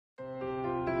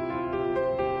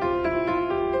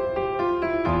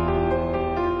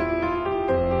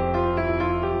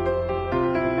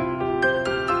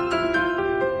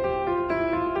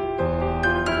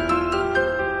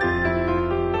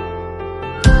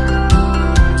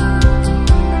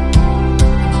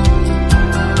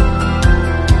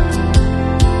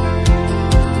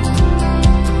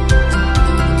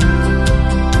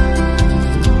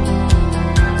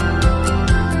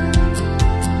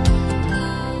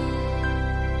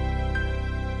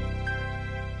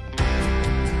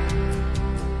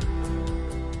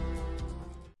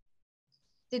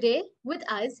Today, with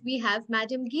us, we have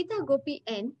Madam Geetha Gopi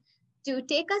N to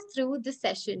take us through the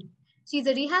session. She's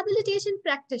a rehabilitation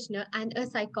practitioner and a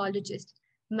psychologist.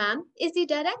 Ma'am is the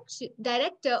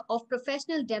Director of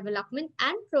Professional Development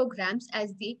and Programs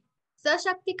as the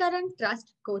Sashaktikaran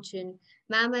Trust Cochin.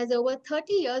 Ma'am has over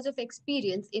 30 years of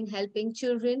experience in helping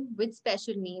children with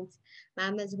special needs.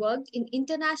 Ma'am has worked in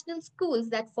international schools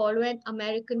that follow an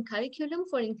American curriculum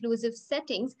for inclusive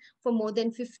settings for more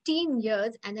than 15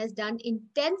 years and has done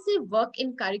intensive work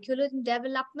in curriculum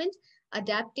development,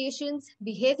 adaptations,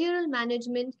 behavioral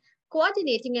management,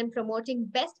 coordinating and promoting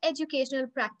best educational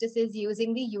practices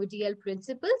using the UDL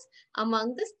principles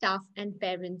among the staff and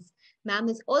parents. Ma'am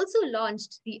has also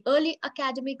launched the Early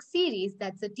Academic Series,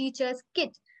 that's a teacher's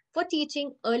kit for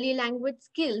teaching early language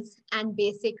skills and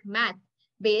basic math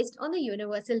based on the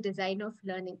universal design of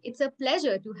learning. It's a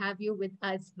pleasure to have you with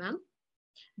us, ma'am.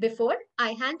 Before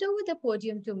I hand over the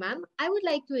podium to ma'am, I would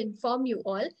like to inform you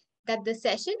all that the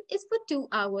session is for 2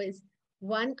 hours.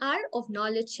 1 hour of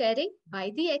knowledge sharing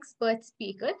by the expert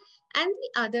speaker, and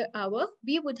the other hour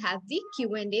we would have the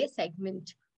Q&A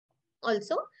segment.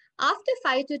 Also, after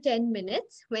 5 to 10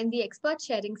 minutes, when the expert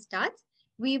sharing starts,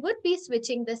 we would be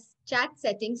switching the chat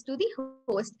settings to the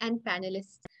host and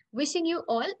panelists. Wishing you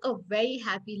all a very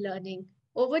happy learning.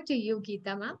 Over to you,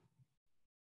 Geetha ma'am.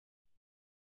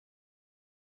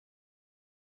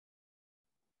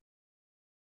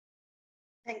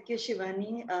 Thank you,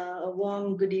 Shivani. A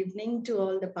warm good evening to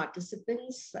all the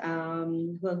participants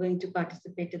who are going to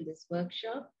participate in this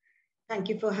workshop. Thank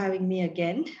you for having me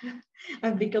again.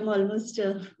 I've become almost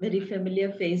a very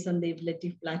familiar face on the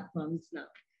Ability platforms now.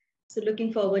 So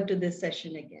looking forward to this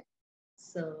session again.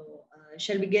 So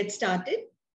shall we get started?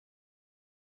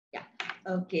 Yeah.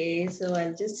 Okay, so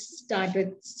I'll just start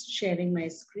with sharing my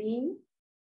screen.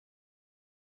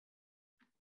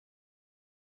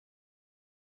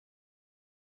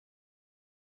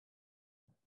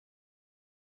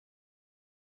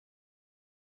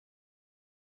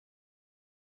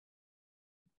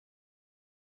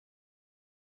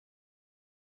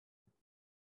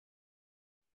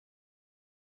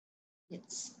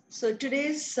 Yes. So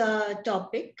today's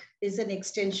topic is an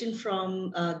extension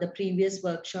from the previous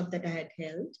workshop that I had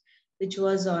held, which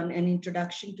was on an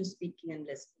introduction to speaking and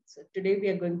listening. So today we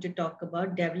are going to talk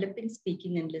about developing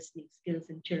speaking and listening skills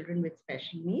in children with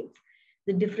special needs,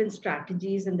 the different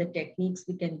strategies and the techniques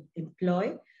we can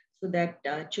employ so that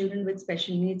children with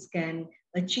special needs can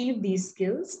achieve these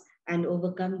skills and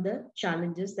overcome the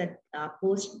challenges that are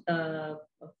posed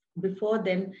before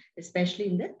them, especially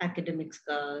in the academic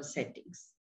settings.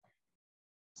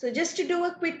 So just to do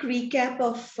a quick recap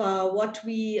of what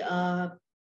we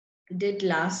did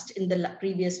last in the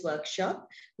previous workshop,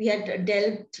 we had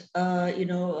delved,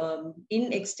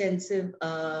 in extensive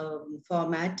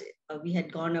format. We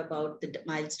had gone about the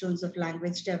milestones of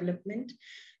language development.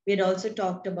 We had also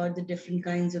talked about the different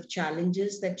kinds of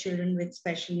challenges that children with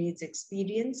special needs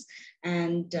experience.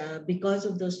 And because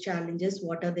of those challenges,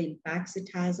 what are the impacts it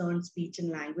has on speech and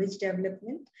language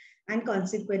development, and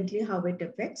consequently how it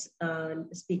affects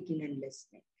speaking and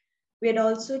listening. We had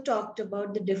also talked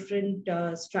about the different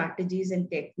strategies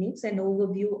and techniques and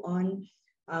overview on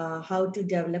how to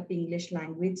develop English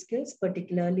language skills,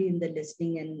 particularly in the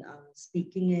listening and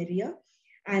speaking area,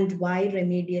 and why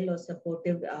remedial or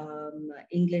supportive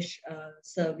English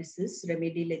services,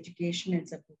 remedial education and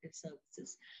supportive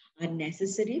services are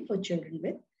necessary for children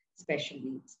with special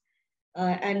needs,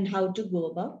 and how to go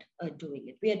about doing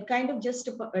it. We had kind of just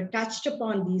touched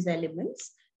upon these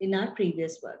elements in our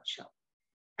previous workshop.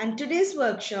 And today's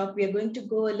workshop, we are going to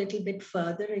go a little bit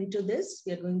further into this.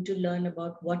 We are going to learn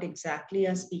about what exactly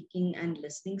are speaking and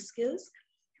listening skills.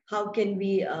 How can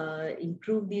we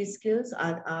improve these skills?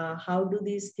 How do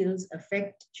these skills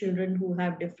affect children who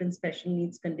have different special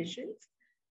needs conditions?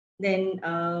 Then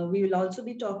we will also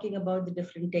be talking about the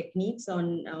different techniques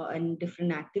and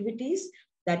different activities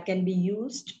that can be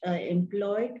used,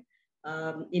 employed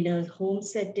in a home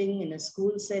setting, in a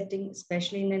school setting,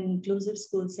 especially in an inclusive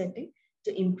school setting,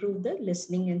 to improve the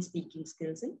listening and speaking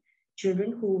skills in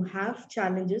children who have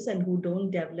challenges and who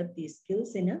don't develop these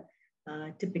skills in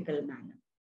a typical manner.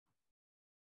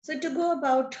 So to go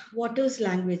about what is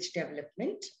language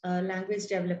development, language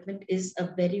development is a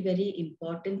very, very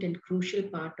important and crucial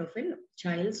part of a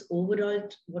child's overall,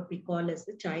 what we call as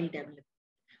the child development.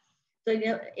 So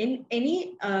in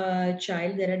any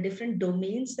child, there are different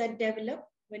domains that develop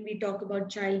when we talk about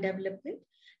child development.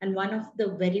 And one of the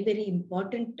very, very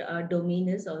important domain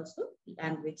is also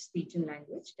language, speech and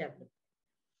language development.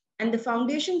 And the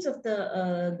foundations of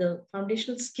the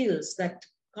foundational skills that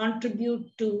contribute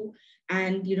to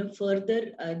and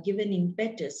further give an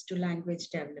impetus to language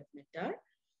development are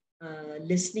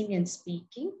listening and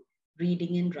speaking,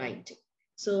 reading and writing.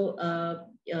 So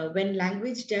when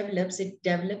language develops,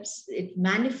 it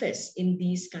manifests in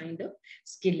these kind of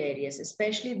skill areas,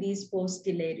 especially these four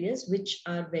skill areas, which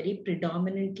are very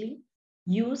predominantly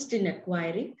used in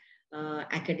acquiring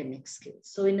academic skills.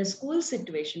 So in a school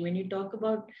situation, when you talk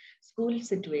about school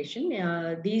situation,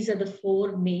 these are the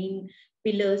four main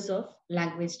pillars of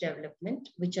language development,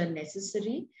 which are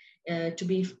necessary to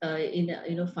be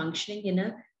functioning in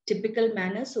a typical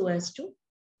manner so as to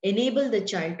enable the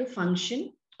child to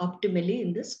function optimally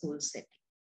in the school setting.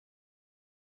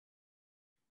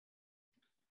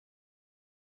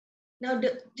 Now,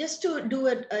 just to do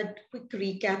a quick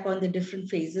recap on the different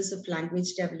phases of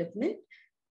language development,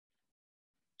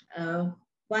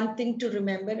 one thing to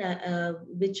remember,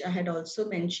 which I had also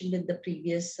mentioned in the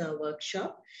previous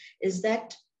workshop, is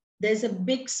that there's a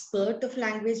big spurt of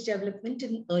language development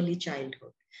in early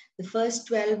childhood. The first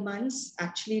 12 months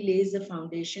actually lays the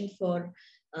foundation for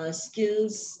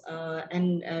skills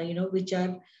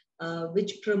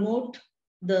which promote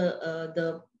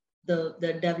the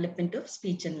development of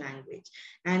speech and language.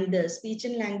 And the speech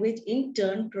and language in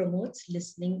turn promotes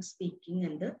listening, speaking,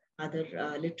 and the other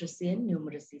literacy and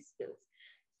numeracy skills.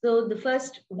 So the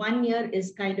first 1 year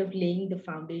is kind of laying the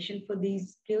foundation for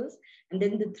these skills. And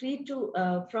then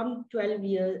from 12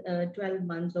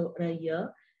 months or a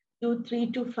year to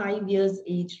 3 to 5 years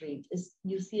age range is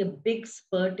you see a big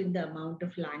spurt in the amount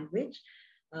of language,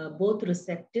 both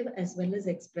receptive as well as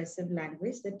expressive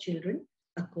language that children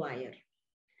acquire.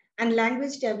 And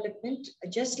language development,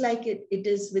 just like it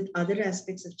is with other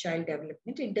aspects of child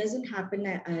development, it doesn't happen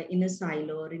in a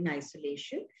silo or in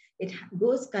isolation. It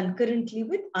goes concurrently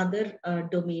with other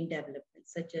domain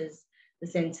developments, such as the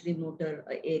sensory motor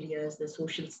areas, the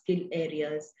social skill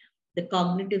areas, the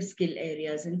cognitive skill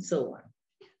areas, and so on.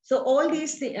 So all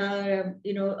these,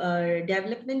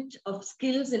 development of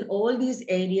skills in all these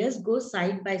areas go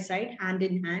side by side, hand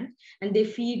in hand, and they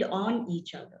feed on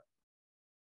each other.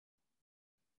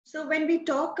 So when we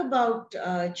talk about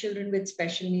children with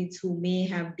special needs who may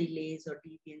have delays or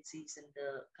deviancies in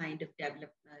the kind of development,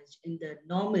 in the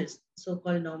normal,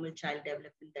 so-called normal child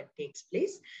development that takes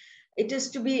place, it is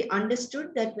to be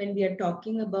understood that when we are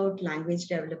talking about language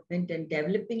development and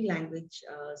developing language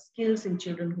skills in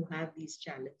children who have these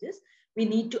challenges, we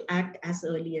need to act as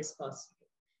early as possible,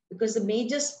 because the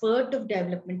major spurt of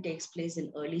development takes place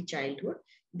in early childhood.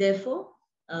 Therefore,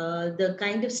 the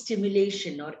kind of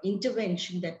stimulation or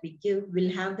intervention that we give will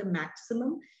have the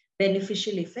maximum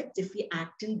beneficial effect if we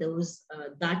act in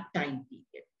that time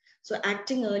period. So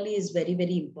acting early is very,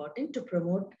 very important to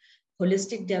promote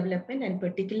holistic development, and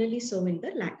particularly so in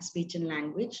the speech and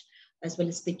language, as well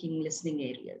as speaking and listening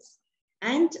areas.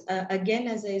 And again,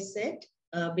 as I said,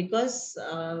 because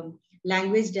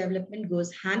language development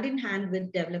goes hand in hand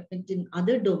with development in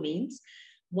other domains,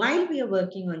 while we are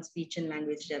working on speech and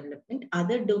language development,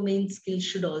 other domain skills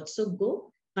should also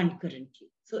go concurrently.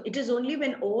 So it is only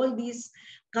when all these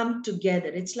come together,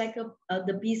 it's like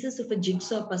the pieces of a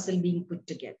jigsaw puzzle being put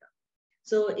together.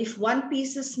 So if one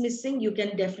piece is missing, you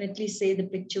can definitely say the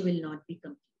picture will not be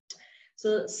complete.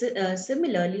 So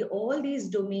similarly, all these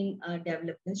domain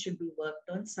developments should be worked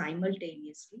on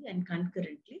simultaneously and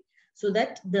concurrently so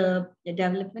that the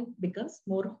development becomes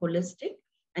more holistic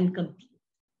and complete.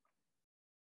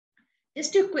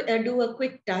 Just to do a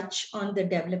quick touch on the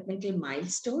developmental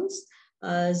milestones,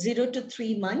 0 to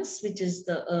 3 months, which is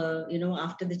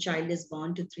after the child is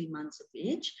born to 3 months of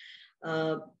age.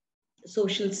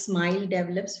 Social smile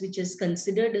develops, which is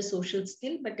considered a social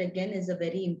skill, but again is a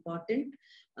very important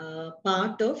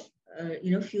part of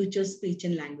future speech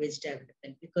and language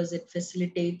development, because it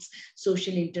facilitates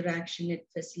social interaction, it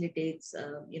facilitates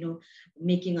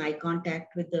making eye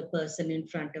contact with the person in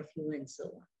front of you, and so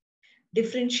on.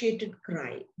 Differentiated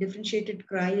cry. Differentiated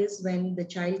cry is when the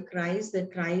child cries, the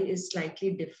cry is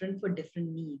slightly different for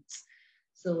different needs.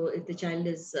 So if the child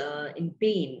is in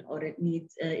pain or it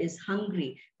is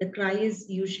hungry, the cry is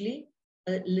usually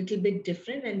a little bit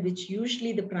different, and which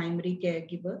usually the primary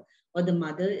caregiver or the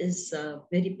mother is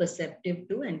very perceptive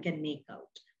to and can make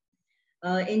out.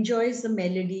 Enjoys the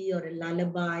melody or a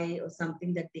lullaby or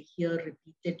something that they hear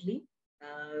repeatedly.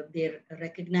 They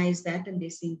recognize that and they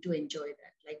seem to enjoy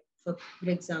that. Like, for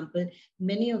example,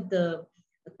 many of the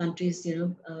countries,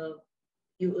 you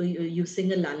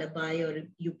sing a lullaby, or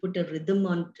you put a rhythm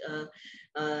on,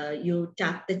 you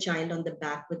tap the child on the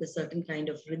back with a certain kind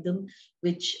of rhythm,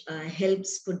 which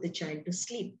helps put the child to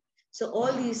sleep. So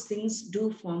all these things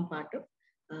do form part of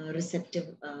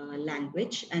receptive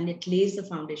language, and it lays the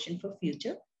foundation for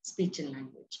future speech and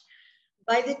language.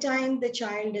 By the time the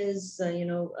child is,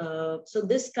 so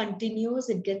this continues,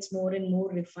 it gets more and more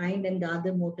refined, and the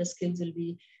other motor skills will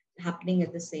be happening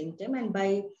at the same time. And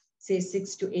by, say,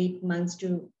 6 to 8 months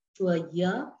to a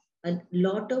year, a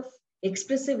lot of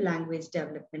expressive language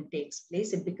development takes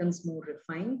place. It becomes more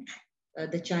refined.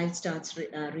 The child starts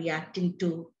reacting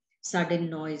to sudden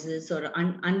noises or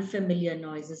unfamiliar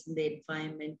noises in the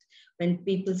environment. When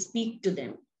people speak to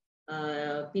them,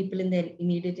 people in their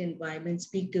immediate environment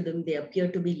speak to them, they appear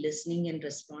to be listening and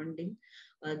responding.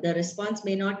 The response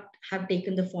may not have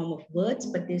taken the form of words,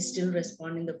 but they still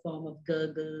respond in the form of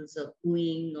gurgles or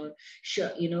cooing or,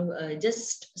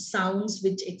 just sounds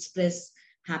which express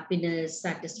happiness,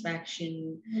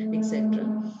 satisfaction,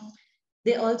 etc.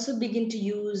 They also begin to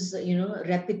use,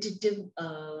 repetitive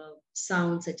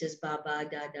sounds such as baba,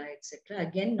 dada, etc.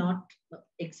 Again, not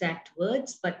exact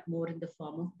words, but more in the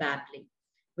form of babbling,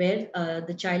 where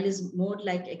the child is more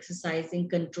like exercising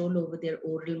control over their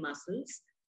oral muscles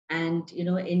and,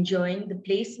 enjoying the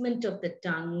placement of the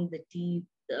tongue, the teeth,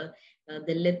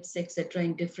 the lips, etc.,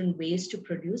 in different ways to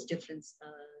produce different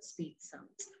speech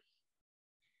sounds.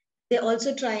 They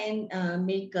also try and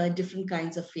make different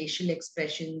kinds of facial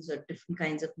expressions or different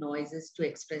kinds of noises to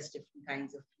express different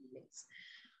kinds of feelings.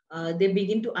 They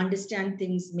begin to understand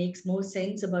things, makes more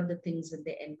sense about the things in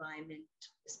the environment,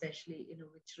 especially,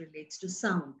 which relates to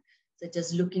sound, such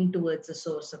as looking towards the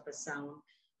source of a sound.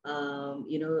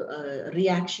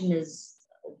 Reaction is,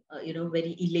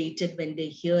 very elated when they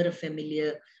hear a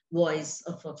familiar voice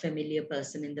of a familiar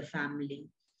person in the family.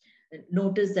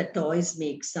 Notice that toys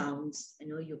make sounds.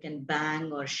 You can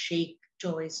bang or shake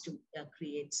toys to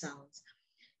create sounds.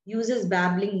 Uses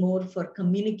babbling more for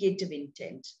communicative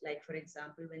intent. Like, for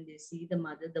example, when they see the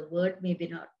mother, the word maybe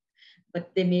not,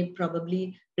 but they may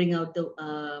probably bring out the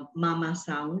mama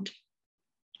sound.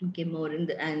 Okay, more in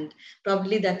the, and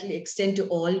probably that will extend to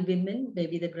all women,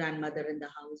 maybe the grandmother in the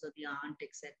house or the aunt,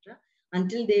 etc.,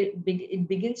 until it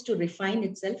begins to refine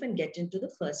itself and get into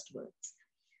the first words.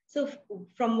 So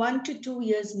from 1 to 2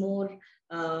 years more,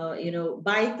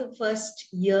 by the first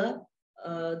year,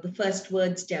 the first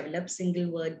words develop,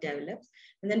 single word develops.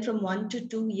 And then from 1 to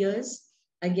 2 years,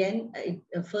 again, it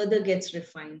further gets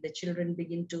refined. The children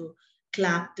begin to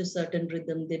clap to certain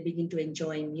rhythm. They begin to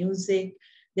enjoy music.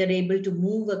 They're able to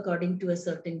move according to a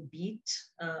certain beat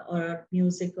or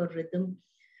music or rhythm.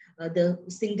 The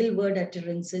single word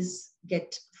utterances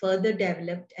get further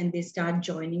developed and they start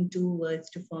joining two words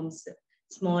to form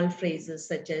small phrases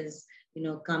such as,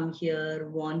 come here,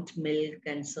 want milk,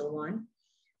 and so on.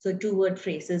 So two-word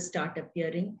phrases start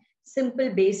appearing.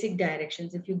 Simple basic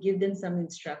directions. If you give them some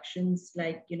instructions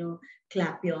like,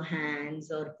 clap your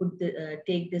hands or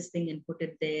take this thing and put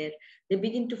it there, they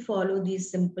begin to follow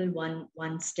these simple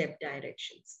one-step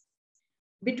directions.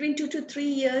 Between 2 to 3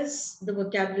 years, the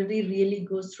vocabulary really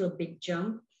goes through a big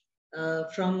jump.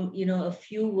 From a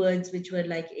few words which were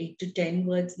like 8 to 10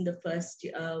 words in the first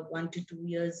 1 to 2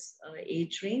 years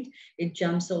age range, it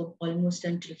jumps almost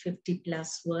until 50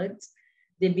 plus words.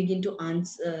 They begin to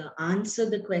answer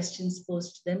the questions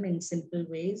posed to them in simple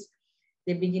ways.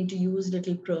 They begin to use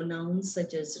little pronouns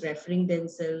such as referring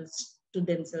themselves to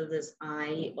themselves as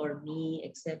I or me,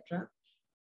 etc.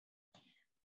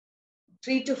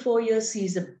 3 to 4 years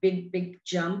sees a big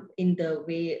jump in the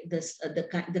way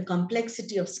the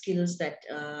complexity of skills that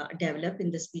develop in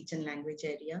the speech and language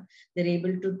area. They're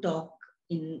able to talk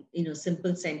in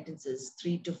simple sentences,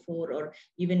 3 to 4 or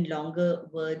even longer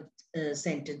word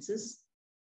sentences.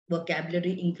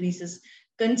 Vocabulary increases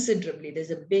considerably.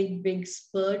 There's a big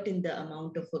spurt in the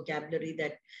amount of vocabulary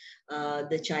that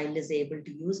the child is able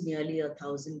to use, nearly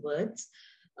 1,000 words.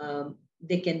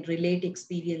 They can relate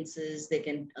experiences. They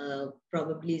can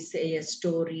probably say a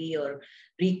story or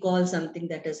recall something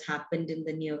that has happened in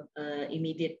the near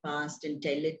immediate past and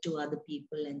tell it to other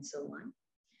people and so on.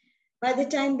 By the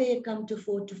time they come to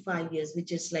 4 to 5 years,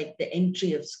 which is like the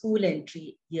entry of school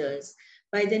entry years,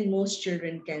 by then most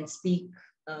children can speak,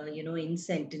 in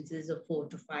sentences of 4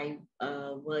 to 5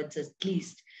 words at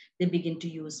least. They begin to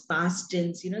use past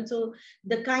tense, so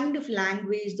the kind of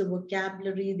language, the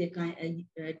vocabulary they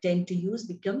tend to use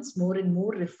becomes more and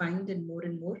more refined and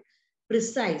more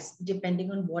precise,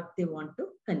 depending on what they want to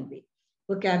convey.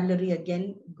 Vocabulary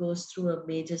again goes through a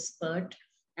major spurt.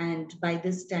 And by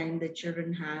this time, the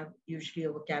children have usually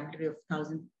a vocabulary of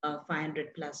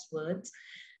 1,500 plus words.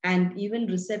 And even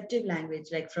receptive language,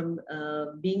 like from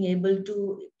being able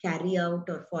to carry out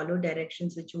or follow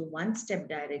directions which were one-step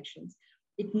directions,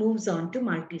 it moves on to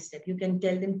multi-step. You can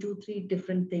tell them 2, 3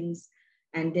 different things,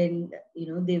 and then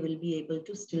they will be able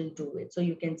to still do it. So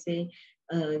you can say,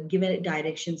 give a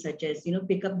direction such as,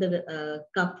 pick up the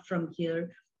cup from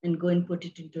here and go and put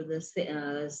it into the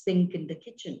sink in the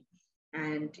kitchen.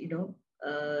 And,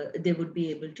 they would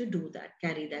be able to do that,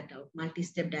 carry that out.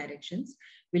 Multi-step directions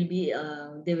will be,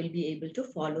 they will be able to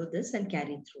follow this and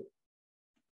carry through.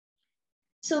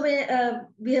 So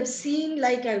we have seen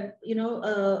like a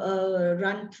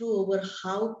run through over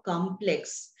how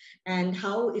complex and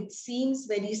how it seems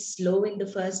very slow in the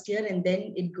first year, and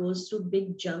then it goes through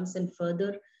big jumps and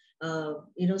further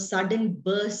sudden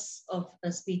bursts of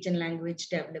speech and language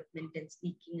development and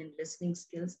speaking and listening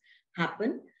skills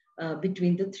happen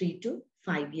between the 3 to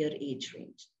 5 year age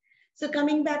range. So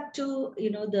coming back to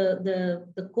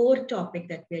the core topic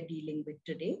that we are dealing with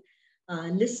today,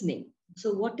 listening.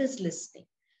 So what is listening?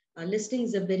 Listening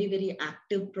is a very, very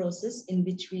active process in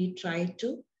which we try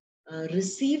to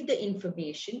receive the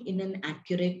information in an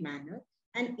accurate manner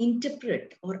and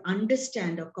interpret or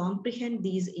understand or comprehend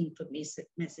these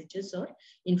messages or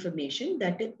information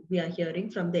that we are hearing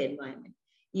from the environment,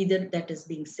 either that is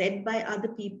being said by other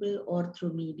people or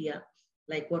through media,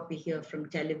 like what we hear from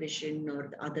television or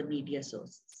the other media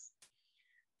sources.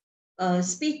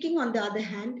 Speaking, on the other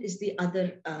hand, is the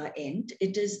other end.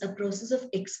 It is a process of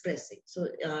expressing. So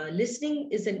listening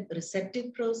is a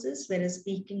receptive process, whereas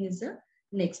speaking is an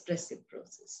expressive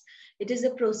process. It is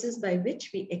a process by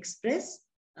which we express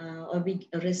or we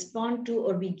respond to,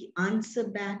 or we answer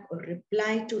back or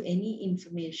reply to any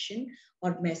information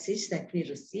or message that we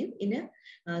receive in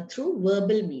through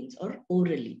verbal means or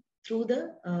orally, through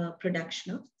the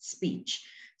production of speech.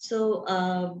 So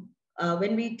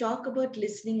when we talk about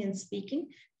listening and speaking,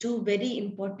 two very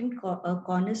important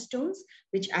cornerstones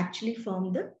which actually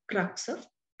form the crux of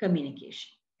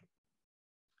communication.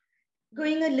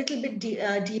 Going a little bit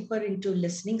deeper into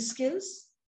listening skills,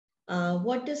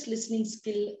 what does listening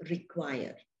skill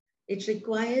require? It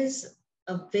requires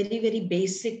a very, very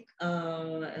basic,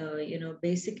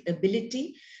 basic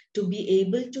ability to be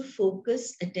able to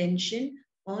focus attention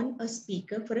on a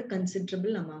speaker for a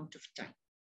considerable amount of time.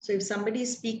 So if somebody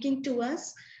is speaking to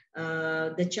us,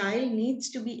 the child needs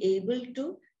to be able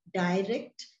to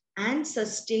direct and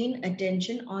sustain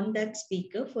attention on that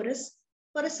speaker for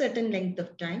a certain length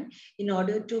of time in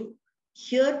order to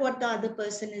hear what the other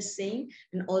person is saying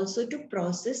and also to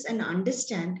process and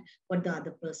understand what the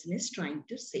other person is trying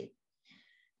to say.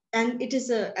 And it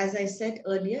is as I said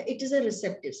earlier, it is a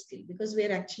receptive skill because we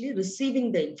are actually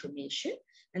receiving the information.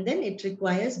 And then it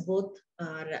requires both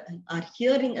our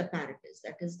hearing apparatus,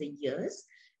 that is the ears,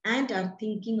 and our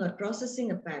thinking or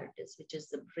processing apparatus, which is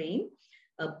the brain,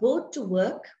 both to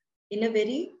work in a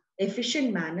very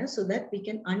efficient manner so that we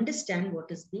can understand what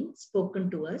is being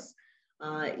spoken to us,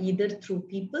 either through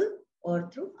people or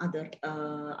through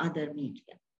other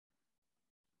media.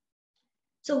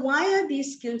 So why are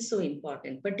these skills so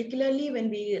important? Particularly when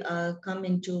we come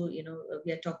into,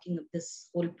 we are talking of this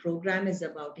whole program is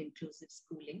about inclusive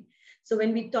schooling. So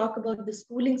when we talk about the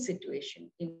schooling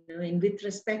situation, and with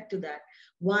respect to that,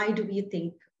 why do we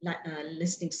think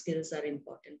listening skills are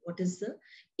important? What is the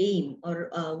aim,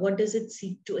 or what does it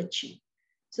seek to achieve?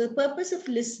 So the purpose of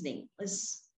listening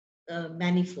is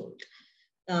manifold.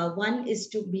 One is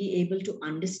to be able to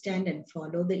understand and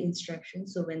follow the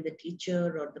instructions. So when the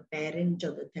teacher or the parent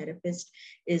or the therapist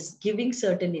is giving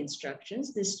certain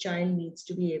instructions, this child needs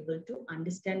to be able to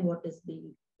understand what is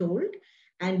being told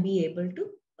and be able to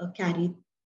carry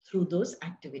through those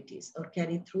activities or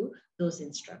carry through those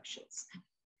instructions.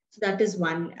 So that is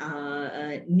one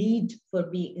need for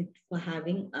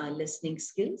having listening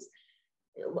skills.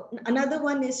 Another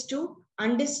one is to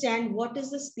understand what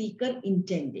is the speaker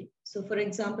intending. So for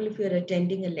example, if you're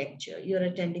attending a lecture, you're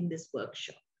attending this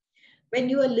workshop. When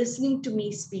you are listening to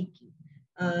me speaking,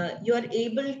 you are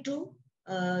able to,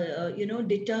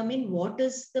 determine what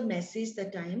is the message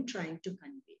that I am trying to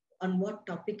convey. On what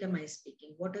topic am I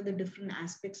speaking? What are the different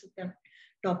aspects of that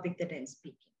topic that I'm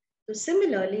speaking? So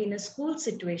similarly, in a school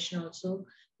situation also,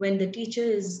 when the teacher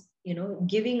is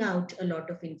giving out a lot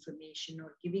of information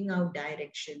or giving out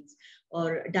directions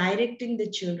or directing the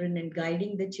children and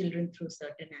guiding the children through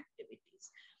certain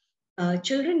activities.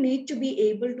 Children need to be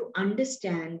able to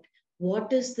understand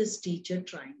what is this teacher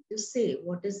trying to say,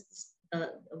 what is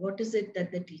it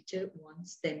that the teacher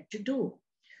wants them to do.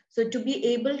 So to be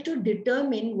able to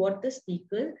determine what the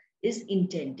speaker is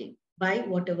intending by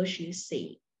whatever she is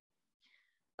saying.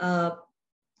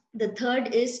 The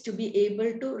third is to be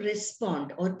able to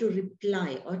respond or to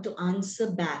reply or to answer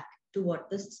back to what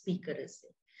the speaker is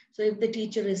saying. So if the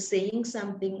teacher is saying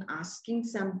something, asking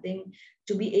something,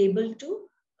 to be able to,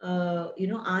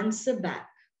 answer back.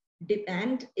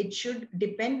 And it should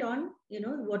depend on,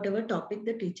 whatever topic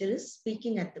the teacher is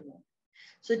speaking at the moment.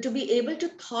 So to be able to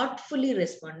thoughtfully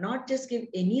respond, not just give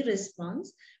any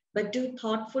response, but to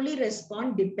thoughtfully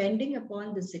respond depending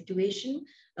upon the situation,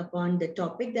 upon the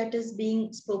topic that is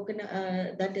being spoken,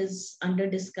 that is under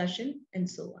discussion, and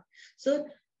so on. So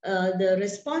the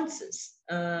responses,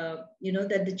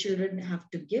 that the children have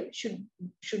to give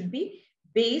should be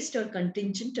based or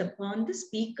contingent upon the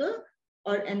speaker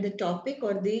or and the topic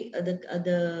or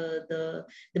the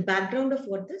background of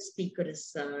what the speaker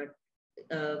is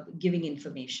giving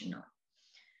information on.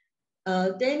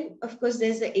 Then, of course,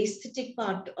 there's the aesthetic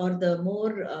part or the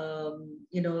more,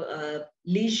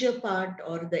 leisure part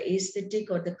or the aesthetic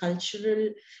or the cultural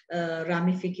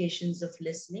ramifications of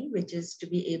listening, which is to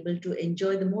be able to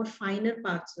enjoy the more finer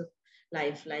parts of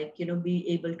life, like, be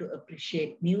able to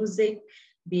appreciate music,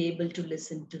 be able to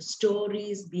listen to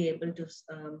stories, be able to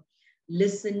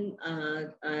listen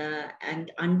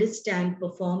and understand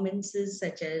performances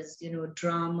such as,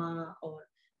 drama or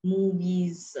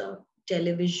movies,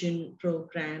 television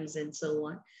programs, and so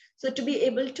on. So to be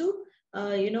able to,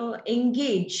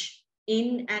 engage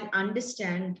in and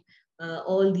understand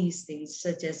all these things,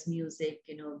 such as music,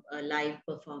 live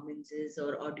performances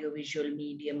or audiovisual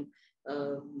medium,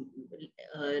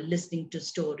 listening to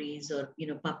stories or,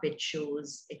 puppet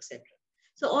shows, etc.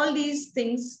 So all these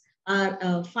things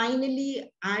are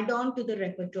finally add on to the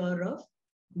repertoire of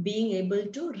being able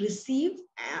to receive,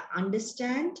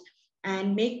 understand,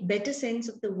 and make better sense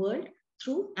of the world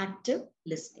through active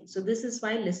listening. So this is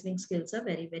why listening skills are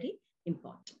very, very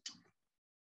important.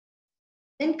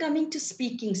 Then coming to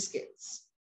speaking skills.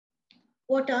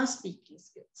 What are speaking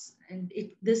skills? And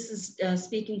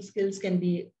speaking skills can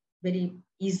be very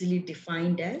easily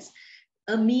defined as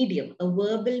a medium, a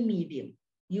verbal medium,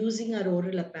 using our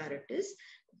oral apparatus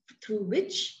through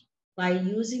which, by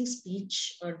using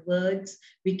speech or words,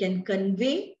 we can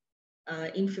convey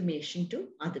information to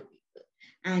other people.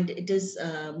 And it is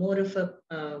more of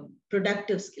a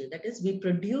productive skill. That is, we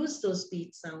produce those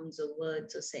speech sounds or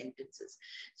words or sentences.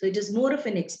 So it is more of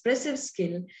an expressive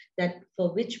skill that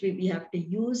for which we have to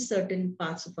use certain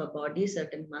parts of our body,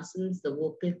 certain muscles, the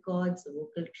vocal cords, the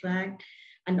vocal tract,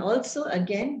 and also,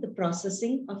 again, the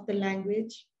processing of the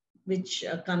language, which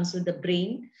comes with the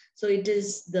brain. So it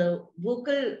is the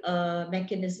vocal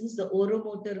mechanisms, the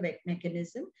oromotor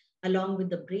mechanism, along with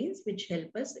the brains, which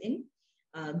help us in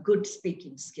good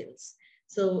speaking skills.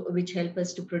 So which help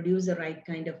us to produce the right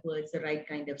kind of words, the right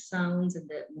kind of sounds in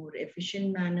the more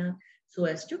efficient manner, so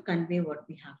as to convey what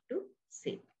we have to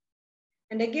say.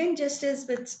 And again, just as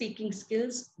with speaking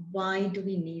skills, why do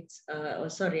we need,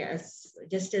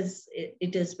 just as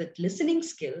it is with listening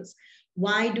skills,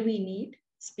 why do we need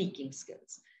speaking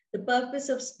skills? The purpose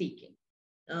of speaking,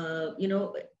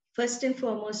 first and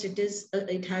foremost,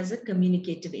 it has a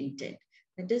communicative intent.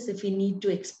 That is, if we need to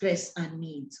express our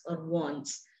needs or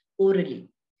wants orally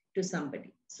to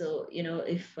somebody. So,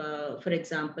 if, for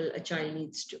example, a child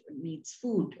needs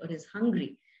food or is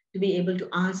hungry, to be able to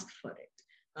ask for it.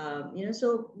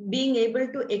 So being able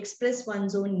to express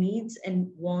one's own needs and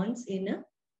wants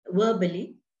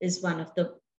verbally is one of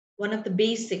the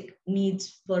basic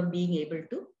needs for being able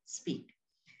to speak.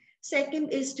 Second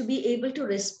is to be able to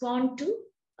respond to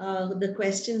the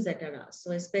questions that are asked.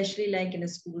 So especially like in a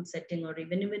school setting or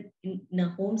even in a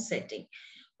home setting,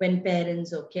 when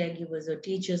parents or caregivers or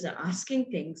teachers are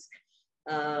asking things,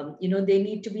 they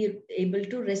need to be able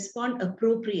to respond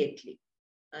appropriately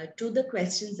to the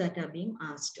questions that are being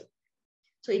asked.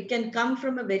 So it can come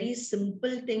from a very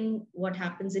simple thing, what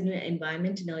happens in your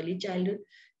environment in early childhood,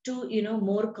 to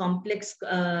more complex,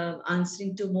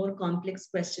 answering to more complex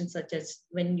questions, such as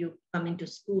when you come into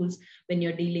schools, when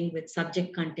you're dealing with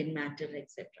subject content matter,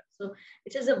 etc. So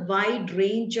it has a wide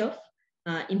range of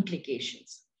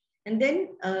implications. And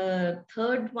then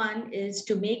third one is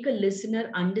to make a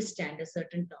listener understand a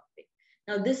certain topic.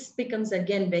 Now this becomes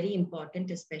again very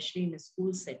important, especially in a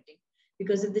school setting,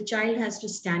 because if the child has to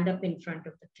stand up in front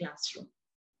of the classroom,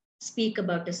 speak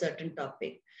about a certain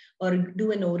topic, or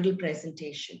do an oral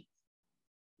presentation,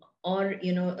 or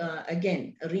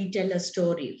again retell a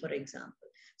story, for example.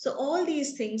 So all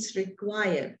these things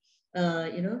require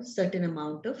certain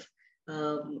amount of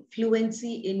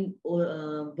fluency in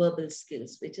verbal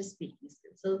skills, which is speaking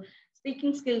skills. So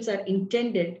speaking skills are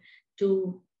intended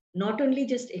to not only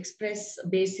just express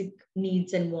basic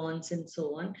needs and wants and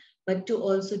so on, but to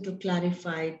also to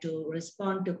clarify, to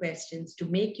respond to questions, to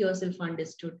make yourself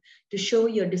understood, to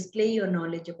display your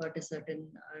knowledge about a certain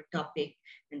topic,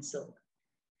 and so on.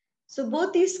 So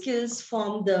both these skills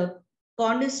form the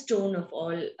cornerstone of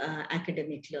all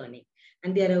academic learning.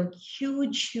 And they are a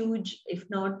huge, if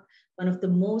not one of the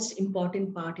most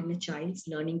important part in a child's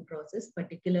learning process,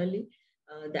 particularly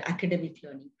the academic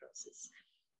learning process.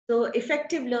 So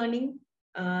effective learning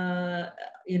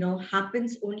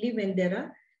happens only when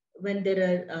there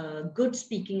are good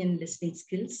speaking and listening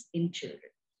skills in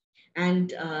children.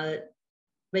 And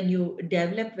when you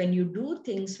do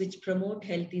things which promote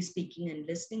healthy speaking and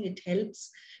listening, it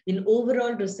helps in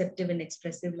overall receptive and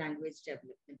expressive language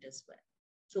development as well.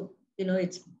 So,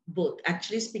 it's both.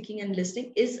 Actually, speaking and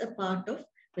listening is a part of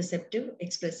receptive,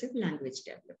 expressive language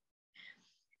development.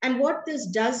 And what this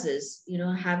does is,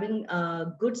 having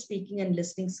good speaking and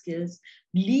listening skills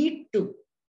lead to,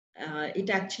 it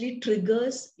actually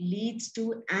triggers, leads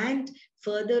to, and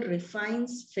further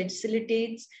refines,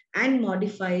 facilitates, and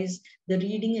modifies the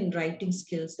reading and writing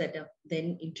skills that are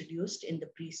then introduced in the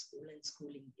preschool and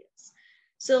schooling years.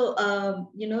 So,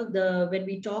 when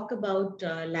we talk about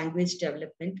language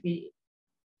development, we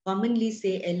commonly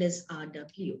say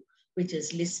LSRW, which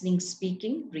is listening,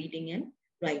 speaking, reading, and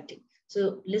writing.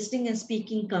 So listening and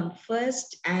speaking come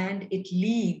first, and it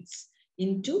leads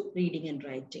into reading and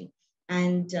writing,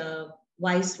 and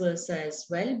vice versa as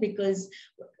well, because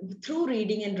through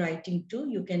reading and writing too,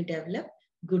 you can develop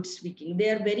good speaking. They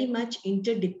are very much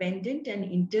interdependent and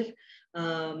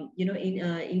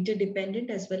interdependent,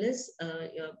 as well as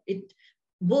it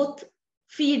both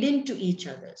feed into each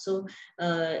other. So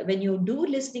when you do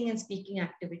listening and speaking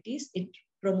activities, it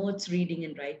promotes reading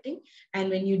and writing.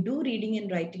 And when you do reading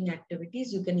and writing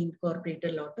activities, you can incorporate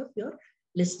a lot of your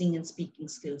listening and speaking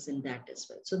skills in that as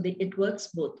well. So it works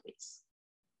both ways.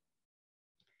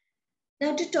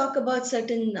 Now, to talk about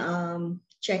certain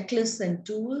checklists and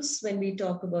tools when we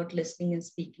talk about listening and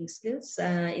speaking skills,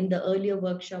 in the earlier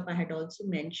workshop, I had also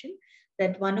mentioned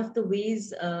that one of the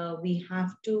ways we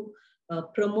have to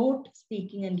promote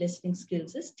speaking and listening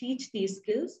skills is teach these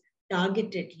skills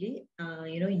targetedly,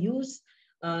 use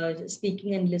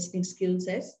speaking and listening skills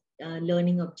as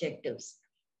learning objectives.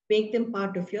 Make them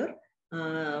part of your,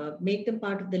 make them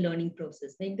part of the learning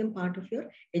process, make them part of your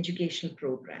educational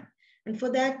program. And for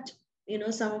that,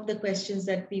 some of the questions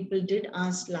that people did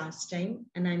ask last time,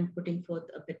 and I'm putting forth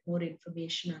a bit more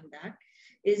information on that,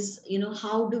 is,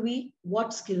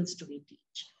 what skills do we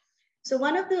teach? So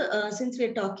one of the, since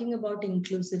we're talking about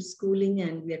inclusive schooling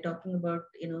and we're talking about,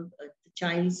 the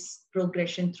child's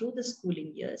progression through the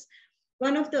schooling years,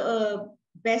 one of the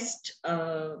best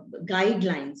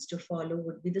guidelines to follow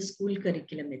would be the school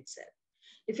curriculum itself.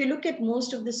 If you look at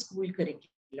most of the school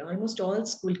curricula, almost all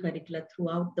school curricula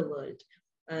throughout the world,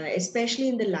 especially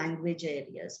in the language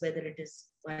areas, whether it is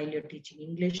while you're teaching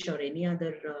English or any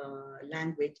other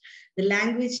language, the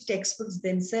language textbooks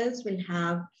themselves will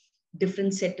have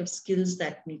different set of skills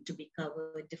that need to be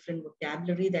covered, different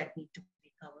vocabulary that need to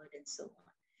be covered, and so on.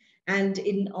 And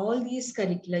in all these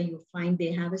curricula, you find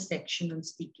they have a section on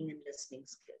speaking and listening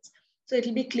skills. So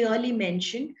it'll be clearly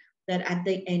mentioned that at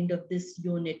the end of this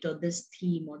unit or this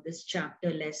theme or this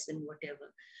chapter lesson,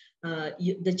 whatever,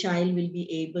 the child will be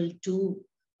able to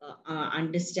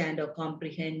understand or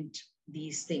comprehend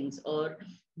these things, or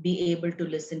be able to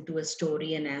listen to a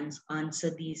story and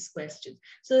answer these questions.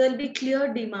 So there'll be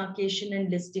clear demarcation and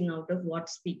listing out of what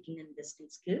speaking and listening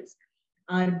skills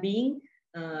are being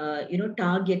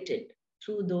targeted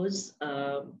through those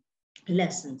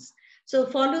lessons. So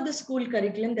follow the school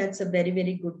curriculum. That's a very,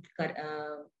 very good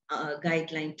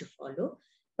guideline to follow.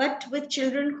 But with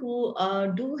children who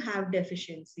do have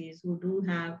deficiencies, who do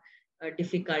have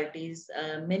difficulties,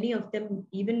 many of them,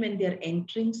 even when they're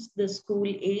entering the school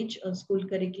age or school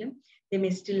curriculum, they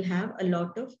may still have a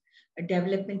lot of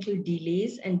developmental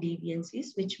delays and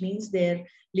deviancies, which means their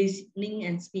listening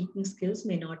and speaking skills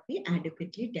may not be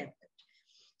adequately developed.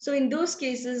 So in those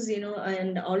cases,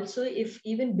 and also if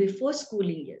even before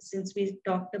schooling years, since we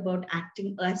talked about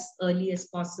acting as early as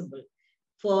possible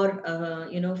for,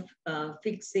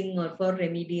 fixing or for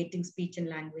remediating speech and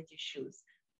language issues,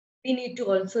 we need to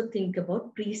also think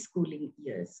about preschooling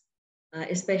years,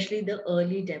 especially the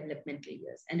early developmental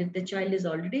years. And if the child is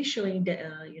already showing,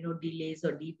 delays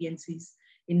or deviancies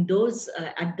in those,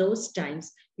 at those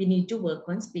times, we need to work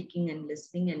on speaking and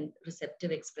listening and receptive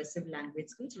expressive language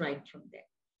skills right from there.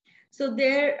 So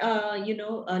there,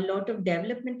 a lot of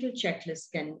developmental checklists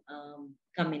can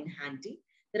come in handy.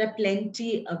 There are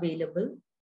plenty available,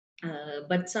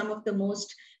 but some of the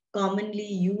most commonly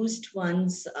used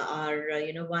ones are,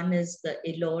 one is the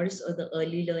ELORS, or the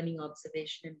Early Learning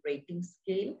Observation and Rating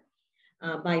Scale,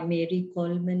 by Mary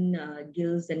Coleman,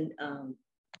 Gills, and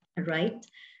Wright.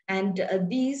 And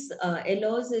these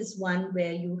ELORS is one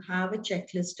where you have a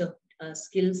checklist of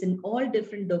skills in all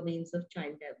different domains of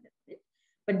child development,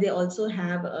 but they also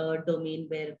have a domain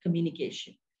where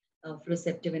communication of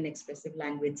receptive and expressive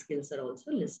language skills are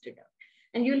also listed out.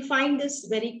 And you'll find this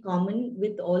very common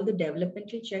with all the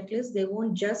developmental checklists. They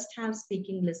won't just have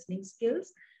speaking, listening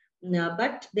skills,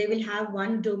 But they will have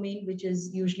one domain, which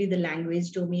is usually the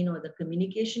language domain or the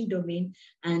communication domain,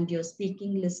 and your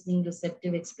speaking, listening,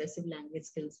 receptive, expressive language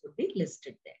skills would be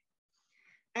listed there.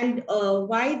 And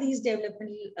why these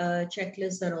developmental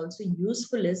checklists are also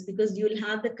useful is because you'll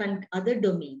have the other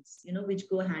domains, which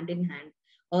go hand in hand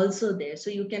also there. So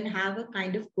you can have a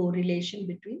kind of correlation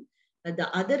between the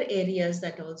other areas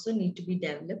that also need to be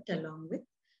developed along with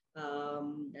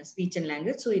speech and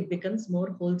language. So it becomes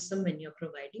more wholesome when you're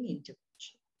providing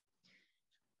intervention.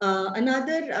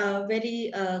 Another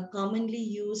very commonly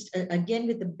used, again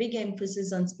with a big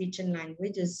emphasis on speech and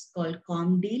language, is called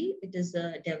COMDEAL. It is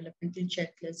a developmental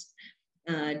checklist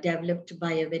developed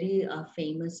by a very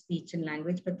famous speech and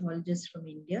language pathologist from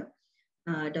India,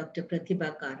 Dr.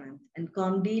 Pratibha Karant. And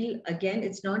COMDEAL, again,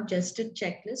 it's not just a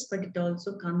checklist, but it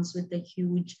also comes with a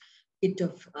huge kit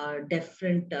of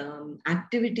different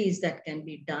activities that can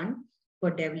be done for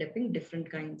developing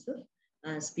different kinds of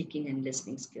speaking and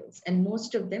listening skills. And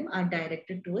most of them are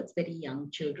directed towards very young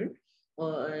children,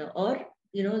 or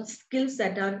skills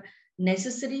that are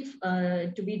necessary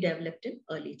to be developed in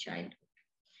early childhood.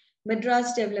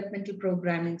 Madras Developmental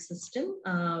Programming System,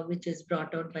 which is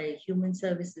brought out by Human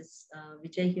Services,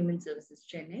 Vijay Human Services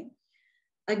Chennai.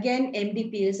 Again,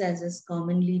 MDPS, as is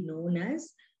commonly known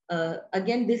as.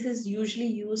 Again, this is usually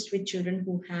used with children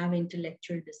who have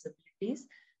intellectual disabilities.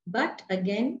 But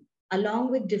again,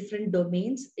 along with different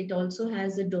domains, it also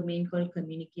has a domain called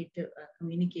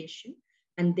communication.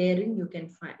 And therein you can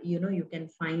find, you can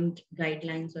find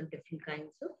guidelines on different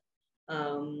kinds of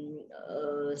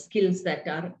skills that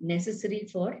are necessary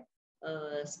for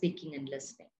speaking and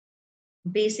listening.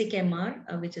 Basic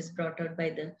MR, which is brought out by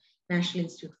the National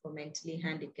Institute for Mentally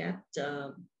Handicapped,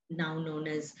 now known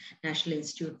as National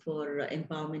Institute for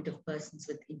Empowerment of Persons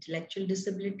with Intellectual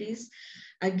Disabilities.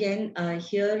 Again,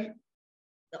 here,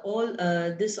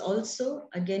 this also,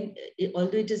 again,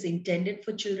 although it is intended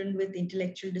for children with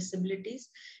intellectual disabilities,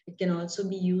 it can also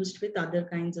be used with other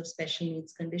kinds of special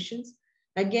needs conditions.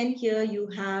 Again, here you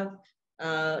have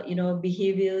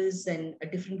behaviors and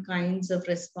different kinds of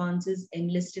responses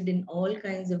enlisted in all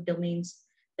kinds of domains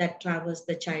that traverse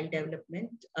the child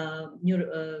development,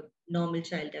 normal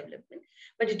child development,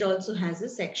 but it also has a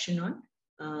section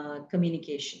on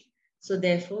communication. So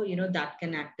therefore, that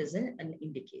can act as an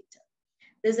indicator.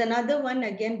 There's another one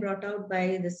again brought out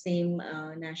by the same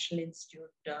National Institute,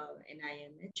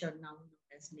 NIMH, or now known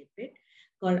as NIPIT,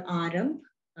 called ARAMP,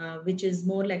 which is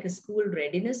more like a school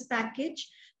readiness package,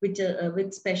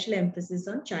 with special emphasis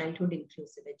on childhood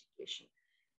inclusive education.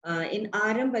 In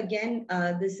ARAMP, again,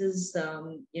 this is,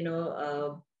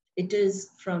 it is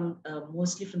from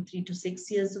mostly from 3 to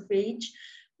 6 years of age,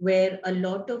 where a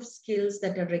lot of skills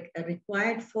that are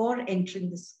required for entering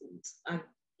the schools are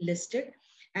listed.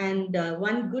 And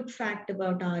one good fact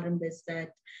about ARAMP is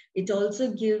that it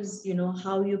also gives,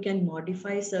 how you can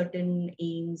modify certain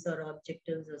aims or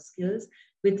objectives or skills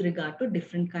with regard to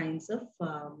different kinds of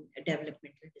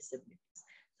developmental disabilities.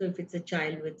 So if it's a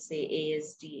child with, say,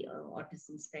 ASD or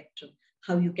autism spectrum,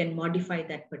 how you can modify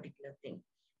that particular thing.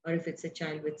 Or if it's a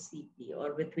child with CP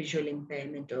or with visual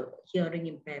impairment or hearing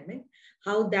impairment,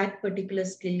 how that particular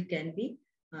skill can be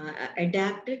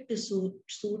adapted to suit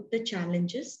the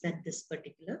challenges that this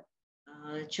particular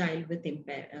child with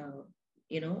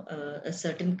a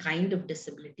certain kind of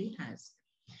disability has.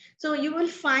 So you will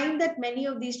find that many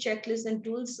of these checklists and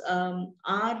tools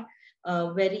are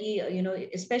very,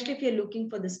 especially if you're looking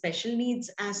for the special needs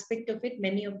aspect of it,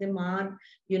 many of them are,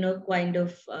 kind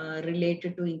of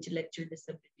related to intellectual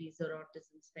disabilities or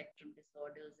autism spectrum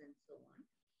disorders and so on.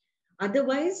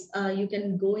 Otherwise, you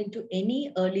can go into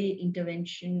any early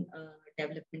intervention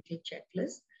developmental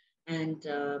checklist, and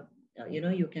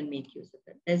you can make use of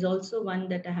it. There's also one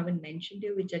that I haven't mentioned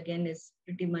here, which again is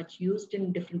pretty much used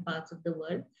in different parts of the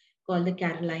world, called the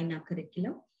Carolina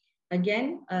curriculum.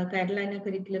 Again, Carolina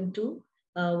curriculum too.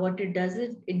 What it does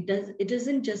is it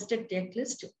isn't just a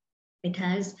checklist. It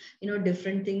has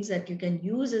different things that you can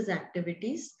use as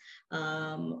activities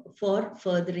for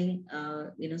furthering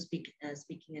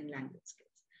speaking and language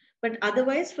skills. But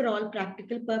otherwise, for all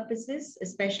practical purposes,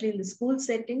 especially in the school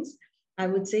settings, I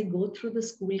would say go through the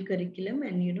school curriculum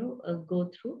and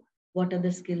go through what are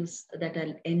the skills that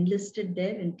are enlisted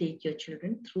there, and take your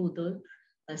children through the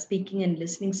speaking and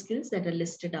listening skills that are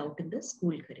listed out in the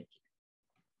school curriculum.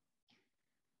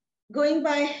 Going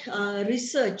by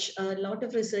research, a lot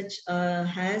of research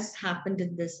has happened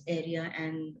in this area,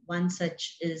 and one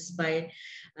such is by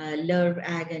Lerv,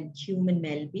 Ag, and Human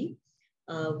Melby,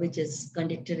 which is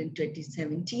conducted in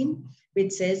 2017,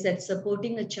 which says that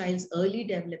supporting a child's early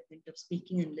development of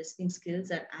speaking and listening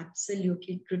skills are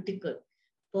absolutely critical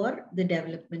for the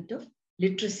development of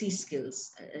literacy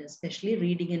skills, especially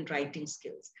reading and writing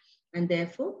skills. And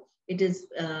therefore, it is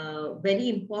very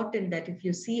important that if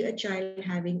you see a child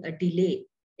having a delay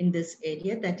in this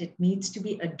area, that it needs to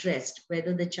be addressed,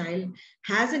 whether the child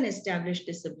has an established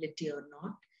disability or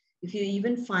not. If you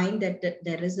even find that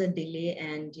there is a delay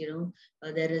and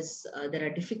there are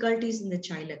difficulties in the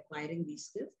child acquiring these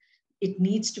skills, it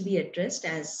needs to be addressed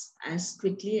as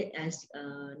quickly as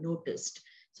noticed.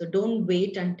 So don't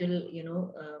wait until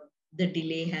the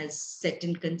delay has set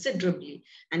in considerably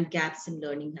and gaps in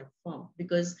learning have formed,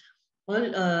 because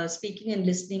all speaking and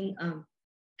listening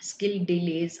skill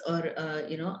delays or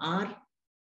are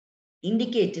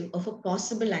indicative of a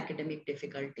possible academic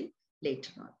difficulty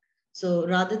later on. So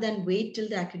rather than wait till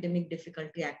the academic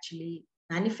difficulty actually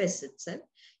manifests itself,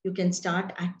 you can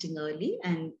start acting early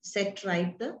and set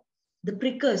right the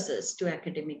precursors to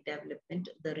academic development,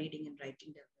 the reading and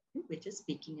writing development, which is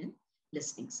speaking and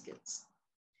listening skills.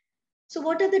 So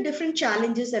what are the different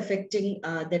challenges affecting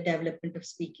the development of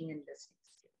speaking and listening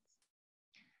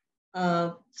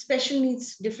skills? Special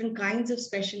needs, different kinds of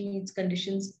special needs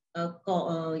conditions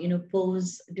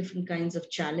pose different kinds of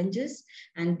challenges.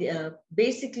 And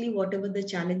basically, whatever the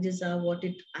challenges are, what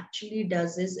it actually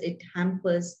does is it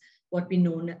hampers what we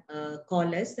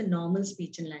call as the normal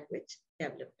speech and language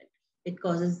development. It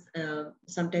causes,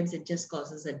 sometimes it just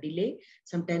causes a delay.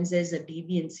 Sometimes there's a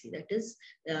deviancy. That is,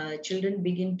 children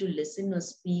begin to listen or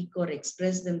speak or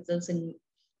express themselves in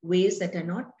ways that are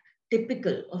not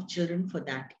typical of children for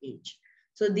that age.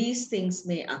 So these things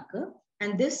may occur.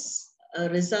 And this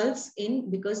results in,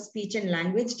 because speech and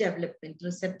language development,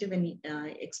 receptive and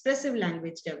expressive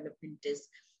language development is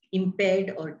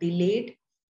impaired or delayed,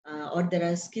 or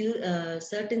there are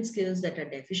certain skills that are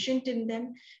deficient in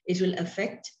them, it will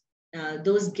affect,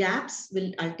 those gaps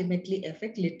will ultimately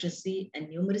affect literacy and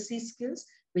numeracy skills,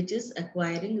 which is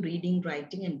acquiring reading,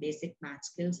 writing, and basic math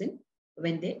skills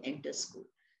when they enter school.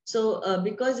 So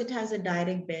because it has a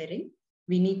direct bearing,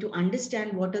 we need to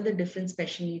understand what are the different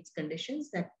special needs conditions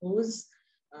that pose,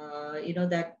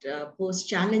 pose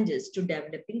challenges to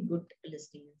developing good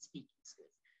listening and speaking skills.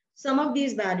 Some of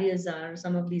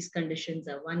these conditions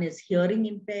are: one is hearing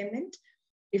impairment.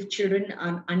 If children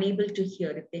are unable to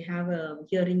hear, if they have a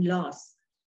hearing loss,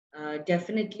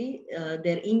 definitely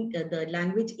the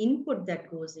language input that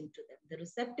goes into them, the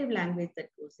receptive language that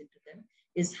goes into them,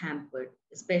 is hampered,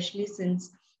 especially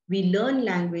since we learn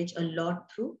language a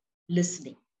lot through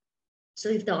listening. So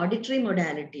if the auditory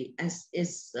modality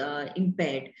is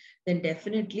impaired, then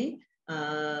definitely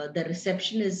the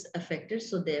reception is affected.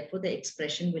 So therefore, the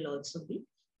expression will also be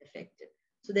affected.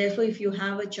 So therefore, if you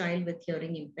have a child with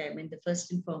hearing impairment, the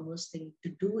first and foremost thing to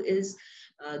do is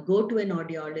go to an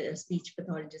audiologist, a speech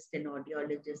pathologist, an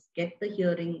audiologist, get the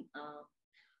hearing,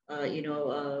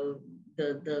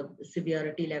 the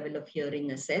severity level of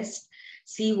hearing assessed,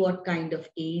 see what kind of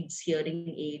aids,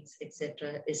 hearing aids,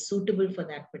 etc., is suitable for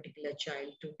that particular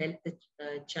child to help the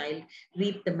child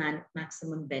reap the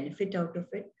maximum benefit out of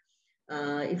it.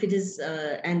 If it is,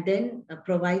 and then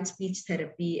provide speech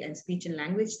therapy and speech and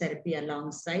language therapy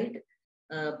alongside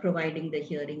providing the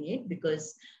hearing aid,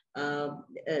 because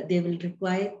they will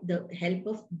require the help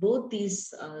of both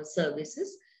these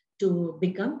services to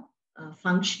become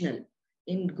functional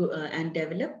and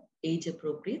develop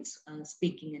age-appropriate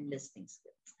speaking and listening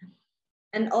skills.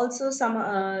 And also some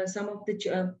of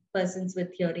the persons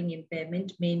with hearing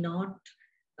impairment may not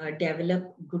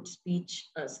develop good speech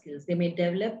skills. They may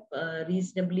develop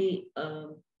reasonably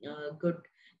good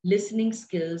listening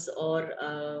skills or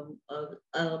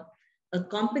a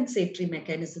compensatory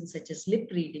mechanism such as lip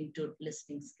reading to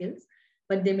listening skills,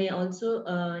 but they may also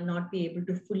not be able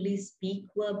to fully speak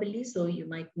verbally. So you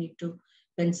might need to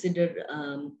consider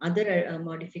other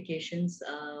modifications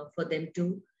for them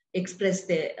to express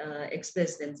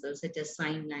themselves, such as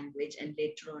sign language and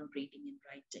later on reading and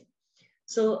writing.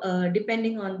 So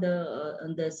depending on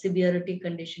the severity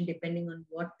condition, depending on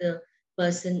what the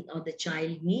person or the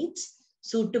child needs,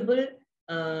 suitable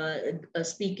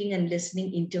speaking and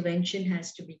listening intervention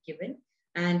has to be given.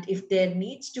 And if there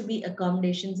needs to be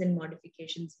accommodations and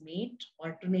modifications made,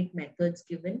 alternate methods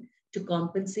given to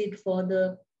compensate for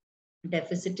the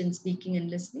deficit in speaking and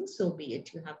listening, so be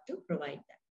it. You have to provide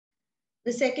that.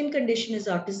 The second condition is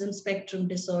autism spectrum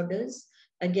disorders.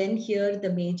 Again, here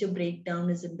the major breakdown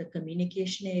is in the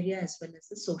communication area as well as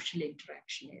the social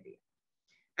interaction area.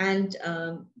 And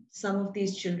some of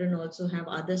these children also have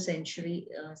other sensory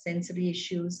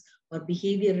issues or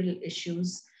behavioral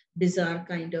issues bizarre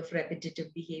kind of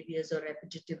repetitive behaviors or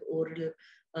repetitive oral,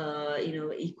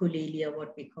 echolalia,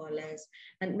 what we call as,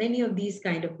 and many of these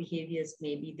kind of behaviors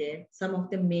may be there. Some of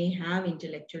them may have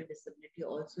intellectual disability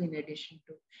also in addition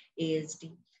to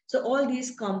ASD. So all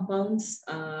these compounds,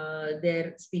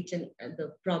 their speech and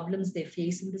the problems they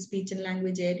face in the speech and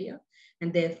language area,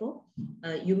 and therefore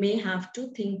you may have to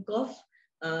think of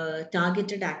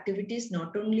targeted activities,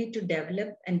 not only to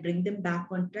develop and bring them back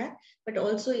on track, but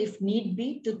also, if need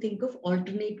be, to think of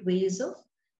alternate ways of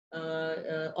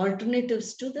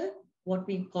alternatives to the what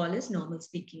we call as normal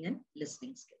speaking and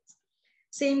listening skills.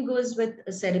 Same goes with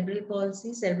cerebral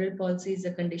palsy. Cerebral palsy is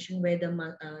a condition where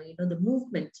the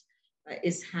movement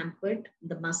is hampered.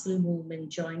 The muscle movement,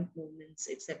 joint movements,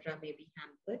 etc., may be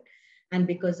hampered, and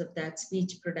because of that,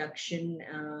 speech production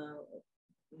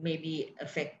may be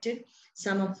affected.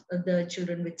 Some of the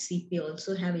children with CP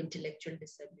also have intellectual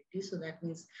disability. So that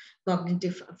means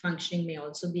cognitive functioning may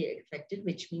also be affected,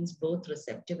 which means both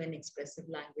receptive and expressive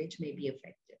language may be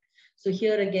affected. So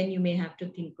here again, you may have to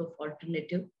think of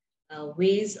alternative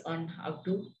ways on how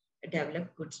to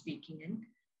develop good speaking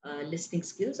and listening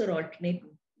skills, or alternate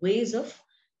ways of,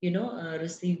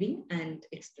 receiving and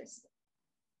expressing.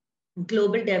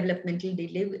 Global developmental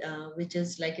delay, which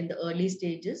is like in the early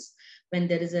stages, when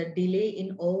there is a delay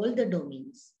in all the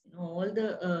domains, all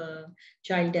the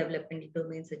child developmental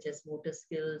domains, such as motor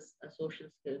skills, social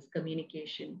skills,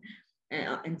 communication,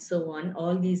 and so on.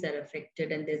 All these are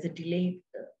affected, and there's a delay,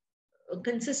 a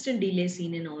consistent delay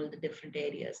seen in all the different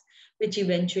areas, which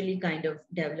eventually kind of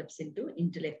develops into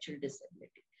intellectual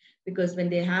disability. Because when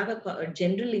they have a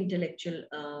general intellectual,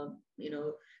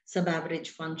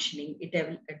 sub-average functioning, it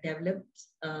develops,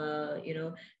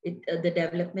 the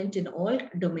development in all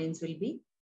domains will be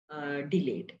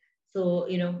delayed. So,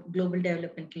 global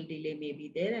developmental delay may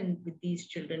be there. And with these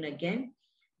children, again,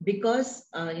 because,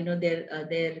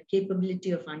 their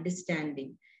capability of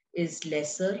understanding is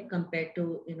lesser compared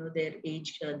to, their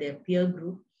age, their peer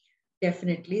group,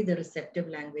 definitely the receptive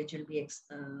language will be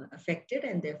affected,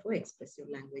 and therefore expressive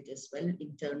language as well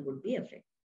in turn would be affected.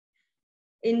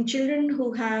 In children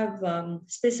who have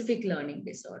specific learning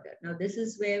disorder, now this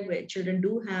is where children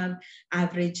do have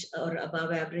average or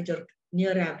above average or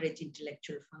near average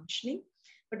intellectual functioning.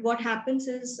 But what happens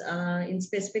is in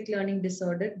specific learning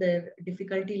disorder, the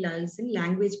difficulty lies in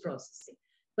language processing,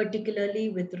 particularly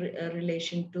with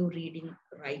relation to reading,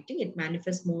 writing. It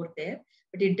manifests more there,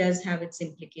 but it does have its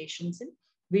implications in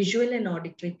visual and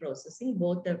auditory processing,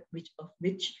 both of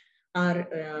which are,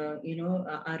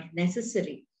 are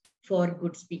necessary for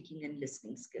good speaking and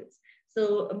listening skills.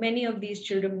 So many of these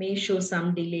children may show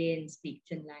some delay in speech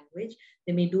and language.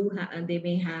 They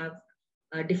may have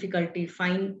difficulty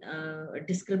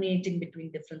discriminating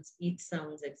between different speech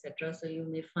sounds, etc. So you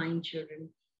may find children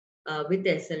with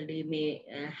SLD may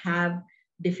have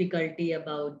difficulty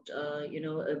about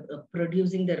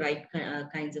producing the right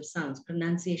kinds of sounds.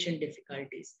 Pronunciation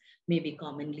difficulties may be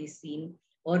commonly seen,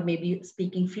 or maybe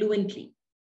speaking fluently.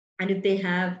 And if they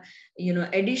have,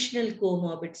 additional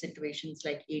comorbid situations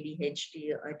like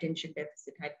ADHD, attention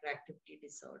deficit hyperactivity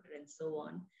disorder, and so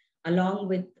on, along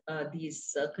with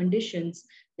these conditions,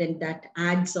 then that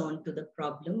adds on to the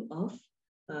problem of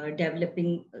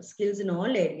developing skills in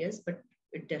all areas, but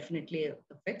it definitely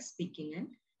affects speaking and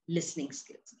listening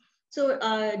skills. So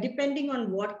depending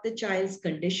on what the child's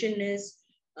condition is,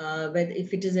 whether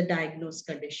if it is a diagnosed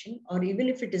condition, or even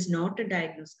if it is not a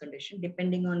diagnosed condition,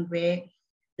 depending on where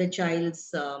the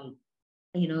child's the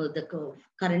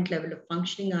current level of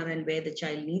functioning are and where the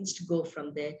child needs to go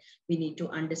from there, we need to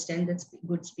understand that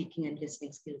good speaking and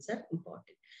listening skills are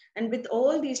important. And with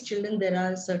all these children, there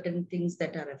are certain things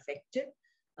that are affected.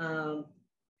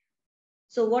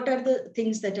 So what are the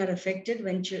things that are affected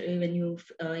when you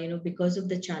because of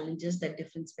the challenges that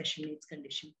different special needs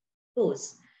condition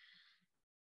pose?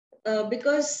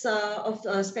 Because of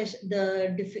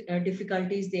the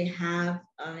difficulties they have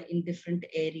in different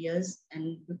areas,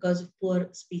 and because of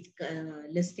poor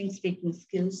listening, speaking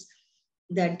skills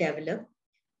that develop,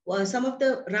 some of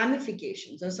the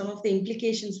ramifications or some of the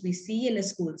implications we see in a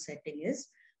school setting is,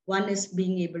 one is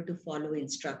being able to follow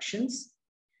instructions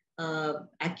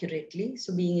accurately,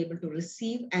 so being able to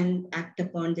receive and act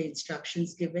upon the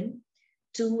instructions given.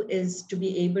 Two is to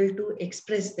be able to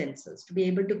express themselves, to be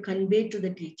able to convey to the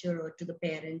teacher or to the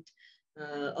parent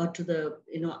or to the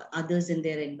others in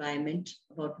their environment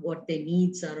about what their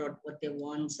needs are or what their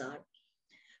wants are.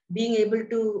 Being able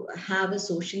to have a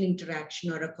social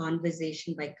interaction or a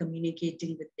conversation by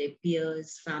communicating with their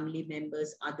peers, family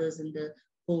members, others in the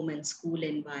home and school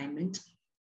environment.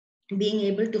 Being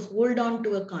able to hold on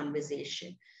to a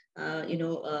conversation,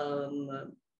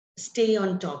 stay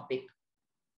on topic,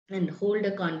 and hold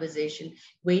a conversation,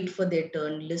 wait for their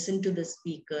turn, listen to the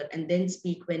speaker, and then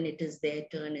speak when it is their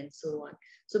turn, and so on.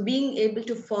 So, being able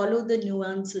to follow the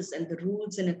nuances and the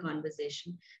rules in a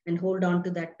conversation and hold on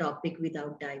to that topic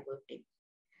without diverting.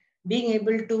 Being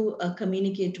able to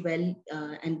communicate well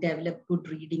and develop good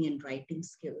reading and writing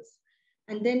skills.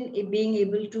 And then being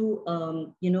able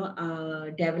to,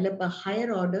 develop a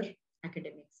higher order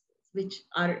academic skills, which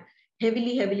are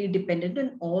heavily dependent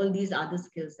on all these other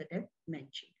skills that I've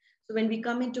mentioned. So when we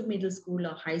come into middle school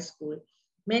or high school,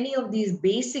 many of these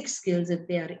basic skills, if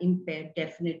they are impaired,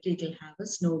 definitely it will have a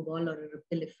snowball or a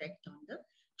ripple effect on the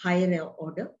higher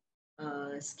order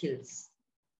skills.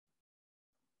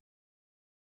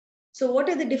 So what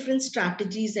are the different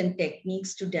strategies and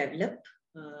techniques to develop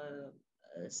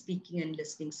speaking and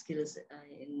listening skills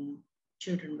in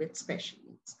children with special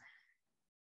needs?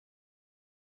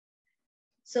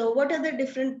 So what are the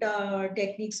different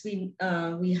techniques we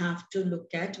have to look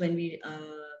at when we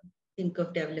think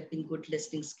of developing good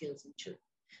listening skills in children?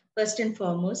 First and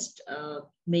foremost,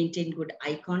 maintain good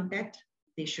eye contact.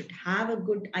 They should have a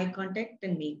good eye contact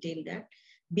and maintain that.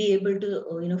 Be able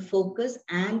to focus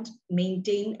and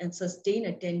maintain and sustain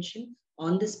attention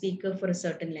on the speaker for a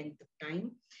certain length of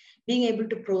time. Being able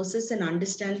to process and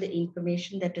understand the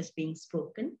information that is being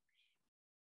spoken.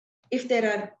 If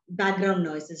there are background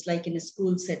noises, like in a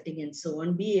school setting and so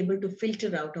on, be able to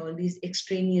filter out all these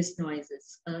extraneous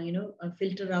noises,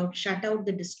 filter out, shut out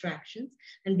the distractions,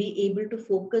 and be able to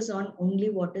focus on only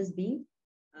what is being,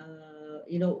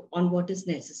 on what is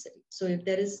necessary. So if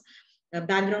there is a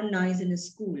background noise in a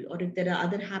school, or if there are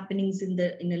other happenings in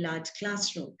a large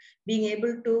classroom, being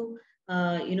able to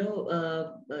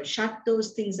shut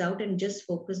those things out and just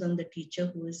focus on the teacher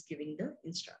who is giving the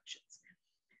instructions.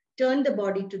 Turn the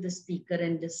body to the speaker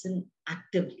and listen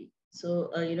actively.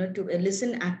 So, to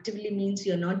listen actively means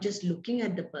you're not just looking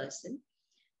at the person,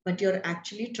 but you're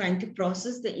actually trying to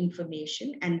process the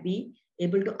information and be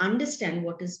able to understand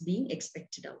what is being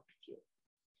expected out of you.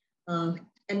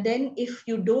 And then if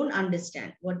you don't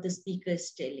understand what the speaker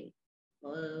is telling,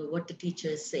 what the teacher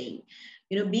is saying,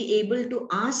 be able to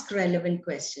ask relevant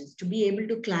questions, to be able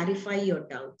to clarify your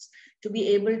doubts, to be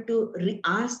able to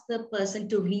ask the person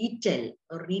to retell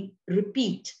or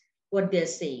repeat what they're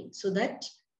saying, so that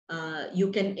you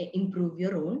can improve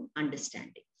your own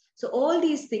understanding. So all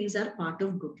these things are part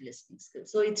of good listening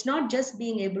skills. So it's not just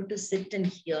being able to sit and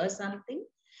hear something,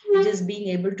 just being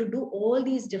able to do all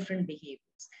these different behaviors.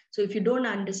 So if you don't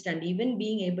understand, even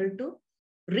being able to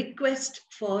request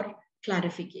for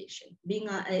clarification, being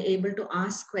able to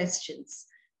ask questions,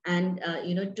 and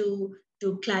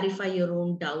to clarify your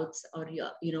own doubts, or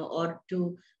or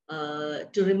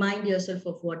to remind yourself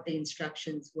of what the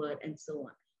instructions were, and so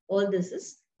on. All this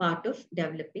is part of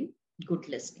developing good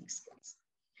listening skills.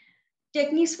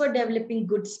 Techniques for developing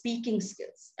good speaking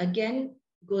skills. Again,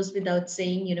 goes without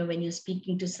saying, when you're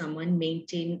speaking to someone,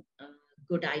 maintain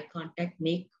good eye contact,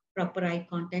 make proper eye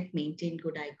contact, maintain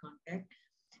good eye contact.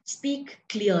 Speak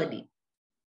clearly.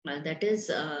 That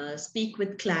is, speak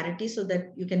with clarity so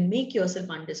that you can make yourself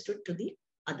understood to the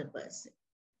other person.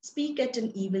 Speak at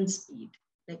an even speed.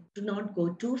 Like, do not go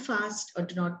too fast or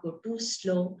do not go too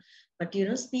slow, but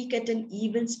speak at an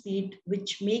even speed,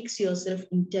 which makes yourself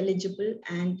intelligible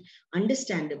and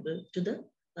understandable to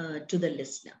the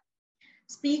listener.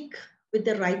 Speak with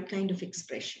the right kind of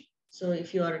expression. So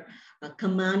if you are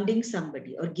commanding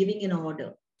somebody or giving an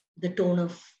order, the tone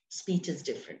of speech is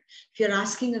different. If you're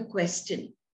asking a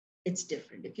question, it's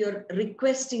different. If you're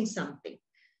requesting something,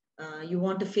 you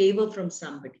want a favor from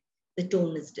somebody, the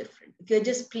tone is different. If you're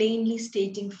just plainly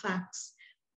stating facts,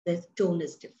 the tone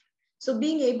is different. So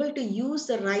being able to use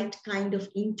the right kind of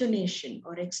intonation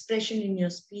or expression in your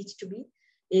speech to be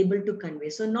able to convey.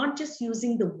 So not just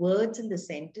using the words in the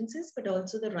sentences, but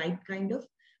also the right kind of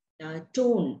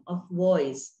tone of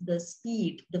voice, the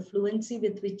speed, the fluency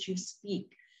with which you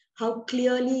speak, how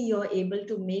clearly you're able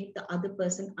to make the other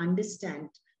person understand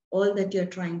all that you're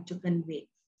trying to convey.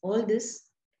 All this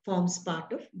forms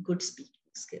part of good speaking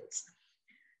skills.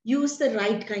 Use the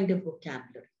right kind of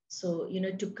vocabulary. So,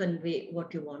 to convey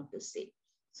what you want to say.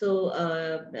 So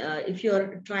if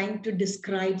you're trying to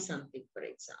describe something, for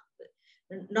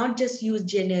example, not just use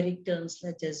generic terms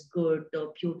such as good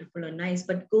or beautiful or nice,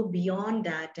 but go beyond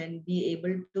that and be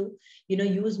able to,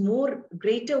 use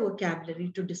greater vocabulary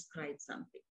to describe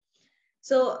something.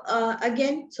 So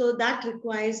again, so that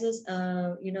requires us,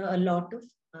 a lot of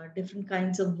different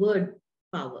kinds of word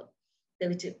power,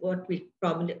 which is what we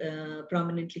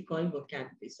prominently call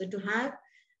vocabulary. So to have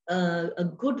a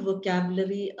good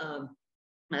vocabulary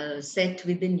set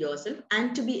within yourself,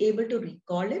 and to be able to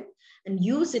recall it and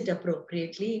use it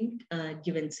appropriately in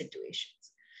given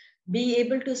situations. be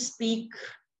able to speak,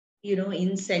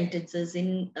 in sentences,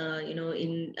 in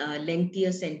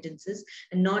lengthier sentences,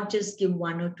 and not just give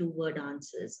 1 or 2 word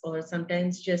answers. Or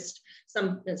sometimes you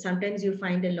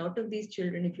find a lot of these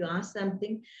children, if you ask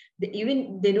something,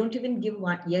 they don't even give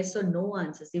one yes or no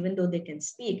answers, even though they can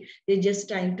speak. They're just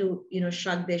trying to,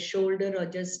 shrug their shoulder or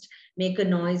just make a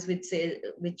noise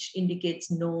which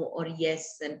indicates no or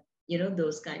yes, and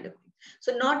those kind of things.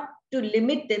 So not to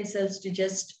limit themselves to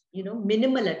just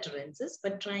minimal utterances,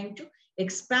 but trying to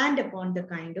expand upon the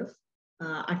kind of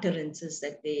utterances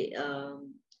that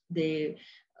they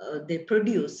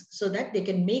produce, so that they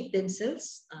can make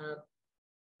themselves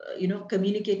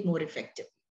communicate more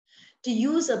effectively. To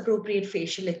use appropriate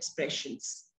facial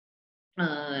expressions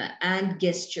and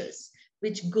gestures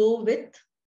which go with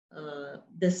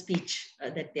the speech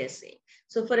that they're saying.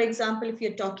 So for example, if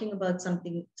you're talking about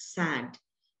something sad,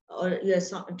 or you're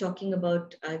talking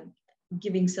about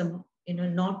giving some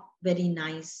not very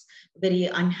nice, very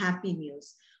unhappy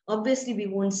news, obviously we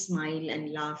won't smile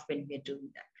and laugh when we're doing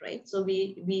that, right? So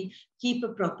we keep a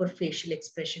proper facial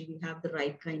expression. We have the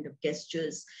right kind of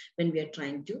gestures when we are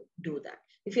trying to do that.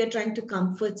 If you're trying to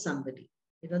comfort somebody,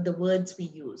 the words we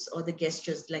use or the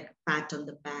gestures like a pat on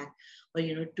the back, or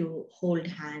to hold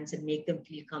hands and make them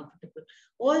feel comfortable,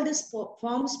 all this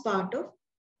forms part of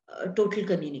total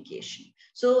communication.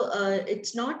 So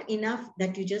it's not enough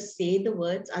that you just say the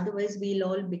words, otherwise we'll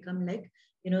all become like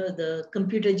the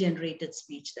computer generated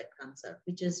speech that comes out,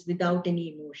 which is without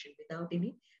any emotion, without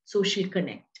any social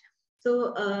connect.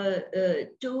 So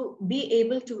to be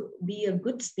able to be a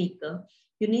good speaker,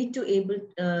 you need to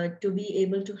be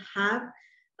able to have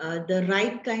the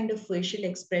right kind of facial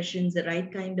expressions, the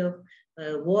right kind of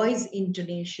voice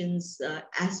intonations,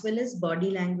 as well as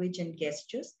body language and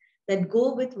gestures that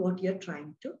go with what you're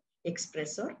trying to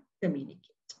express or communicate.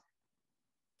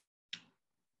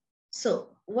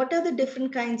 So what are the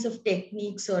different kinds of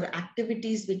techniques or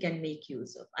activities we can make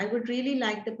use of? I would really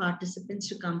like the participants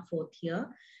to come forth here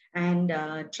and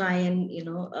try and,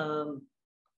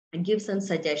 and give some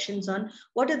suggestions on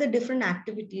what are the different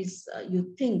activities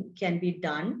you think can be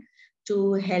done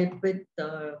to help with,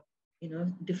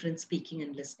 different speaking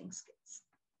and listening skills.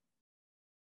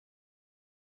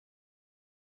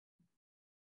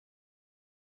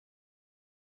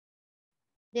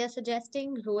 They are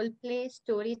suggesting role play,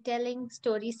 storytelling,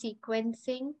 story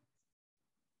sequencing.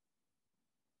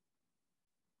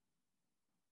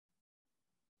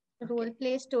 Okay. Role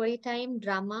play, story time,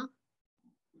 drama.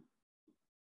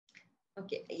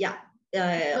 Okay, yeah.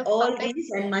 All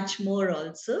these and much more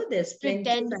also. There's plenty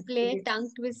Pretend of play, activities.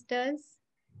 tongue twisters,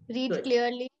 read Good.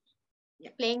 clearly,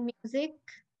 Yeah. playing music,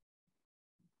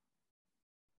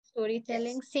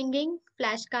 storytelling, Yes. singing,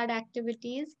 flashcard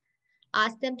activities.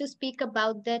 Ask them to speak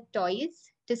about their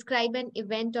toys, describe an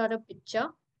event or a picture,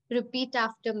 repeat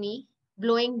after me,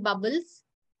 blowing bubbles,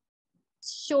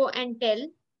 show and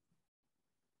tell,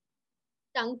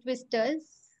 tongue twisters,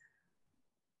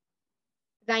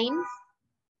 rhymes.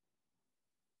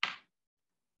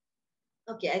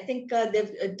 Okay, I think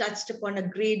they've touched upon a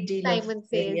great deal of Simon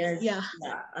says, areas, yeah.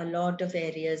 a lot of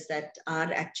areas that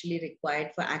are actually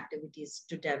required for activities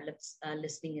to develop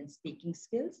listening and speaking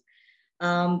skills.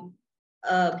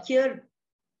 Here,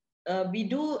 we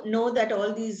do know that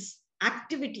all these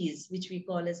activities, which we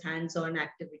call as hands-on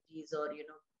activities, or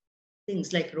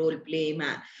things like role play,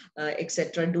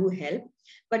 etc., do help.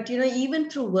 But even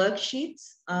through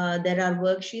worksheets, there are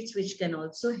worksheets which can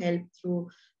also help through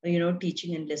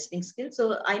teaching and listening skills.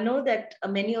 So I know that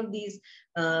many of these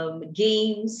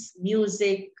games,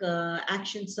 music,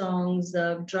 action songs,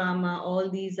 drama,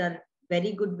 all these are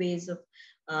very good ways of,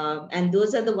 and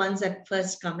those are the ones that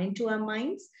first come into our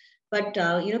minds. But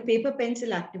paper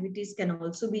pencil activities can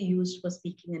also be used for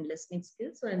speaking and listening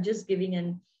skills. So I'm just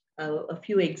giving a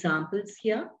few examples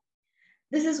here.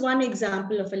 This is one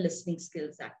example of a listening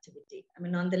skills activity. I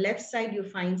mean, on the left side, you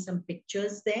find some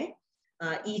pictures there.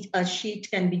 A sheet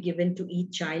can be given to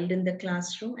each child in the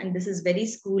classroom, and this is very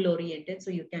school oriented,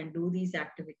 so you can do these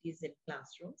activities in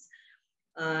classrooms.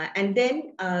 And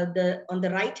then on the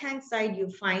right hand side, you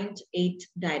find 8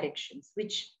 directions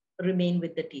which remain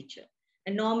with the teacher.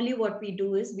 And normally what we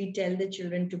do is we tell the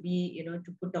children to be,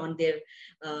 to put on their,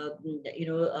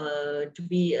 to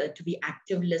be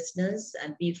active listeners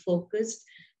and be focused,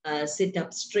 sit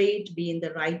up straight, be in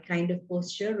the right kind of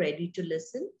posture, ready to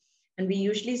listen. And we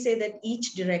usually say that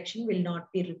each direction will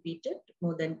not be repeated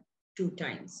more than 2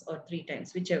 times or 3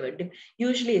 times, whichever.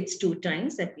 Usually it's 2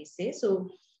 times that we say. So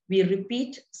we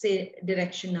repeat, say,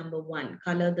 direction number 1,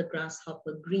 color the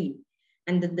grasshopper green.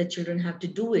 And then the children have to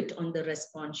do it on the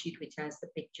response sheet, which has the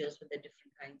pictures with the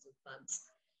different kinds of bugs.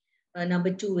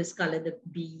 Number two is color the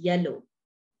bee yellow.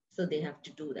 So they have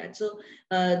to do that. So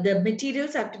the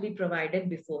materials have to be provided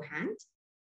beforehand.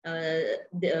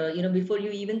 Before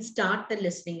you even start the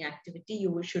listening activity,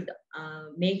 you should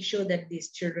make sure that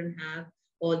these children have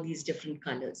all these different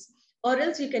colors. Or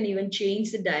else you can even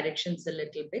change the directions a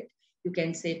little bit. You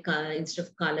can say color, instead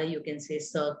of color, you can say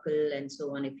circle and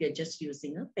so on if you're just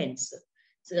using a pencil.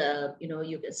 So,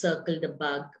 you can circle the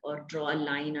bug or draw a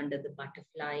line under the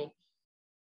butterfly.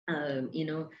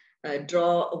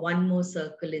 Draw one more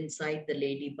circle inside the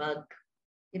ladybug.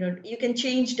 You can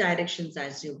change directions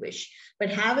as you wish, but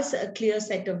have a clear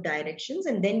set of directions,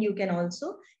 and then you can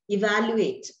also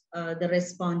evaluate the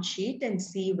response sheet and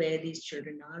see where these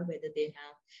children are, whether they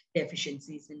have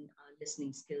deficiencies in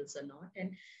listening skills or not.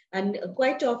 And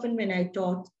quite often when I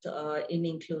taught in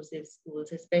inclusive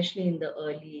schools, especially in the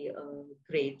early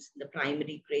grades, the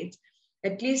primary grades,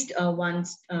 at least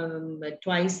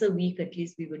twice a week, at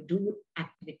least we would do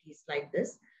activities like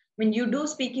this. When you do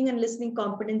speaking and listening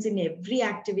competence in every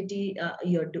activity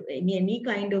you're doing, any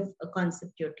kind of a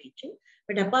concept you're teaching.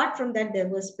 But apart from that, there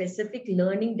were specific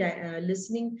learning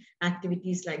listening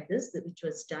activities like this, which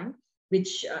was done,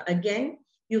 which again,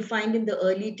 you find in the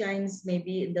early times,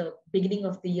 maybe in the beginning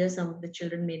of the year, some of the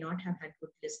children may not have had good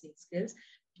listening skills.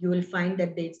 You will find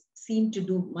that they seem to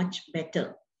do much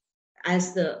better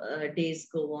as the days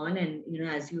go on, and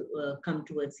as you come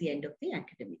towards the end of the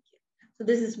academic year. So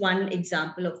this is one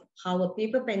example of how a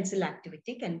paper pencil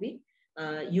activity can be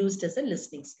used as a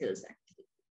listening skills activity.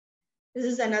 This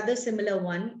is another similar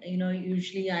one.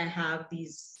 Usually I have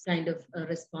these kind of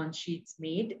response sheets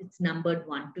made. It's numbered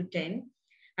 1 to 10.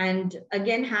 And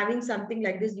again, having something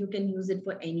like this, you can use it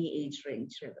for any age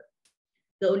range level.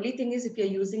 The only thing is, if you're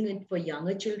using it for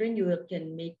younger children, you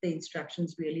can make the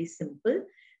instructions really simple.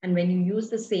 And when you use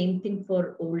the same thing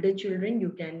for older children,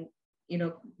 you can,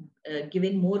 give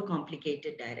in more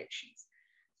complicated directions.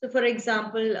 So for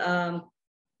example,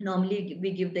 normally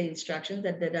we give the instructions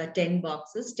that there are 10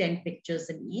 boxes, 10 pictures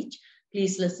in each.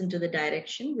 Please listen to the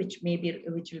direction, which will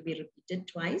be repeated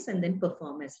twice, and then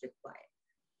perform as required.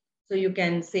 So you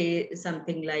can say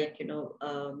something like,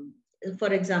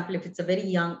 for example, if it's a very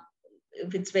young,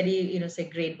 if it's very, say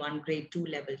grade 1, grade 2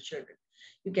 level children,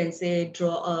 you can say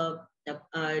draw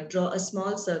a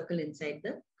small circle inside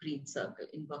the green circle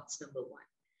in box number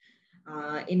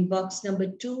 1. In box number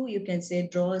 2, you can say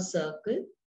draw a circle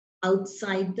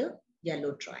outside the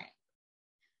yellow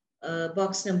triangle.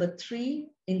 Box number 3,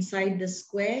 inside the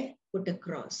square, put a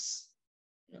cross.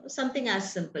 Something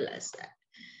as simple as that.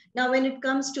 Now, when it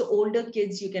comes to older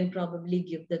kids, you can probably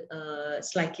give the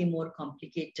slightly more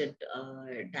complicated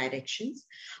directions.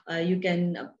 You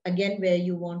can, again, where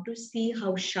you want to see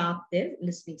how sharp their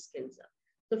listening skills are.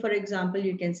 So, for example,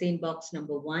 you can say in box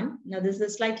number 1, now this is a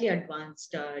slightly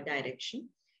advanced direction.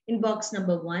 In box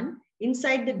number 1,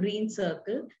 inside the green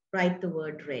circle, write the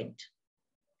word red.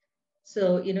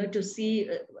 So, to see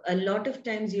a lot of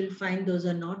times you'll find those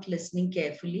are not listening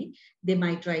carefully. They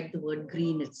might write the word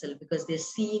green itself because they're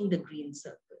seeing the green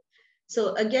circle.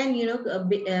 So again,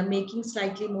 making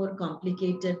slightly more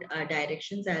complicated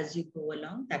directions as you go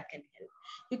along, that can help.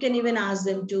 You can even ask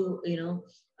them to,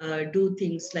 do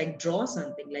things like draw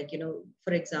something like,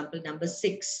 for example, number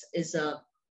 6 is a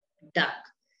duck.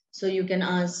 So you can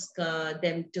ask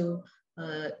them to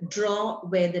draw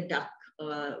where the duck,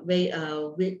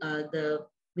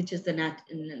 which is the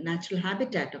natural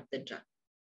habitat of the duck.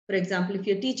 For example, if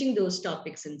you're teaching those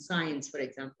topics in science, for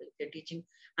example, if you're teaching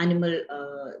animal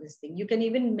this thing, you can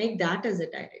even make that as a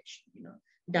direction.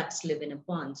 Ducks live in a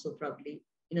pond, so probably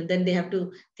then they have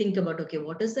to think about, okay,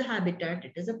 what is the habitat?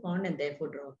 It is a pond, and therefore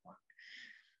draw a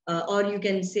pond. Or you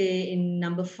can say in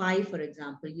number 5, for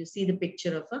example, you see the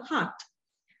picture of a heart.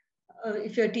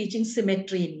 If you're teaching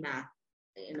symmetry in math,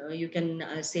 you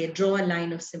can say draw a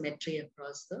line of symmetry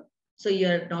across the. So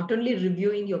you're not only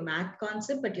reviewing your math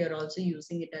concept, but you're also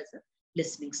using it as a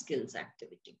listening skills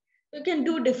activity. You can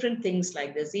do different things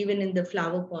like this. Even in the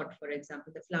flower pot, for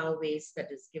example, the flower vase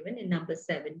that is given in number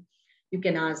 7, you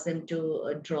can ask them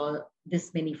to draw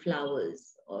this many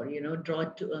flowers, or draw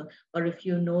to, or if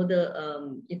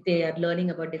if they are learning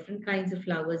about different kinds of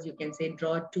flowers, you can say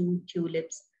draw 2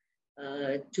 tulips,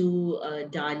 2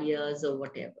 dahlias, or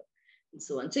whatever, and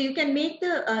so on. So you can make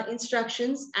the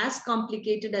instructions as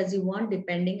complicated as you want,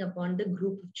 depending upon the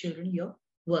group of children you're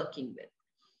working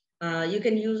with. You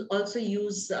can also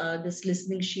use this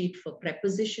listening sheet for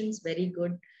prepositions, very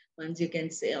good ones. You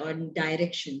can say on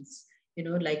directions,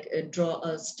 like draw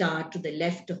a star to the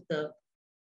left of the,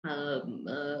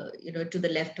 to the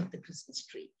left of the Christmas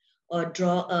tree, or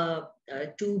draw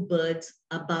 2 birds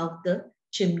above the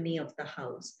chimney of the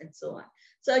house, and so on.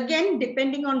 So again,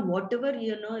 depending on whatever,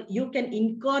 you can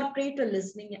incorporate a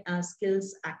listening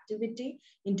skills activity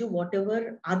into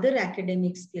whatever other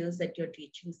academic skills that you're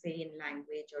teaching, say in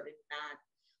language or in math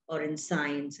or in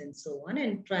science and so on,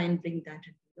 and try and bring that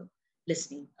into the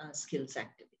listening skills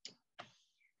activity.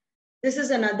 This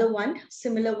is another one,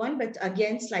 similar one, but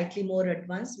again, slightly more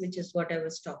advanced, which is what I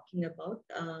was talking about.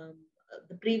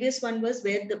 The previous one was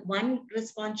where the one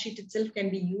response sheet itself can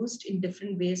be used in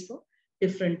different ways for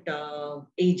different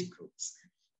age groups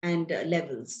and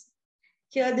levels.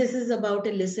 Here, this is about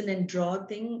a listen and draw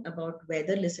thing, about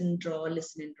whether listen and draw,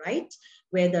 listen and write,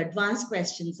 where the advanced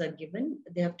questions are given.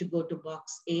 They have to go to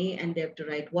box A and they have to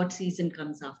write what season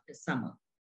comes after summer.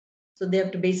 So they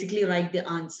have to basically write the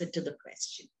answer to the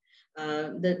question.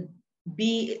 The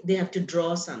B, they have to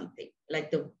draw something like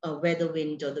the weather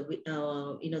wind or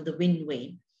the wind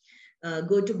vane.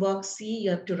 Go to box C,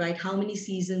 you have to write how many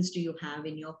seasons do you have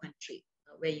in your country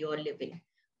where you're living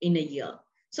in a year.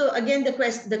 So again, the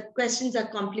questions are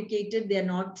complicated. They're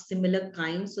not similar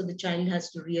kinds. So the child has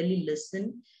to really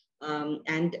listen.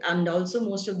 And also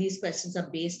most of these questions are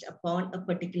based upon a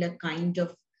particular kind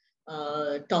of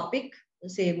topic,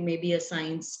 say maybe a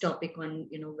science topic on,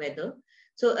 weather.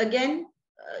 So again,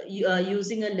 you are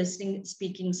using a listening,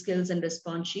 speaking skills and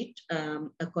response sheet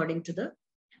according to the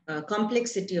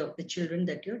complexity of the children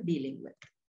that you're dealing with.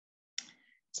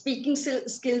 Speaking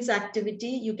skills activity,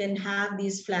 you can have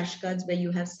these flashcards where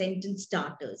you have sentence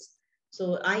starters.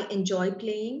 So I enjoy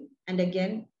playing, and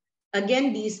again,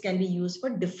 these can be used for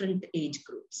different age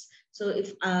groups. So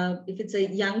if it's a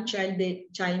young child, the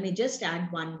child may just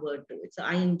add one word to it. So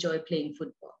I enjoy playing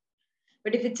football.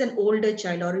 But if it's an older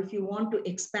child, or if you want to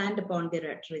expand upon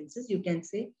their utterances, you can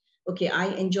say, okay, I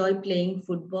enjoy playing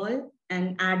football,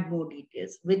 and add more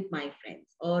details with my friends,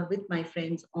 or with my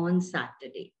friends on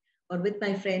Saturday, or with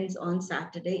my friends on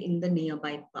Saturday in the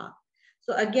nearby park.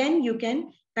 So again, you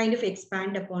can kind of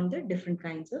expand upon the different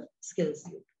kinds of skills.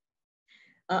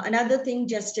 Another thing,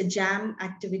 just a jam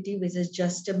activity, which is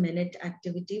just a minute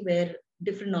activity where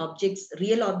different objects,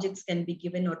 real objects can be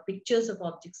given, or pictures of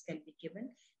objects can be given.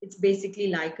 It's basically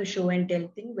like a show and tell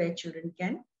thing where children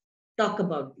can talk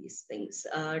about these things,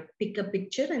 pick a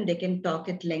picture and they can talk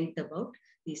at length about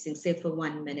these things, say for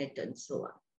 1 minute and so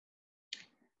on.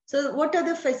 So what are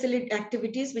the facility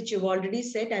activities which you've already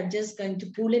said? I'm just going to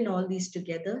pull in all these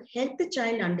together, help the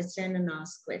child understand and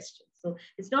ask questions. So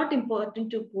it's not important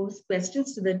to pose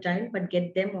questions to the child, but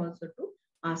get them also to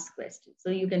ask questions. So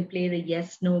you can play the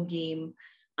yes, no game,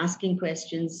 asking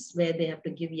questions where they have to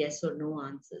give yes or no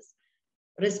answers.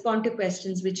 Respond to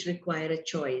questions which require a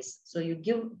choice. So you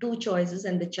give two choices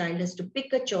and the child has to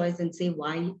pick a choice and say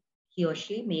why he or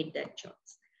she made that choice.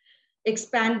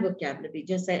 Expand vocabulary,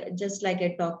 just like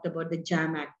I talked about the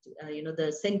jam act,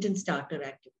 the sentence starter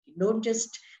activity. Don't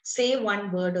just say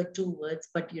one word or two words,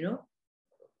 but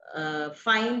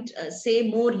say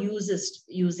more uses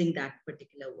using that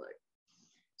particular word.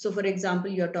 So for example,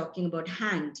 you're talking about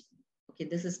hand. Okay,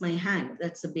 this is my hand.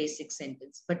 That's the basic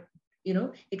sentence. But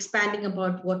expanding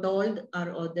about what all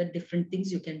are other different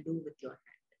things you can do with your hand.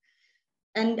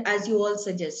 And as you all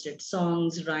suggested,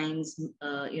 songs, rhymes,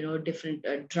 different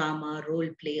drama, role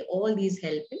play, all these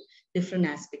help in different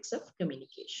aspects of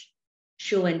communication.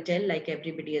 Show and tell, like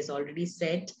everybody has already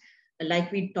said,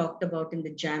 like we talked about in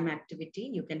the jam activity,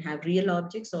 you can have real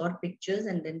objects or pictures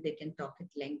and then they can talk at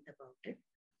length about it.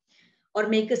 Or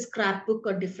make a scrapbook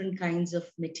or different kinds of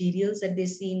materials that they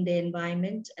see in their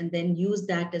environment and then use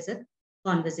that as a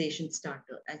conversation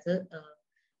starter, as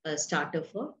a starter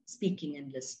for speaking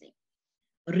and listening.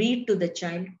 Read to the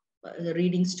child,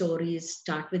 reading stories,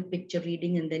 start with picture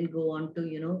reading and then go on to,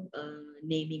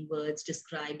 naming words,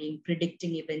 describing,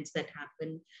 predicting events that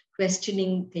happen,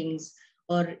 questioning things,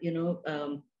 or,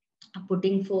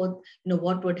 putting forth,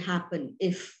 what would happen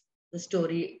if the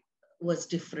story was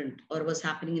different or was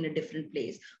happening in a different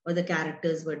place or the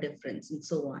characters were different and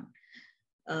so on.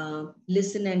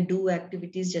 Listen and do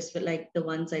activities just like the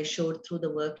ones I showed through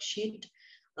the worksheet.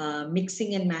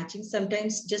 Mixing and matching.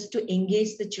 Sometimes just to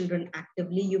engage the children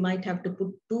actively, you might have to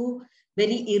put two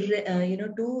very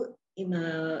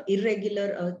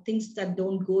irregular things that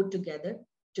don't go together.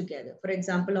 For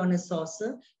example, on a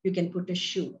saucer, you can put a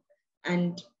shoe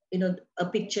and a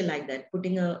picture like that,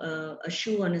 putting a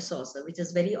shoe on a saucer, which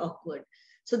is very awkward.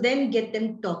 So then get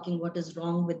them talking what is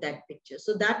wrong with that picture.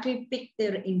 So that will pick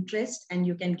their interest and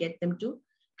you can get them to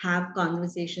have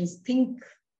conversations, think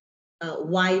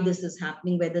why this is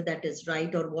happening, whether that is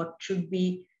right or what should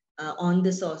be on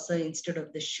the saucer instead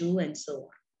of the shoe and so on.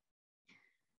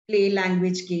 Play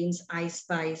language games, I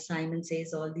Spy, Simon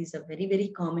Says, all these are very, very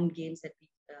common games that we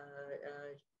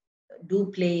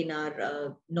do play in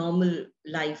our normal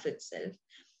life itself.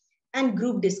 And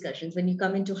group discussions, when you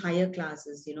come into higher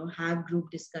classes, have group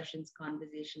discussions,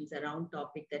 conversations around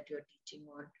topic that you're teaching,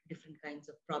 or different kinds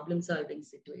of problem solving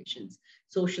situations,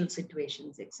 social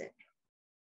situations, etc.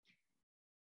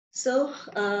 So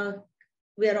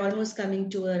we are almost coming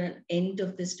to an end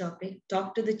of this topic.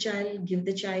 Talk to the child, give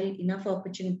the child enough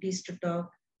opportunities to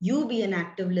talk. You be an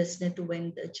active listener to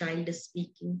when the child is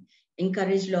speaking.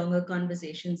 Encourage longer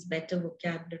conversations, better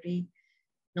vocabulary.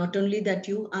 Not only that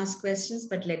you ask questions,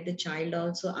 but let the child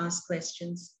also ask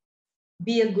questions.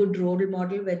 Be a good role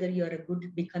model, whether you're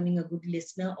becoming a good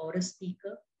listener or a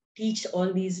speaker. Teach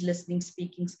all these listening,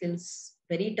 speaking skills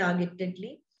very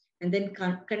targetedly, and then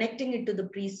connecting it to the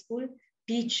preschool.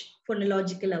 Teach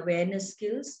phonological awareness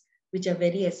skills, which are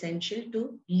very essential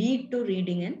to lead to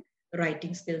reading and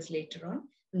writing skills later on.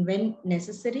 And when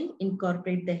necessary,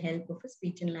 incorporate the help of a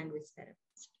speech and language therapist.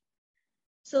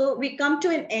 So we come to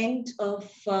an end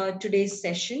of today's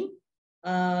session.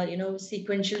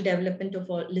 Sequential development of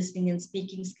all listening and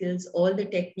speaking skills, all the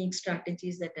techniques,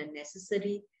 strategies that are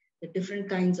necessary, the different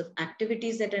kinds of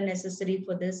activities that are necessary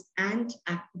for this, and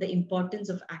the importance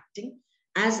of acting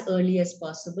as early as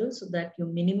possible so that you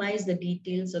minimize the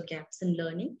details or gaps in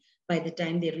learning by the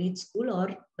time they reach school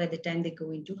or by the time they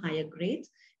go into higher grades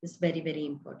is very, very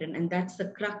important. And that's the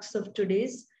crux of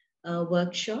today's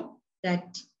workshop,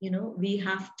 that, we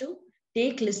have to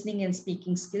take listening and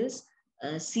speaking skills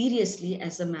seriously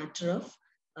as a matter of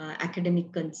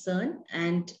academic concern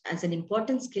and as an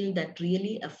important skill that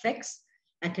really affects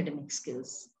academic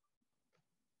skills.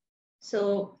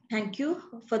 So thank you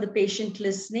for the patient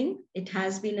listening. It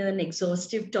has been an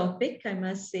exhaustive topic, I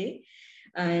must say,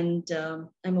 and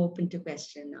I'm open to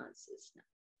question and answers now.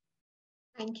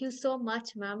 Thank you so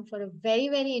much, ma'am, for a very,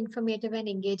 very informative and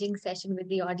engaging session with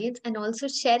the audience, and also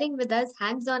sharing with us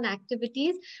hands-on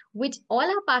activities which all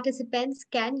our participants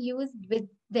can use with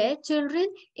their children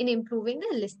in improving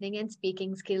their listening and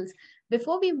speaking skills.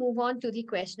 Before we move on to the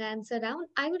question and answer round,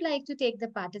 I would like to take the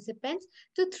participants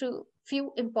through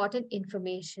few important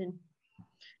information.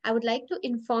 I would like to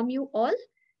inform you all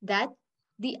that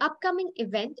the upcoming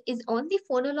event is on the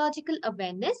phonological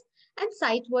awareness and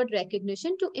sight word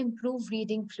recognition to improve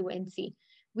reading fluency.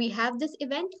 We have this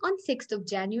event on 6th of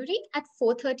January at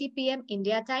 4:30 p.m.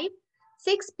 India time,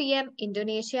 6 p.m.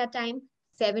 Indonesia time,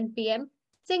 7 p.m.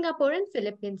 Singapore and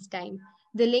Philippines time.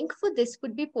 The link for this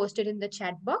would be posted in the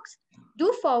chat box.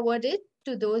 Do forward it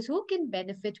to those who can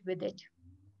benefit with it.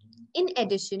 In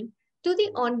addition to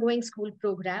the ongoing school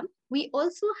program, we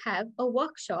also have a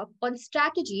workshop on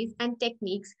strategies and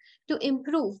techniques to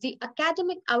improve the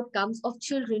academic outcomes of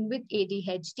children with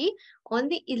ADHD on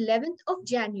the 11th of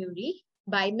January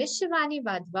by Ms. Shivani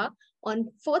Vadva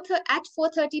at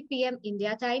 4:30 p.m.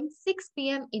 India time, 6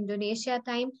 p.m. Indonesia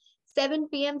time, 7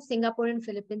 p.m. Singapore and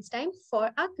Philippines time for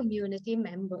our community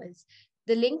members.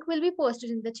 The link will be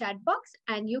posted in the chat box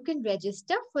and you can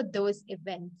register for those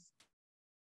events.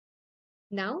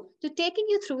 Now, to taking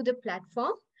you through the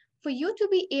platform, for you to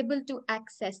be able to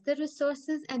access the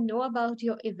resources and know about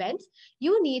your events,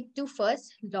 you need to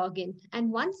first log in.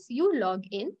 And once you log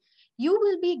in, you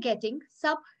will be getting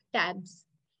sub-tabs.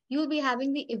 You'll be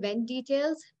having the event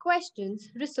details,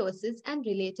 questions, resources, and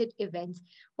related events.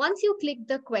 Once you click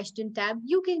the question tab,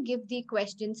 you can give the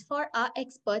questions for our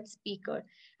expert speaker,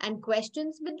 and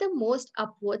questions with the most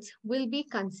upvotes will be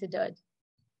considered.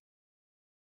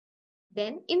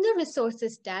 Then in the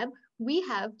resources tab, we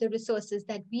have the resources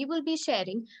that we will be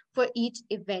sharing for each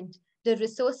event. The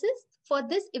resources for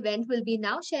this event will be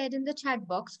now shared in the chat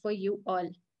box for you all.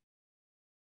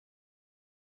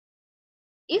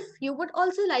 If you would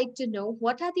also like to know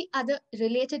what are the other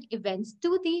related events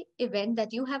to the event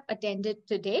that you have attended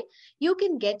today, you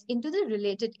can get into the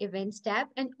related events tab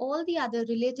and all the other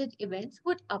related events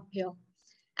would appear.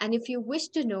 And if you wish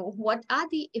to know what are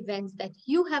the events that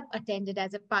you have attended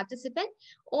as a participant,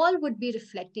 all would be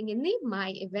reflecting in the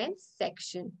My Events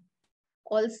section.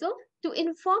 Also, to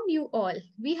inform you all,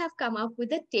 we have come up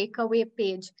with a takeaway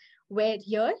page where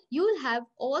here you will have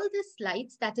all the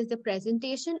slides, that is the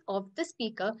presentation of the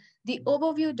speaker, the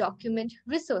overview document,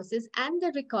 resources, and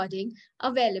the recording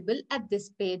available at this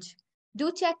page.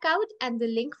 Do check out, and the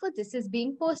link for this is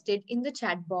being posted in the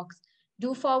chat box.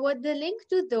 Do forward the link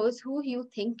to those who you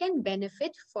think can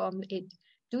benefit from it.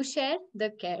 Do share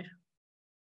the care.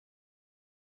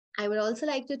 I would also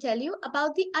like to tell you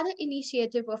about the other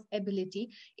initiative of Ability.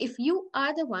 If you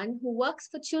are the one who works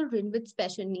for children with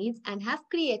special needs and have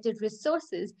created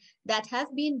resources that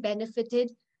have been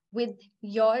benefited with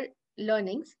your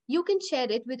learnings, you can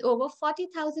share it with over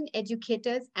 40,000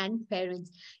 educators and parents.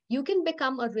 You can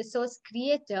become a resource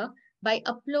creator By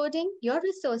uploading your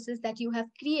resources that you have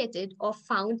created or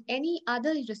found any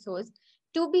other resource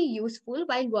to be useful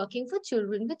while working for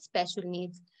children with special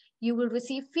needs, you will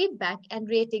receive feedback and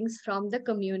ratings from the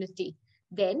community.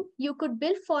 Then you could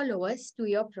build followers to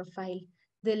your profile.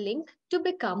 The link to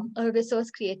become a resource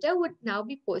creator would now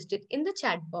be posted in the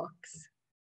chat box.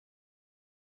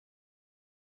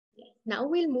 Now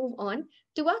we'll move on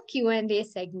to our Q&A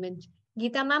segment.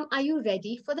 Geetha ma'am, are you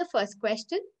ready for the first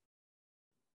question?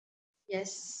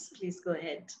 Yes, please go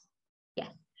ahead.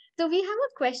 Yes. So we have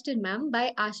a question, ma'am,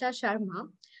 by Asha Sharma,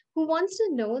 who wants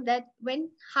to know that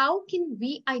how can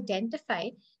we identify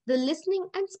the listening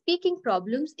and speaking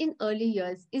problems in early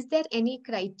years? Is there any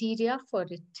criteria for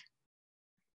it?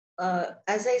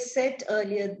 As I said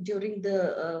earlier during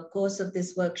the course of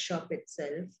this workshop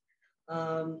itself,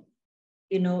 um,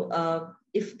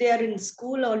 if they are in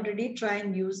school already, try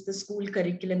and use the school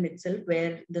curriculum itself,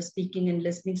 where the speaking and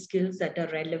listening skills that are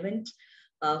relevant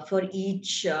for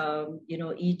each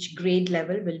grade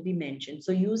level will be mentioned.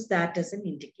 So use that as an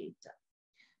indicator.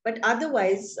 But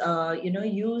otherwise,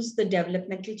 use the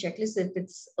developmental checklist. If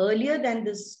it's earlier than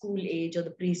the school age or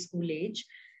the preschool age,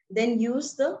 then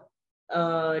use the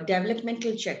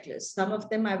developmental checklist. Some of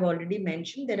them I've already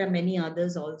mentioned. There are many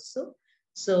others also.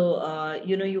 So,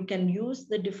 you can use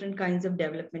the different kinds of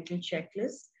developmental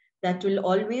checklists that will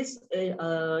always,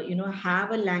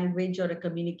 have a language or a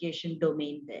communication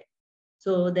domain there.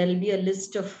 So there'll be a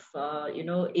list of,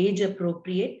 age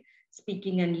appropriate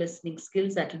speaking and listening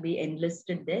skills that will be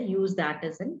enlisted there. Use that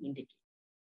as an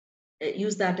indicator.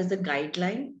 Use that as a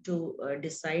guideline to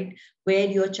decide where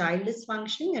your child is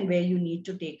functioning and where you need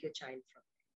to take your child from.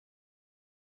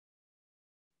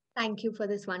 Thank you for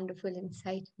this wonderful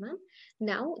insight, ma'am.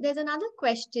 Now, there's another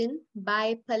question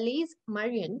by Palais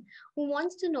Marian, who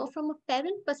wants to know from a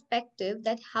parent perspective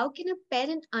that how can a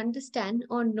parent understand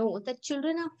or know that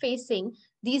children are facing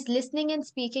these listening and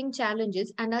speaking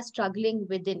challenges and are struggling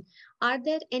within? Are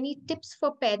there any tips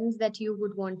for parents that you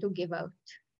would want to give out?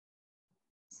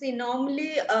 See,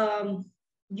 normally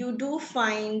you do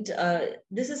find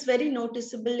this is very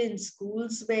noticeable in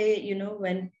schools where,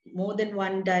 when more than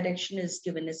one direction is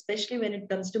given, especially when it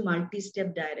comes to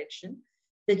multi-step direction,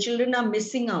 the children are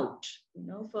missing out.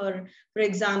 For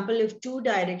example, if two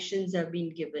directions have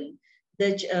been given,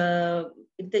 just to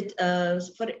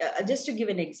give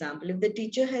an example, if the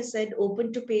teacher has said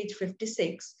open to page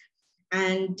 56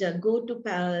 and go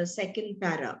to second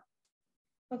para,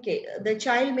 okay, the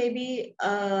child maybe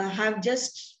have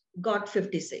just got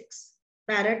 56.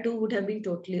 Para 2 would have been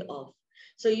totally off.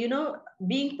 So,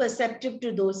 being perceptive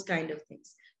to those kind of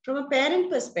things. From a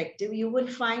parent perspective, you will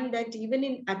find that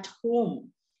even at home,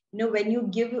 when you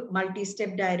give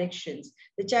multi-step directions,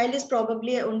 the child is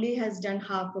probably only has done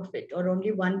half of it or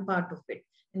only one part of it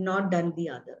and not done the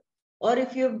other. Or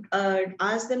if you've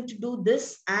asked them to do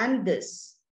this and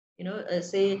this,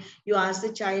 say you ask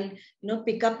the child,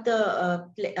 pick up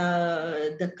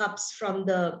the cups from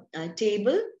the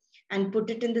table and put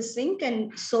it in the sink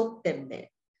and soak them there.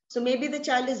 So maybe the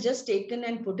child has just taken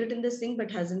and put it in the sink but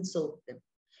hasn't soaked them.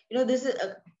 This is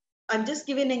I'm just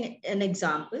giving an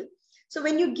example. So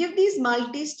when you give these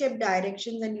multi-step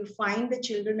directions and you find the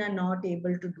children are not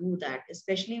able to do that,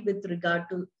 especially with regard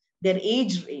to their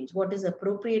age range, what is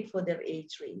appropriate for their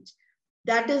age range,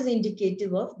 that is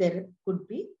indicative of there could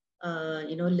be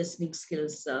listening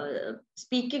skills.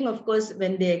 Speaking, of course,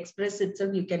 when they express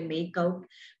itself, you can make out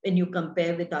when you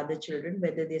compare with other children,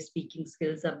 whether their speaking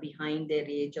skills are behind their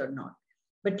age or not.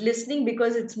 But listening,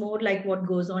 because it's more like what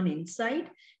goes on inside,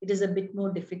 it is a bit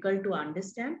more difficult to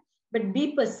understand. But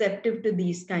be perceptive to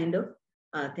these kind of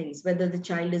things, whether the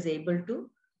child is able to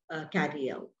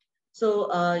carry out.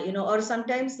 So, or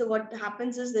sometimes what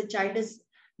happens is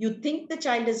you think the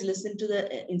child has listened to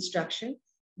the instruction.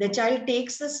 The child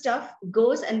takes the stuff,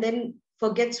 goes and then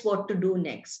forgets what to do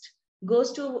next.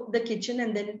 Goes to the kitchen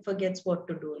and then it forgets what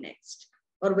to do next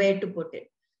or where to put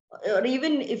it. Or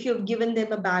even if you've given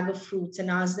them a bag of fruits and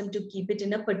asked them to keep it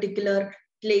in a particular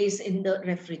place in the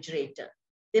refrigerator.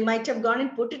 They might have gone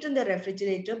and put it in the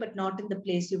refrigerator, but not in the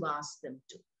place you've asked them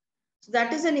to. So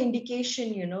that is an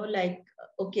indication, like,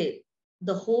 okay,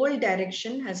 the whole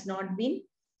direction has not been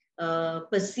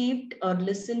perceived or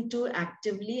listened to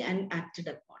actively and acted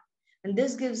upon. And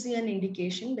this gives you an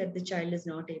indication that the child is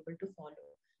not able to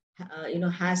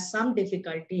follow, has some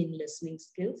difficulty in listening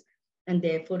skills and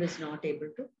therefore is not able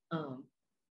to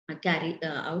carry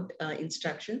out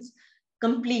instructions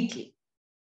completely.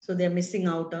 So they're missing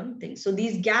out on things. So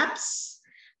these gaps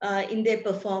in their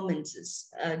performances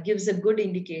gives a good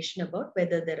indication about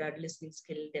whether there are listening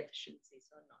skill deficiencies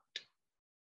or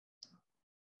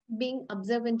not. being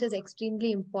observant is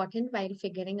extremely important while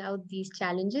figuring out these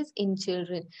challenges in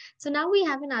children. So now we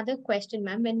have another question,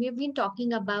 ma'am. When we've been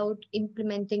talking about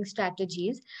implementing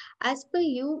strategies, as per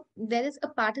you, there is a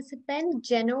participant,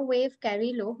 Genoveve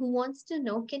Carrillo, who wants to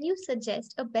know, can you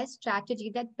suggest a best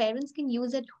strategy that parents can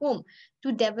use at home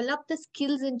to develop the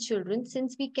skills in children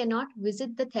since we cannot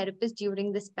visit the therapist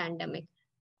during this pandemic?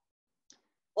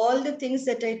 All the things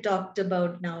that I talked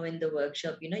about now in the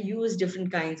workshop, use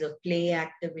different kinds of play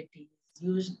activities,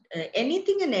 use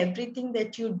anything and everything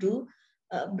that you do.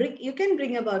 You can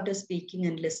bring about a speaking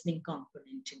and listening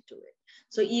component into it.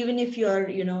 So even if you're,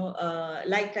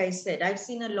 like I said, I've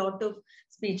seen a lot of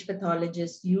speech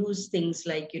pathologists use things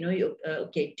like,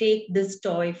 okay, take this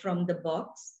toy from the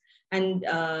box and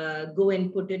go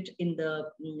and put it in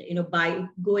the,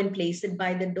 go and place it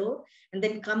by the door and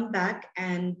then come back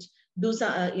and do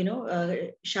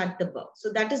shut the box.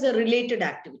 So that is a related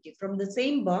activity. From the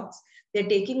same box, they're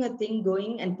taking a thing,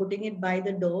 going and putting it by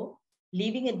the door,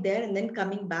 leaving it there, and then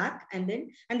coming back, and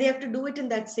they have to do it in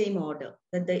that same order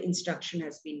that the instruction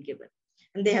has been given,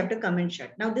 and they have to come and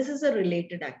shut. Now this is a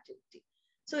related activity,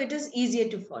 so it is easier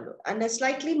to follow. And a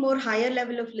slightly more higher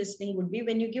level of listening would be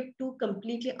when you give two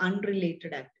completely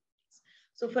unrelated activities.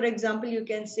 So for example, you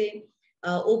can say,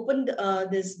 open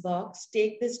this box,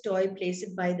 take this toy, place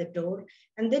it by the door,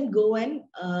 and then go and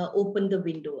open the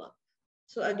window up.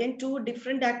 So again, two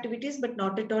different activities, but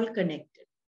not at all connected.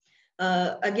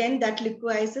 Again, that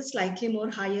requires a slightly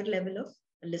more higher level of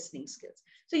listening skills.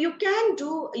 So you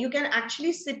can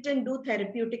actually sit and do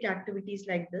therapeutic activities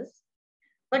like this,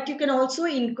 but you can also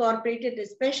incorporate it,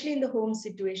 especially in the home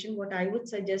situation. What I would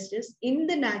suggest is in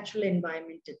the natural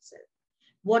environment itself,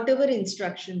 whatever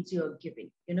instructions you're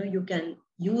giving, you can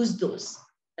use those.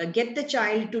 Get the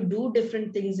child to do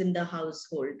different things in the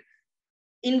household.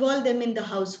 Involve them in the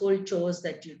household chores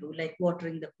that you do, like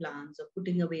watering the plants or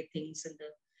putting away things in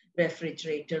the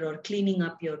refrigerator or cleaning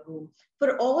up your room.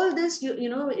 For all this,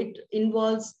 it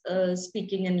involves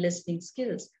speaking and listening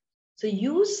skills. So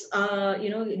use,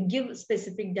 give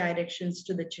specific directions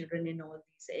to the children in all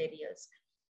these areas.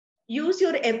 Use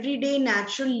your everyday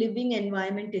natural living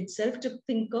environment itself to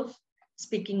think of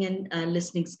speaking and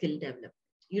listening skill development.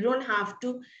 You don't have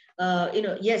to,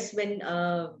 yes, when,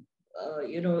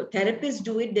 therapists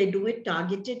do it, they do it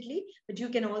targetedly, but you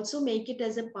can also make it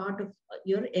as a part of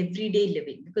your everyday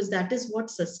living, because that is what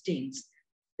sustains.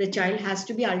 The child has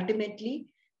to be ultimately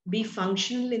be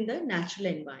functional in the natural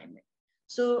environment.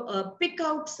 So pick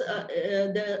out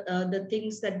the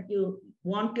things that you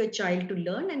want your child to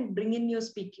learn and bring in your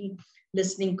speaking,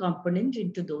 listening component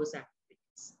into those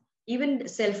activities. Even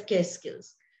self-care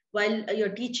skills. While you're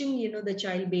teaching, the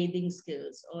child bathing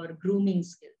skills or grooming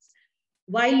skills,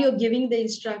 while you're giving the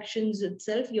instructions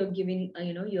itself, you're giving,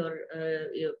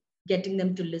 you're getting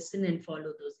them to listen and follow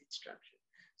those instructions.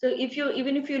 So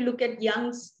even if you look at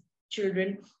young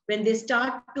children, when they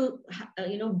start to,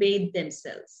 bathe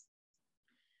themselves,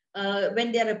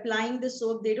 when they're applying the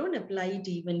soap, they don't apply it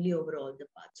evenly over all the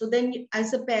parts. So then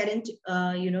as a parent,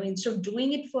 instead of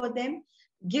doing it for them,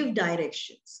 give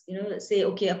directions, say,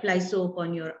 okay, apply soap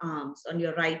on your arms, on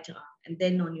your right arm, and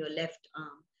then on your left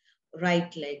arm,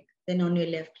 right leg, then on your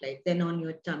left leg, then on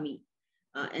your tummy,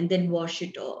 and then wash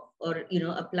it off, or,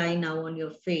 apply now on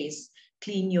your face,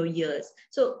 clean your ears.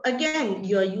 So again,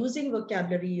 you're using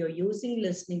vocabulary, you're using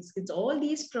listening skills. All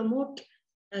these promote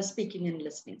speaking and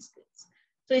listening skills.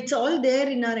 So it's all there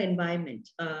in our environment.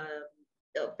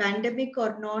 Pandemic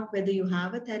or not, whether you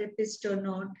have a therapist or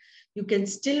not, you can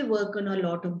still work on a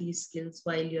lot of these skills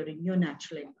while you're in your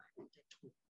natural environment at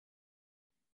home.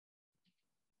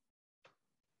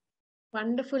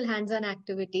 Wonderful hands-on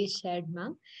activities shared,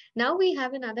 ma'am. Now we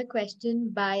have another question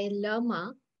by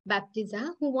Lerma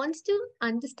Baptiza, who wants to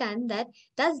understand that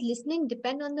does listening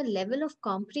depend on the level of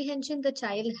comprehension the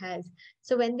child has?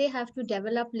 So when they have to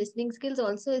develop listening skills,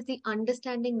 also is the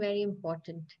understanding very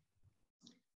important?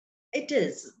 It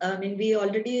is. I mean, we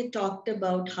already talked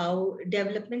about how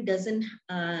development doesn't,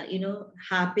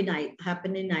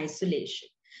 happen in isolation.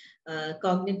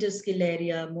 Cognitive skill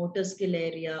area, motor skill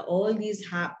area, all these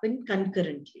happen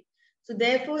concurrently. So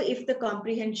therefore, if the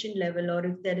comprehension level, or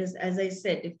if there is, as I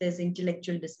said, if there's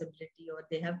intellectual disability or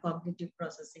they have cognitive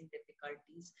processing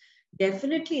difficulties,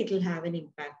 definitely it will have an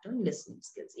impact on listening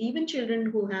skills. Even children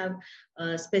who have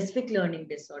specific learning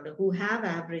disorder, who have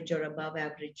average or above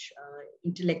average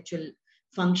intellectual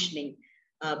functioning,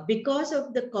 because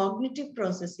of the cognitive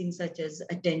processing such as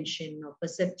attention or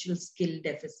perceptual skill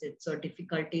deficits or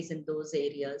difficulties in those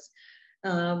areas,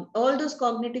 all those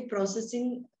cognitive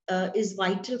processing is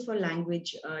vital for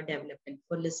language development,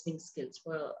 for listening skills,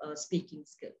 for speaking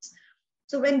skills.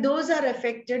 So when those are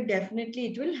affected, definitely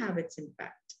it will have its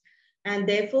impact. And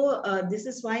therefore, this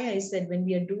is why I said when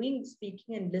we are doing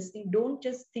speaking and listening, don't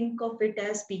just think of it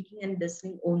as speaking and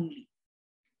listening only.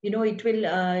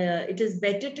 It is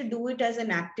better to do it as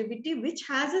an activity which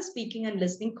has a speaking and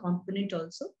listening component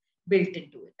also built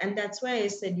into it. And that's why I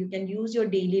said you can use your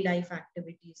daily life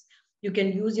activities, you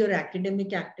can use your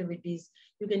academic activities,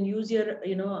 you can use your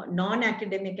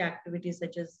non-academic activities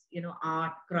such as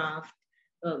art, craft,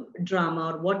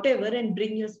 drama or whatever, and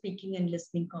bring your speaking and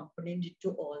listening component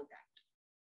into all that,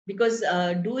 because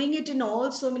doing it in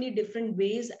all so many different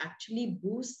ways actually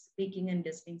boosts speaking and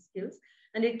listening skills.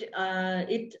 And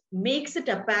it makes it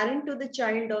apparent to the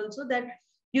child also that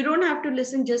you don't have to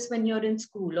listen just when you're in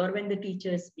school or when the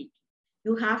teacher is speaking.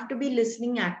 You have to be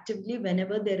listening actively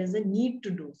whenever there is a need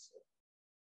to do so,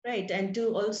 right? And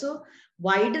to also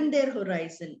widen their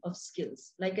horizon of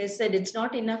skills. Like I said, it's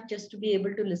not enough just to be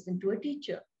able to listen to a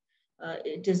teacher.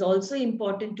 It is also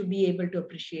important to be able to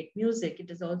appreciate music.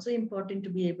 It is also important to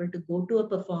be able to go to a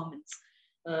performance,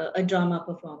 a drama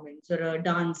performance or a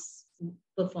dance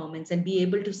performance, and be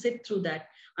able to sit through that,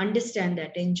 understand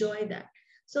that, enjoy that.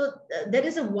 So there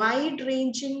is a wide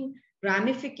ranging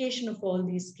ramification of all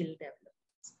these skill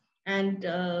developments.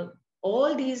 And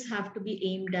all these have to be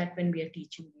aimed at when we are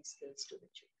teaching these skills to the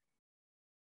children.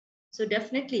 So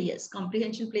definitely, yes,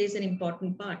 comprehension plays an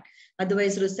important part.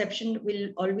 Otherwise, reception will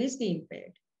always be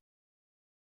impaired.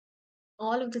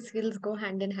 All of the skills go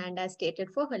hand in hand, as stated,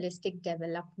 for holistic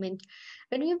development.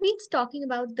 When we've been talking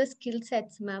about the skill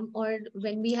sets, ma'am, or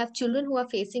when we have children who are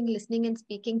facing listening and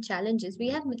speaking challenges, we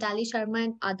have Mitali Sharma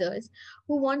and others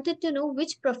who wanted to know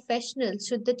which professionals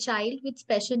should the child with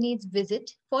special needs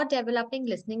visit for developing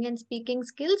listening and speaking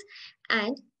skills,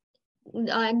 and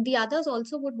and the others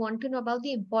also would want to know about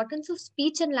the importance of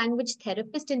speech and language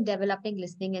therapist in developing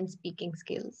listening and speaking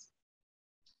skills.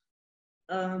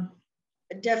 Um,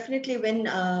 Definitely,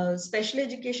 when special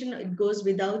education, it goes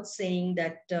without saying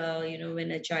that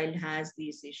when a child has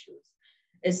these issues,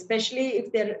 especially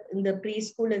if they're in the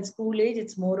preschool and school age,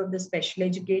 it's more of the special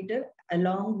educator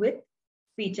along with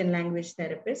speech and language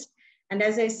therapist. And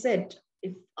as I said,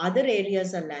 if other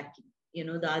areas are lacking,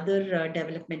 the other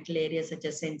developmental areas such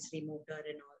as sensory motor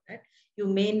and all that, you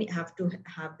may have to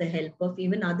have the help of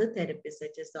even other therapists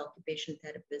such as the occupational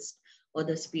therapist or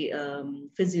the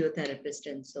physiotherapist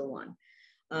and so on.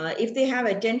 If they have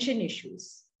attention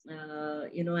issues,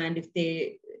 and if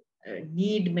they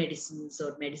need medicines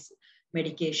or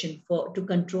medication to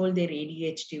control their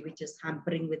ADHD, which is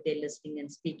hampering with their listening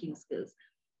and speaking skills,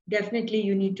 definitely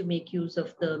you need to make use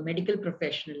of the medical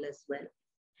professional as well.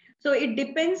 So it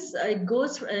depends.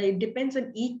 It depends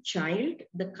on each child,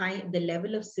 the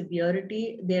level of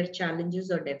severity their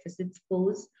challenges or deficits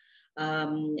pose,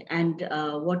 and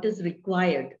what is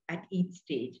required at each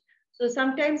stage. So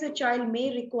sometimes a child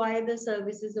may require the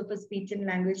services of a speech and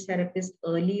language therapist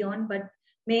early on, but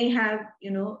may have,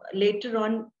 later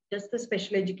on, just the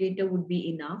special educator would be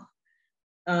enough.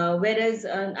 Whereas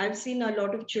I've seen a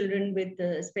lot of children with,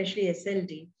 especially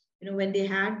SLD, when they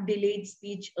had delayed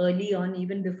speech early on,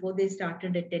 even before they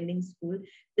started attending school,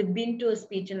 they've been to a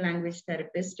speech and language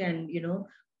therapist, and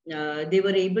they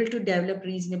were able to develop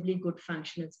reasonably good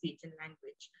functional speech and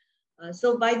language.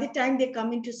 So by the time they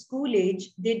come into school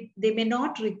age, they may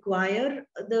not require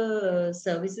the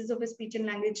services of a speech and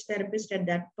language therapist at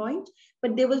that point,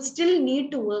 but they will still need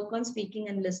to work on speaking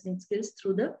and listening skills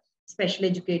through the special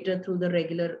educator, through the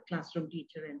regular classroom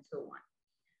teacher, and so on.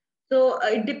 So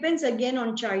it depends again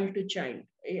on child to child.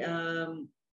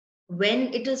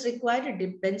 When it is required, it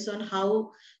depends on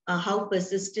how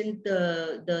persistent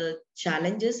the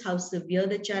challenges, how severe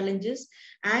the challenges,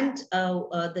 and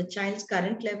the child's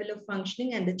current level of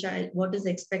functioning, and the child, what is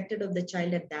expected of the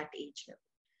child at that age level.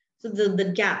 So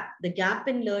the gap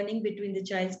in learning between the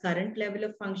child's current level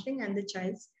of functioning and the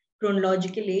child's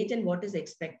chronological age, and what is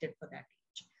expected for that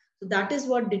age. So that is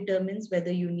what determines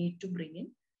whether you need to bring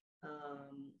in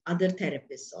other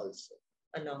therapists also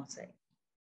alongside.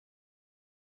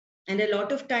 And a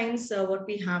lot of times what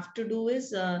we have to do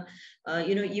is,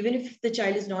 even if the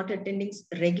child is not attending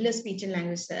regular speech and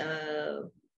language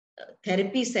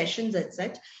therapy sessions as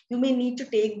such, you may need to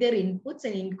take their inputs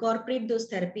and incorporate those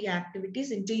therapy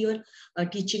activities into your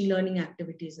teaching learning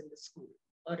activities in the school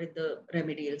or in the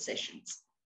remedial sessions,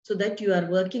 so that you are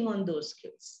working on those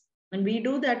skills. And we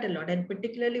do that a lot, and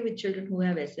particularly with children who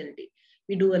have SLD,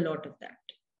 we do a lot of that.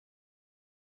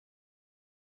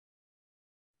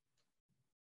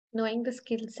 Knowing the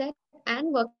skill set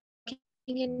and working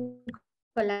in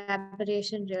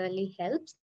collaboration really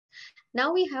helps.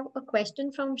 Now we have a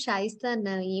question from Shaista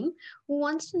Naeem, who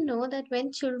wants to know that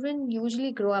when children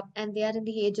usually grow up and they are in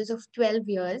the ages of 12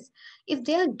 years, if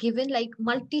they are given like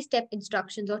multi-step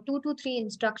instructions or 2 to 3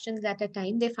 instructions at a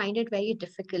time, they find it very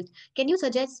difficult. Can you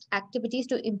suggest activities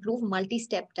to improve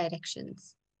multi-step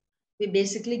directions? We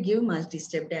basically give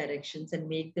multi-step directions and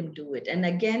make them do it. And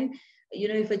again,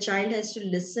 if a child has to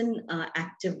listen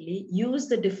actively, use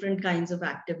the different kinds of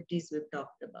activities we've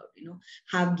talked about.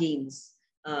 Have games.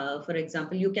 For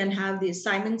example, you can have the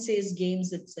Simon Says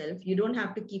games itself. You don't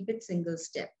have to keep it single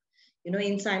step.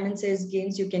 In Simon Says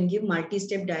games, you can give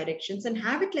multi-step directions and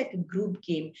have it like a group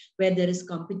game where there is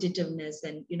competitiveness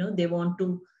and they want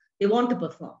to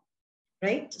perform,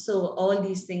 right? So all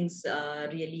these things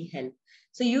really help.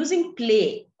 So using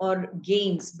play or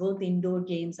games, both indoor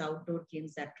games, outdoor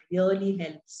games, that really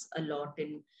helps a lot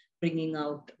in bringing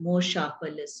out more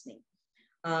sharper listening.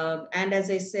 And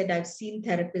as I said, I've seen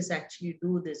therapists actually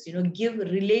do this, give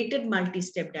related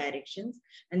multi-step directions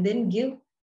and then give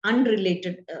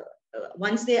unrelated,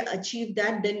 once they achieve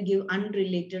that, then give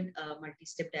unrelated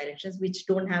multi-step directions, which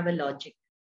don't have a logic.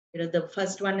 The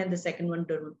first one and the second one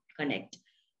don't connect.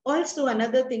 Also,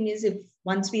 another thing is, if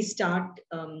once we start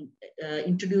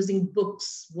introducing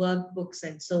books, workbooks,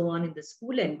 and so on in the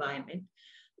school environment,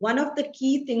 one of the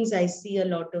key things I see a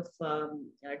lot of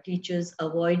teachers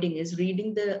avoiding is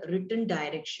reading the written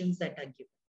directions that are given,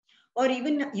 or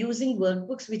even using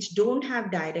workbooks which don't have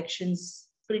directions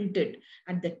printed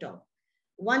at the top.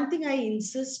 One thing I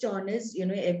insist on is,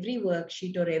 every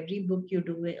worksheet or every book you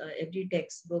do, every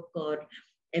textbook or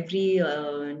every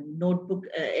notebook,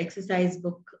 exercise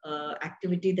book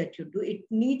activity that you do, it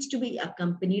needs to be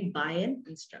accompanied by an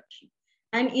instruction.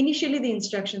 And initially the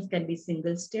instructions can be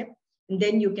single step, and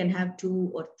then you can have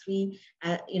 2 or 3,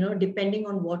 depending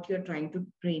on what you're trying to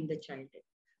train the child in.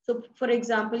 So for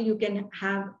example, you can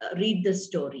have read the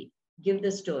story, give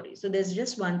the story. So there's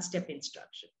just one step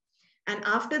instruction. And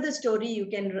after the story, you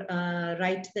can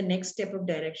write the next step of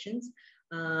directions,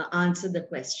 answer the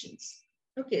questions.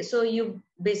 Okay, so you've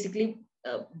basically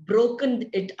broken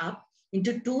it up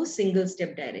into 2 single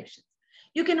step directions.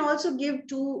 You can also give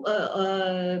 2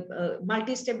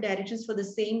 multi-step directions for the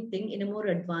same thing in a more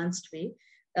advanced way.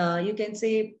 You can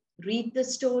say, read the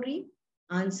story,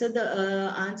 answer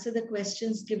the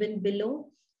questions given below,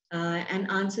 and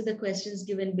answer the questions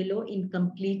given below in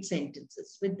complete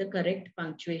sentences with the correct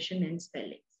punctuation and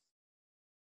spellings.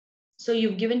 So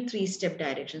you've given 3-step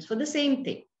directions for the same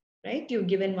thing, right? You've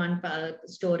given one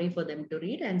story for them to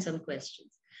read and some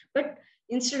questions. But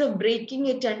instead of breaking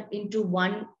it into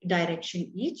one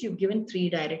direction each, you've given 3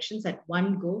 directions at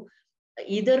one go.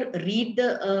 Either read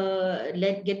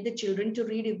get the children to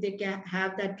read if they can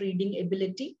have that reading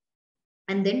ability,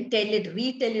 and then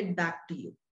retell it back to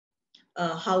you.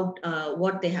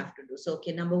 What they have to do. So,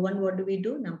 okay, number 1, what do we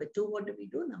do? Number 2, what do we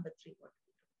do? Number 3, what do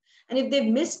we do? And if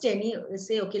they've missed any,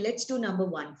 say, okay, let's do number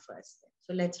 1 first.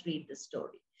 So let's read the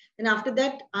story. And after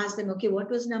that, ask them, okay, what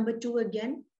was number 2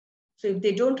 again? So if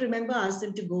they don't remember, ask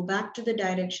them to go back to the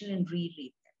direction and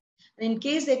reread them. And in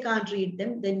case they can't read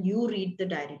them, then you read the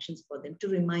directions for them to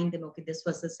remind them, okay, this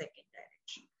was the second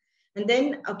direction. And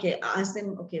then, okay, ask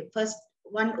them, okay, first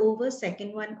one over,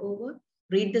 second one over,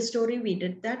 read the story, we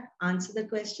did that, answer the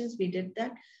questions, we did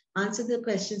that, answer the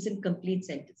questions in complete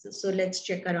sentences. So let's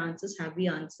check our answers. Have we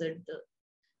answered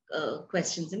the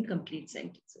questions in complete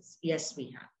sentences? Yes,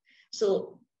 we have.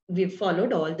 So we've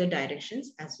followed all the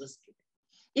directions as was given.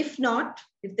 If not,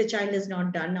 if the child has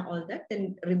not done all that,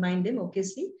 then remind them, okay,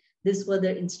 see, these were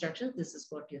the instructions, this is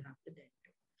what you have to then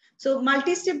do. So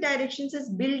multi-step directions is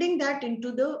building that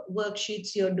into the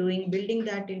worksheets you're doing, building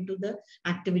that into the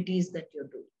activities that you're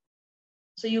doing.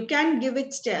 So you can give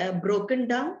it broken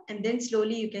down, and then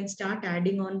slowly you can start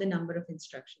adding on the number of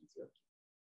instructions you're giving.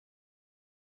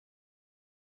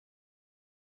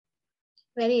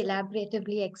 Very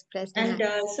elaboratively expressed. And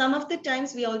some of the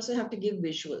times we also have to give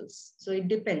visuals. So it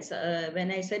depends.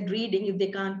 When I said reading, if they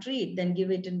can't read, then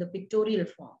give it in the pictorial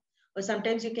form. Or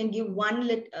sometimes you can give one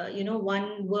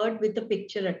word with a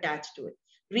picture attached to it.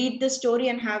 Read the story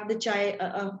and have the child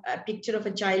a picture of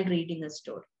a child reading a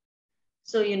story.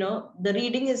 So, the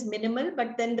reading is minimal,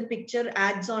 but then the picture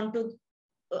adds on to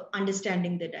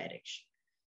understanding the direction.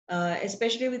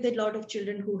 Especially with a lot of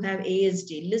children who have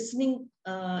ASD, listening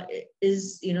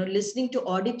listening to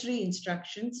auditory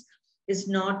instructions is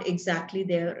not exactly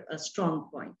their strong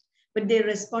point, but they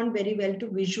respond very well to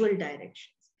visual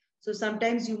directions. So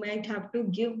sometimes you might have to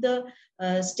give the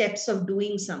steps of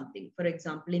doing something, for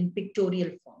example, in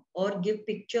pictorial form, or give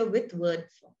picture with word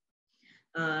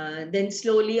form. Then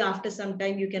slowly after some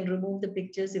time, you can remove the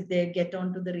pictures. If they get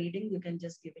onto the reading, you can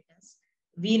just give it as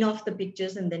wean off the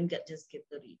pictures and then just give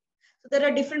the reading. So there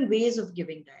are different ways of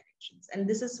giving directions. And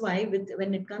this is why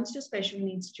when it comes to special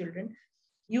needs children,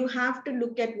 you have to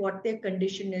look at what their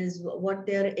condition is, what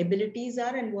their abilities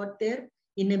are, and what their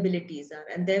inabilities are.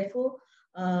 And therefore,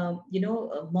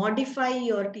 modify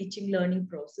your teaching learning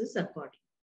process accordingly.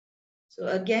 So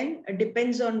again, it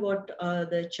depends on what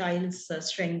the child's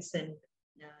strengths and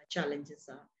challenges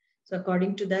are. So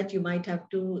according to that, you might have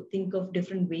to think of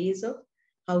different ways of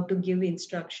how to give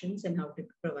instructions and how to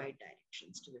provide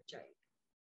directions to the child.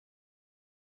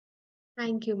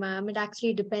 Thank you, ma'am. It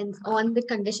actually depends on the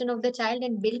condition of the child,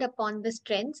 and build upon the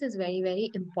strengths is very,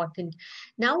 very important.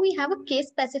 Now we have a case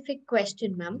specific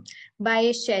question, ma'am,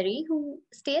 by Sherry, who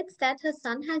states that her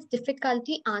son has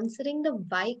difficulty answering the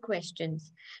why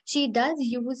questions. She does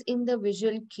use in the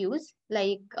visual cues,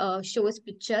 like shows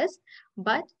pictures,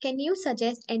 but can you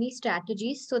suggest any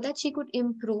strategies so that she could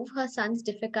improve her son's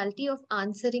difficulty of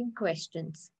answering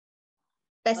questions,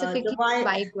 The specifically why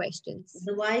why questions?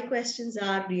 the why questions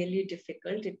are really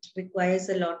difficult. It requires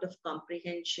a lot of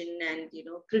comprehension and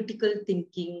critical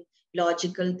thinking,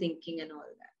 logical thinking, and all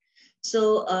that.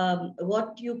 So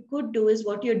what you could do is,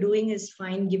 what you're doing is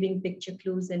fine, giving picture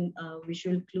clues and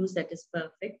visual clues. That is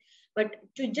perfect. But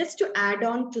to add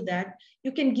on to that,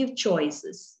 you can give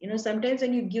choices. Sometimes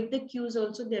when you give the cues,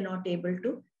 also they're not able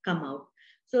to come out.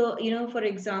 So, for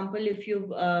example, if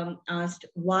you've asked,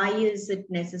 why is it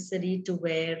necessary to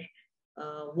wear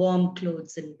warm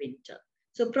clothes in winter?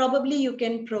 So probably you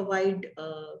can provide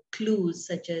clues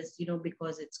such as,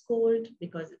 because it's cold,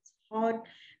 because it's hot,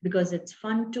 because it's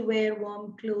fun to wear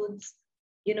warm clothes,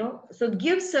 So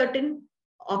give certain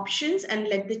options and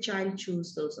let the child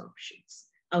choose those options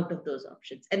out of those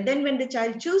options. And then when the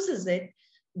child chooses it,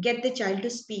 get the child to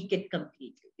speak it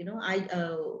completely.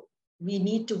 We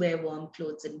need to wear warm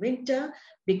clothes in winter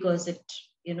because it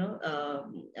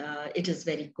is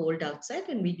very cold outside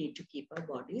and we need to keep our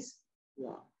bodies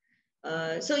warm.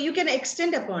 So you can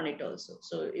extend upon it also.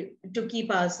 So to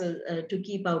keep out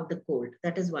the cold,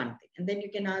 that is one thing. And then you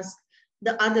can ask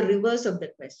the other reverse of the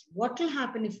question: what will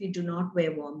happen if we do not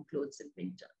wear warm clothes in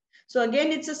winter? So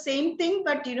again, it's the same thing,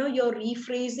 but you're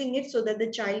rephrasing it so that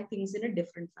the child thinks in a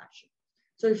different fashion.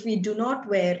 So if we do not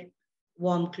wear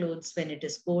warm clothes when it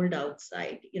is cold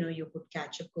outside, you could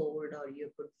catch a cold or you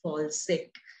could fall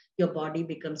sick. Your body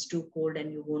becomes too cold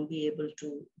and you won't be able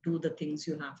to do the things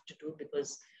you have to do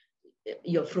because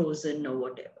you're frozen or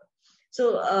whatever.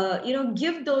 So,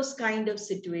 give those kind of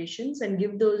situations and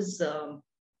give those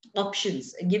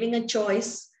options. Giving a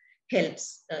choice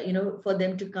helps, for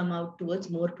them to come out towards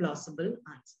more plausible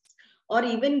answers. Or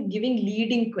even giving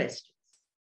leading questions.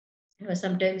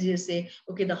 Sometimes you say,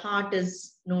 okay, the heart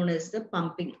is known as the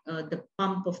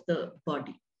pump of the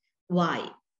body. Why?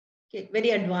 Okay, very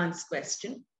advanced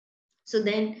question. So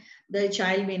then the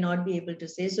child may not be able to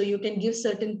say. So you can give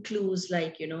certain clues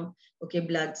like, okay,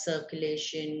 blood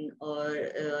circulation, or,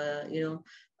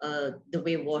 the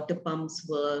way water pumps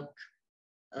work.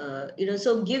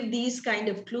 So give these kind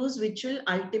of clues which will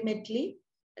ultimately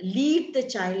lead the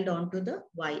child onto the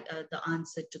why, the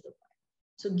answer to the why.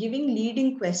 So giving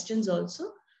leading questions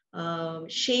also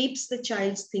shapes the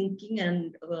child's thinking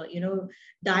and,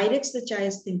 directs the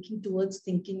child's thinking towards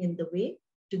thinking in the way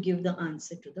to give the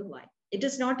answer to the why. It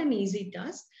is not an easy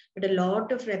task, but a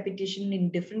lot of repetition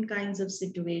in different kinds of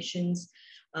situations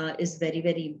is very,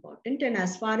 very important. And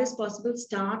as far as possible,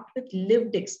 start with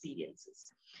lived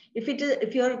experiences.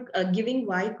 If you're giving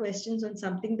why questions on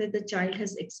something that the child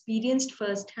has experienced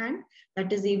firsthand,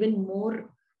 that is even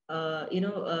more,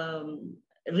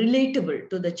 relatable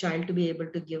to the child to be able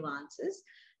to give answers,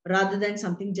 rather than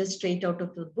something just straight out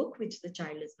of the book, which the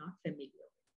child is not familiar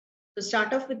with. So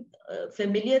start off with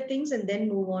familiar things and then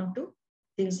move on to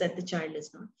things that the child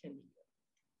is not familiar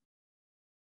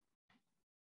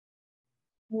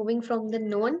with. Moving from the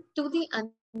known to the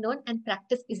unknown, and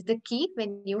practice is the key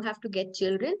when you have to get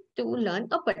children to learn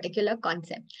a particular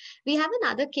concept. We have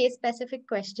another case specific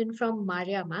question from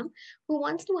Maria ma'am, who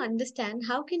wants to understand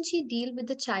how can she deal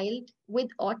with a child with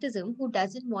autism who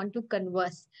doesn't want to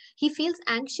converse. He feels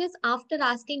anxious after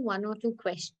asking one or two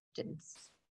questions.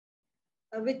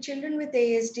 With children with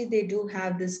ASD, they do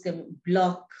have this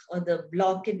block, or the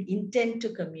block in intent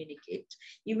to communicate.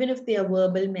 Even if they are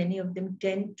verbal, many of them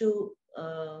tend to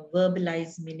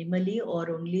verbalize minimally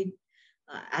or only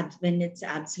when it's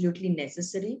absolutely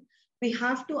necessary. We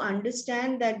have to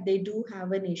understand that they do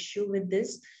have an issue with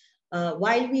this.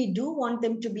 While we do want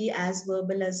them to be as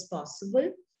verbal as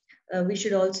possible, we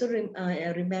should also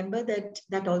remember that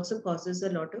that also causes a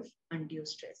lot of undue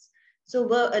stress. So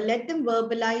let them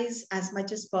verbalize as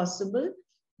much as possible,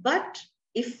 but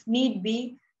if need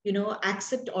be,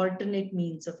 accept alternate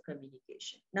means of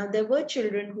communication. Now, there were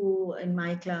children who, in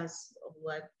my class, who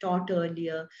I've taught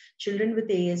earlier, children with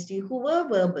ASD who were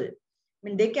verbal. I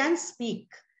mean, they can speak,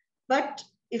 but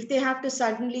if they have to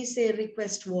suddenly say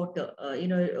request water,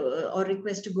 or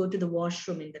request to go to the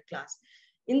washroom in the class,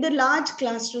 in the large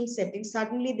classroom setting,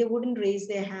 suddenly they wouldn't raise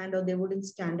their hand or they wouldn't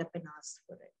stand up and ask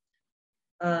for it.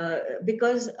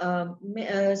 Because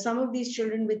some of these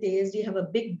children with ASD have a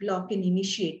big block in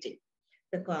initiating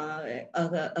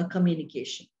a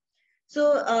communication.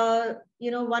 So,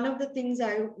 one of the things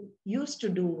I used to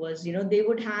do was, they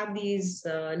would have these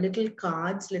little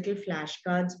cards, little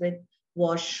flashcards with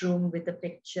washroom, with a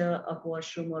picture of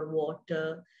washroom or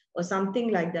water or something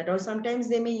like that. Or sometimes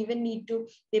they may even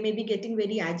they may be getting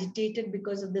very agitated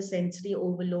because of the sensory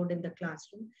overload in the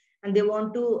classroom. And they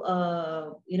want to,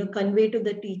 convey to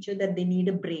the teacher that they need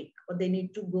a break or they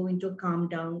need to go into a calm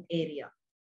down area.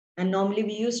 And normally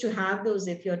we used to have those.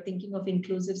 If you're thinking of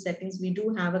inclusive settings, we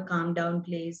do have a calm down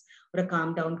place or a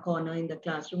calm down corner in the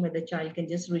classroom where the child can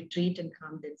just retreat and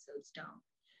calm themselves down.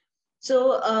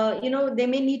 So, they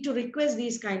may need to request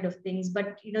these kind of things,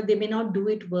 but, they may not do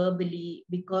it verbally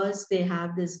because they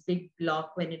have this big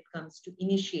block when it comes to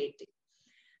initiating.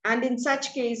 And in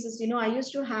such cases, I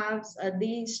used to have,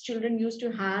 these children used to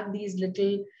have these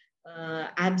little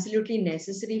absolutely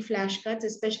necessary flashcards,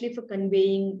 especially for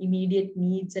conveying immediate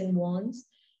needs and wants,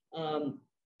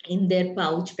 in their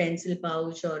pouch, pencil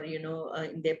pouch, or,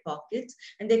 in their pockets,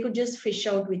 and they could just fish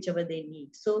out whichever they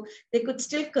need. So they could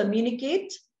still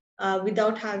communicate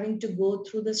without having to go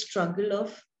through the struggle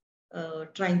of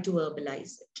trying to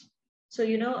verbalize it. So,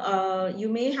 you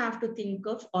may have to think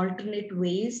of alternate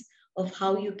ways of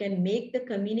how you can make the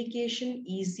communication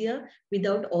easier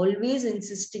without always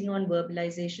insisting on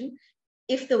verbalization,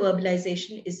 if the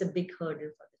verbalization is a big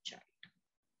hurdle for the child.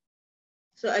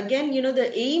 So again,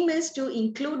 the aim is to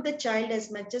include the child as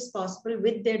much as possible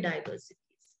with their diversities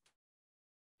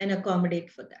and accommodate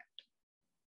for that.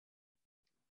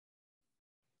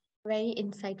 Very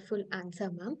insightful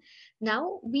answer, ma'am.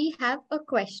 Now we have a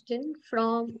question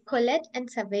from Colette and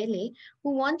Savele,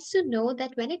 who wants to know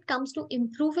that when it comes to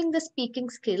improving the speaking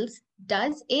skills, do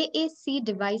the AAC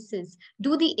devices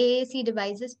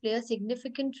play a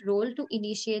significant role to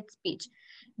initiate speech,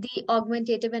 the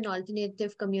augmentative and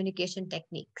alternative communication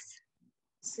techniques?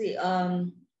 See,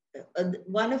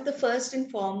 one of the first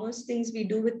and foremost things we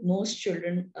do with most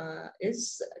children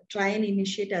is try and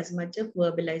initiate as much of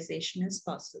verbalization as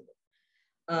possible,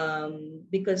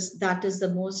 because that is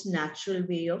the most natural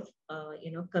way of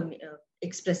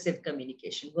expressive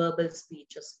communication, verbal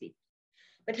speech or speech.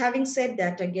 But having said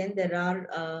that, again, there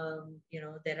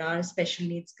are special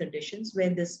needs conditions where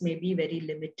this may be very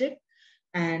limited,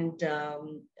 and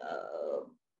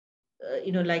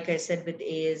like I said, with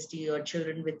ASD or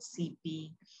children with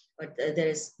CP, but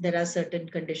there are certain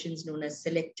conditions known as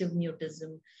selective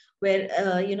mutism, where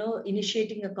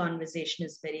initiating a conversation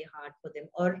is very hard for them,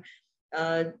 or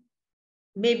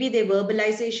maybe their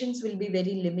verbalizations will be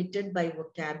very limited by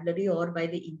vocabulary or by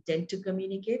the intent to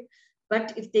communicate.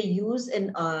 But if they use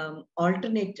an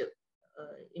alternative,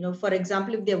 for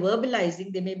example, if they're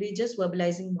verbalizing, they may be just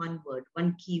verbalizing one word,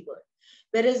 one keyword.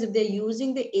 Whereas if they're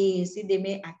using the AAC, they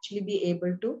may actually be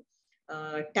able to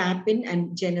tap in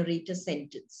and generate a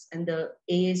sentence, and the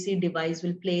AAC device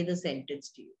will play the sentence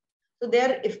to you. So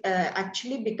they're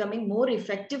actually becoming more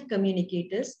effective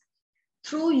communicators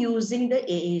through using the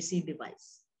AAC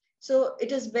device. So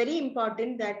it is very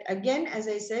important that, again, as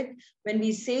I said, when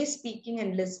we say speaking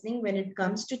and listening, when it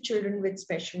comes to children with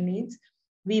special needs,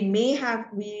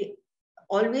 we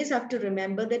always have to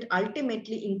remember that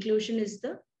ultimately inclusion is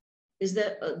the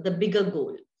bigger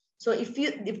goal. So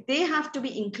if they have to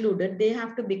be included, they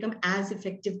have to become as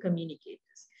effective communicators.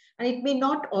 And it may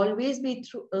not always be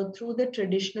through the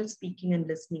traditional speaking and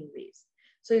listening ways.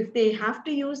 So if they have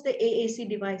to use the AAC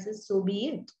devices, so be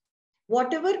it.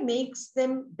 Whatever makes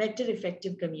them better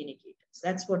effective communicators,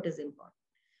 that's what is important.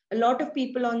 A lot of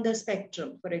people on the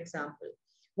spectrum, for example,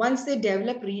 once they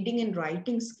develop reading and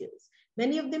writing skills,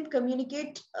 many of them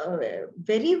communicate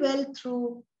very well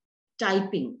through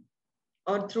typing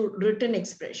or through written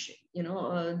expression.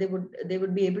 They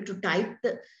would be able to type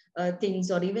the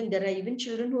things, or even there are even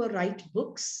children who write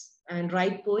books and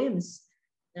write poems.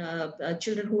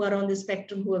 Children who are on the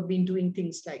spectrum who have been doing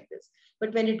things like this.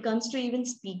 But when it comes to even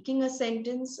speaking a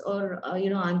sentence or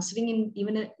answering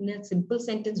in a simple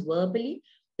sentence verbally,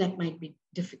 that might be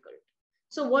difficult.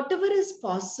 So whatever is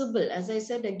possible, as I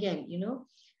said again,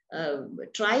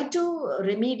 try to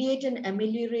remediate and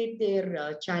ameliorate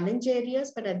their challenge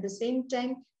areas, but at the same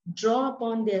time, draw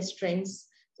upon their strengths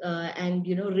and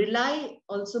rely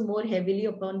also more heavily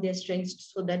upon their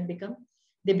strengths, so that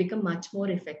they become much more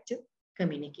effective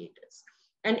communicators.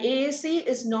 And AAC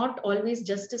is not always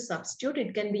just a substitute.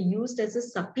 It can be used as a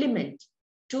supplement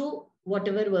to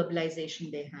whatever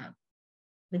verbalization they have,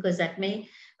 because that may,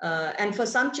 and for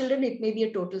some children, it may be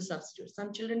a total substitute.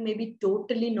 Some children may be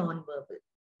totally non-verbal.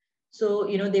 So,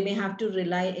 they may have to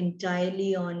rely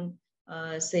entirely on,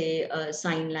 say,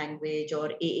 sign language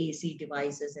or AAC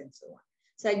devices and so on.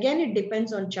 So again, it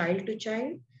depends on child to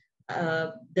child.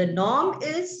 The norm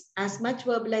is as much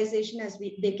verbalization as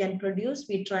they can produce.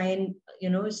 We try and,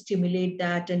 stimulate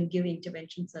that and give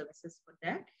intervention services for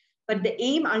that. But the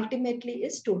aim ultimately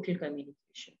is total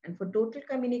communication. And for total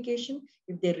communication,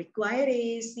 if they require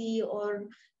AAC or,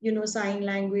 sign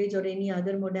language or any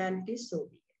other modalities, so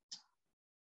be it.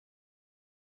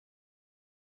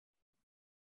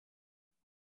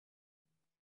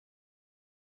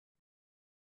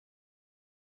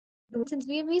 Since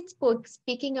we've been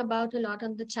speaking about a lot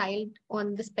on the child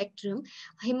on the spectrum,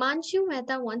 Himanshu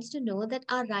Mehta wants to know that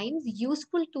are rhymes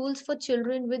useful tools for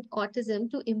children with autism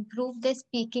to improve their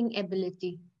speaking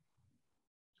ability?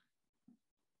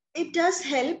 It does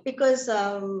help because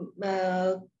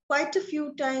quite a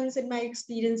few times in my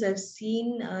experience, I've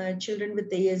seen children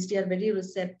with ASD are very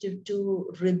receptive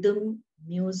to rhythm,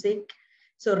 music.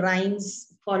 So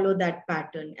rhymes follow that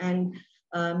pattern. And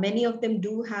many of them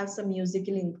do have some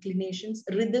musical inclinations.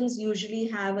 Rhythms usually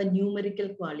have a numerical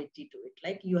quality to it,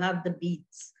 like you have the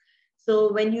beats.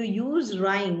 So when you use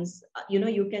rhymes,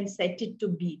 you can set it to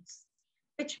beats,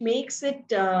 which makes it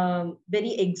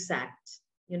very exact.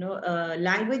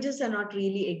 Languages are not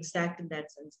really exact in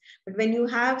that sense, but when you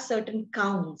have certain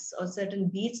counts or certain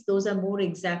beats, those are more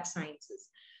exact sciences.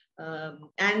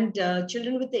 And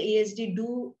children with the ASD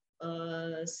do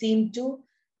seem to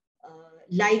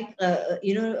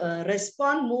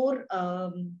respond more,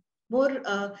 are more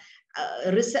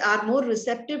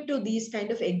receptive to these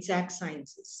kind of exact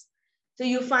sciences. So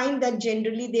you find that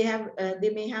generally they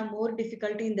may have more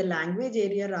difficulty in the language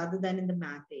area rather than in the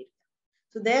math area.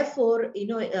 So therefore,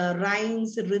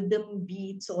 rhymes, rhythm,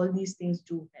 beats, all these things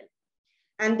do help.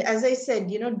 And as I said,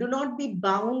 do not be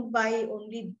bound by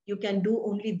only, you can do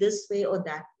only this way or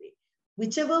that way.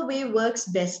 Whichever way works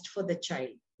best for the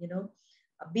child,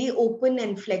 be open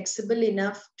and flexible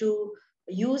enough to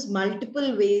use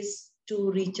multiple ways to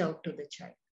reach out to the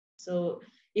child. So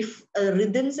if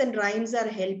rhythms and rhymes are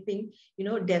helping,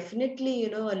 definitely,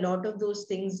 a lot of those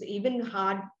things, even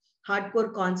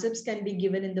hardcore concepts can be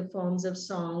given in the forms of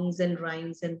songs and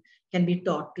rhymes and can be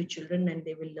taught to children, and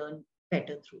they will learn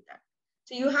better through that.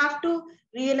 So you have to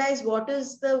realize what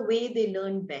is the way they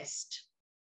learn best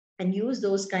and use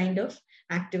those kind of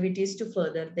activities to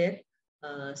further their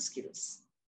skills.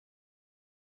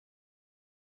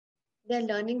 Their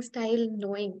learning style,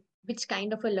 knowing which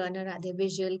kind of a learner are they,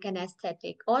 visual,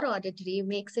 kinesthetic, or auditory,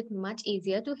 makes it much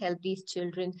easier to help these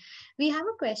children. We have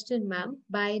a question, ma'am,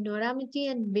 by Noramiti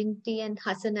and Binti and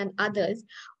Hassan and others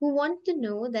who want to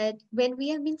know that when we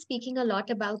have been speaking a lot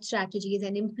about strategies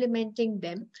and implementing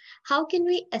them, how can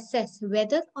we assess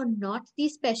whether or not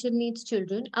these special needs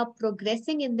children are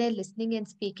progressing in their listening and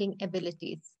speaking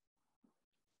abilities?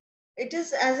 It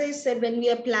is, as I said, when we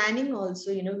are planning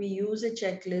also, we use a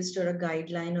checklist or a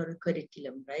guideline or a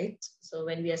curriculum, right? So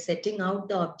when we are setting out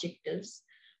the objectives,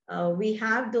 we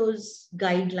have those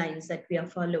guidelines that we are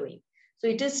following. So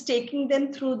it is taking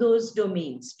them through those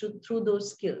domains, through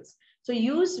those skills. So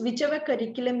use whichever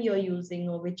curriculum you're using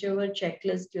or whichever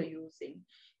checklist you're using.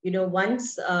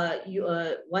 Once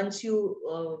you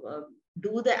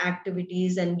do the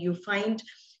activities and you find,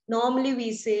 normally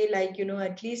we say, like,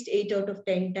 at least 8 out of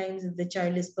 10 times if the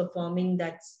child is performing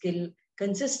that skill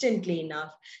consistently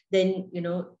enough, then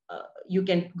you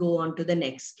can go on to the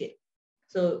next skill.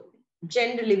 So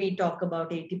generally we talk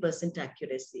about 80%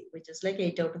 accuracy, which is like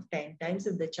 8 out of 10 times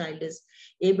if the child is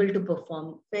able to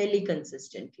perform fairly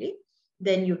consistently,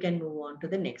 then you can move on to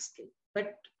the next skill.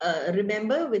 But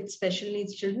remember, with special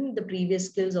needs children, the previous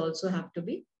skills also have to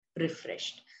be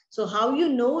refreshed. So how you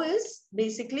know is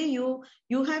basically you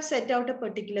have set out a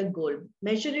particular goal,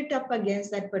 measure it up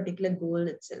against that particular goal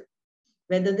itself,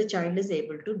 whether the child is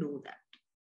able to do that.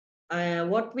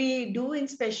 What we do in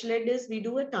special ed is we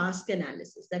do a task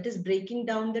analysis, that is breaking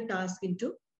down the task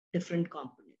into different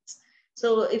components.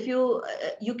 So if you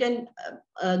can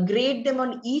grade them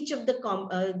on each of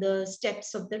the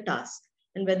steps of the task,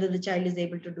 and whether the child is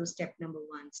able to do step number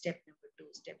 1, step number 2,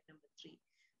 step number 3.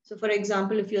 So for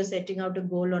example, if you're setting out a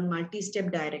goal on multi-step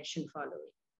direction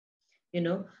following,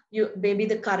 maybe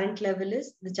the current level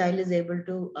is the child is able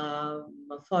to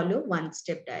follow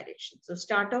 1-step direction. So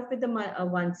start off with the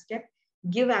 1 step,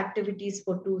 give activities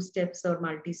for 2 steps or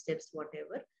multi-steps,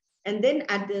 whatever. And then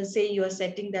at the, say you are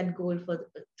setting that goal for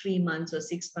 3 months or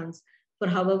 6 months, for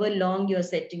however long you're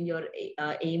setting your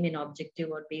aim and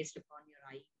objective or based upon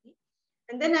your IEP.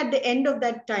 And then at the end of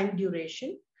that time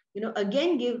duration,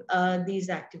 again give these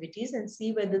activities and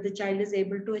see whether the child is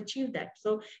able to achieve that.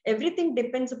 So everything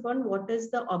depends upon what is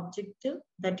the objective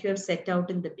that you have set out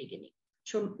in the beginning.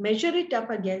 So measure it up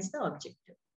against the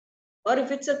objective. Or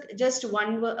if it's just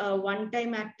one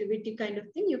time activity kind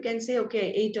of thing, you can say,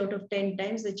 okay, 8 out of 10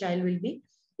 times the child will be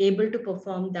able to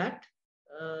perform that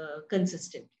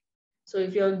consistently. So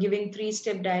if you're giving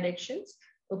 3-step directions,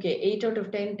 okay, 8 out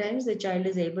of 10 times the child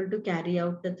is able to carry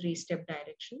out the 3-step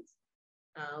directions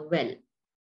well,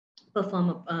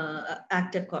 perform,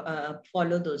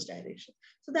 follow those directions.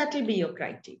 So that will be your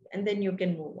criteria, and then you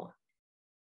can move on.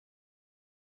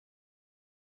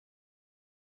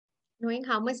 Knowing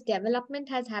how much development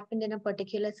has happened in a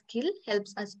particular skill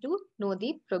helps us to know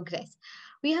the progress.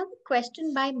 We have a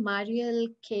question by Mariel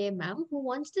K. Ma'am, who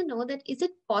wants to know that is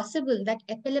it possible that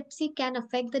epilepsy can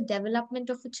affect the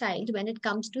development of a child when it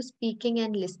comes to speaking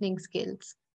and listening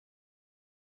skills?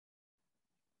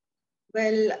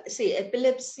 Well, see,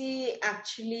 epilepsy,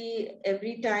 actually,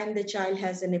 every time the child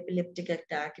has an epileptic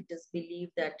attack, it is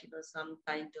believed that, some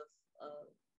kind of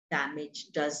damage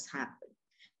does happen,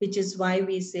 which is why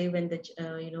we say when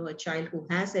a child who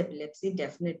has epilepsy,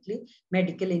 definitely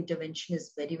medical intervention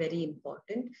is very, very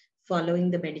important. Following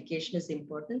the medication is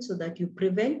important so that you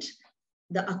prevent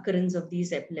the occurrence of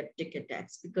these epileptic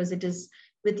attacks, because it is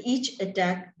with each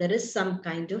attack, there is some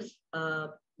kind of,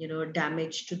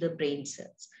 damage to the brain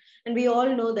cells. And we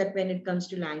all know that when it comes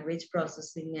to language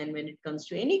processing and when it comes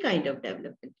to any kind of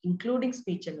development, including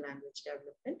speech and language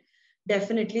development,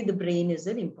 definitely the brain is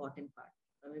an important part.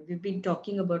 I mean, we've been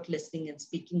talking about listening and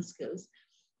speaking skills.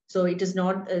 So it is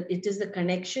not, it is the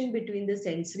connection between the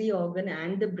sensory organ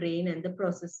and the brain and the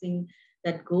processing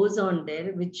that goes on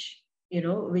there, which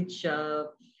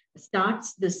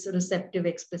starts this receptive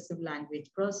expressive language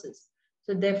process.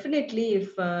 So definitely,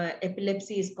 if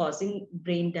epilepsy is causing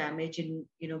brain damage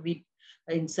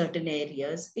in certain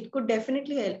areas, it could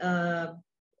definitely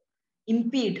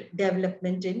impede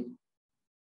development in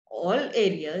all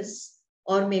areas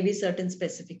or maybe certain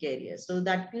specific areas. So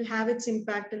that will have its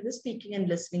impact in the speaking and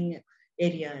listening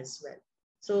area as well.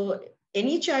 So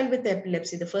any child with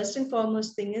epilepsy, the first and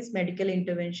foremost thing is medical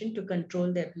intervention to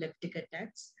control the epileptic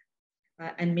attacks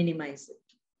and minimize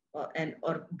it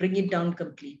or bring it down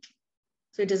completely.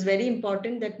 So it is very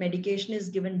important that medication is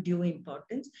given due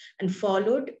importance and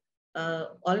followed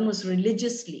almost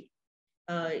religiously,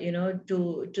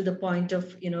 to the point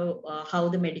of, how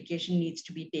the medication needs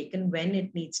to be taken, when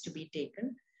it needs to be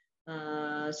taken,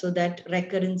 so that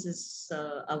recurrence is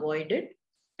avoided.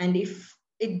 And if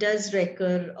it does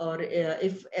recur, or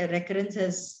if a recurrence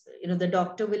has, the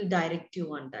doctor will direct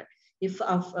you on that. If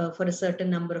for a certain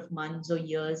number of months or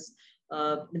years,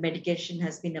 the medication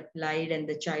has been applied and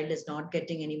the child is not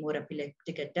getting any more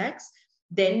epileptic attacks,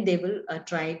 then they will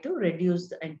try to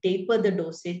reduce and taper the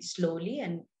dosage slowly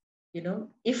and,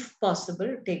 if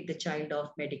possible, take the child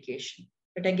off medication.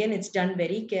 But again, it's done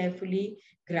very carefully,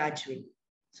 gradually.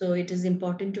 So it is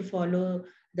important to follow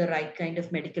the right kind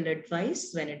of medical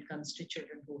advice when it comes to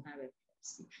children who have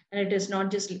epilepsy. And it is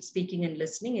not just speaking and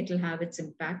listening, it will have its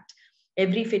impact.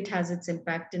 Every fit has its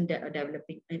impact in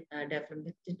development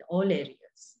in all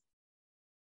areas.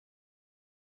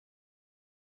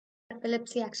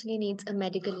 Epilepsy actually needs a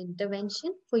medical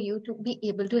intervention for you to be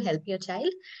able to help your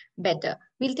child better.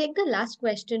 We'll take the last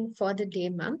question for the day,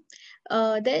 ma'am.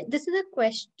 This is a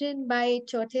question by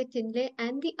Chote Tinle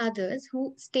and the others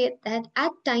who state that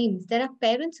at times there are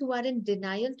parents who are in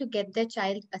denial to get their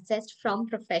child assessed from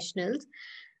professionals.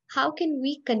 How can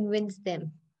we convince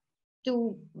them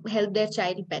to help their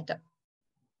child better?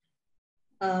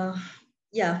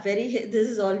 This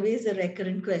is always a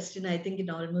recurrent question, I think, in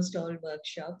almost all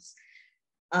workshops.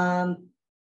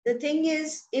 The thing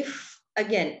is, if,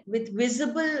 again, with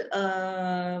visible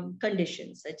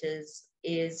conditions such as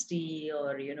ASD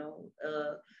or,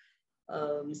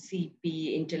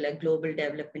 CP, global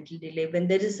developmental delay, when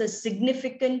there is a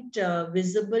significant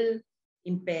visible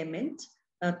impairment,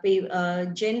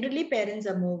 generally parents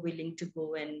are more willing to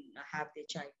go and have their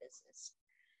child assessed.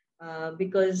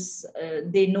 Because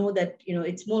they know that,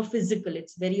 it's more physical,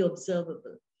 it's very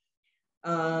observable.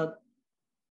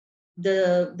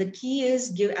 The key is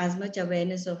give as much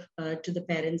awareness to the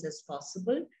parents as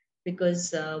possible,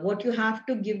 because what you have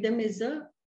to give them is a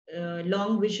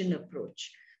long vision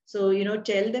approach. So,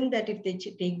 tell them that if they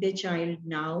take their child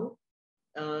now,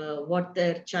 what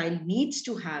their child needs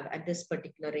to have at this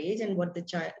particular age, and what the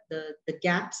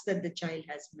gaps that the child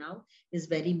has now is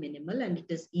very minimal, and it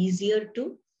is easier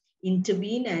to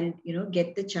intervene and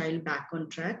get the child back on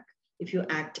track if you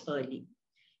act early.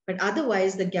 But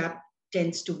otherwise the gap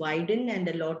tends to widen, and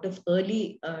a lot of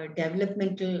early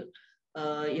developmental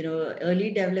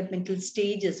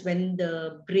stages, when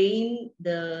the brain,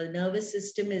 the nervous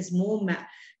system is more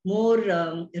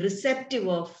receptive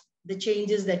of the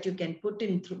changes that you can put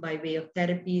in through by way of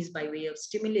therapies, by way of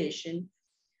stimulation.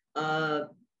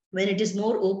 When it is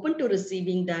more open to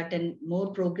receiving that, and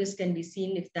more progress can be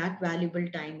seen if that valuable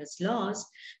time is lost,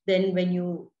 then when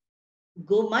you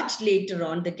go much later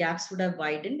on, the gaps would have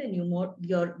widened, and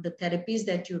the therapies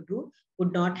that you do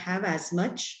would not have as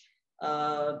much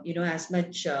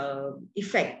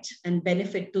effect and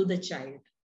benefit to the child.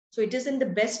 So it is in the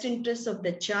best interest of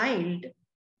the child,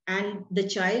 and the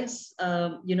child's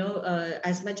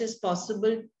as much as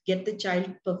possible, get the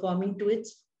child performing to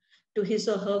his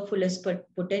or her fullest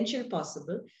potential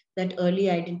possible, that early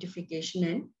identification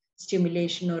and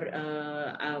stimulation or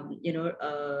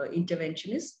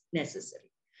intervention is necessary.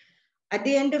 At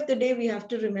the end of the day, we have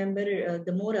to remember,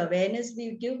 the more awareness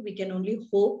we give, we can only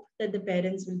hope that the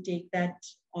parents will take that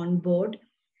on board.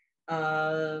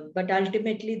 But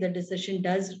ultimately, the decision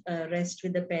does rest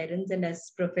with the parents, and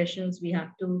as professionals, we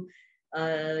have to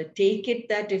take it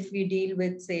that if we deal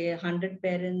with, say, 100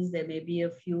 parents, there may be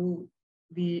a few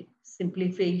we simply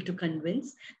fail to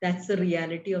convince. That's the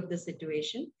reality of the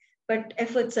situation. But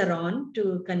efforts are on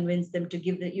to convince them to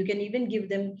you can even give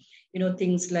them,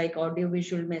 things like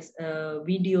audiovisual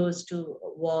videos to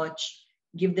watch,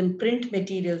 give them print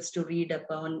materials to read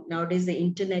upon. Nowadays, the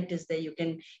internet is there. You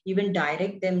can even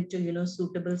direct them to,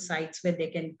 suitable sites where they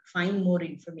can find more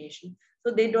information.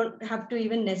 So they don't have to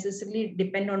even necessarily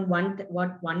depend on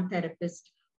what one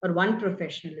therapist or one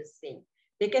professional is saying.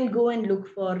 They can go and look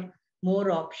for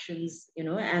more options,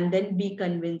 and then be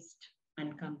convinced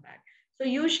and come back. So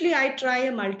usually I try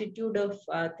a multitude of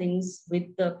things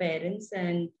with the parents,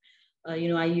 and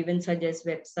I even suggest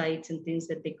websites and things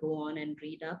that they go on and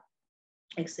read up,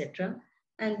 etc.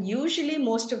 And usually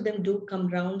most of them do come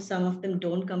round. Some of them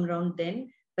don't come round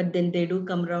then, but then they do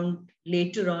come round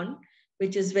later on,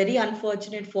 which is very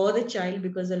unfortunate for the child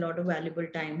because a lot of valuable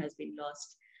time has been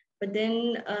lost. But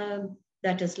then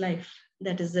that is life.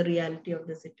 That is the reality of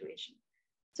the situation.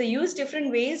 So use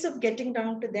different ways of getting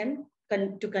down to them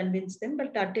to convince them,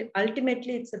 but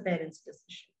ultimately it's the parents'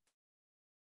 decision.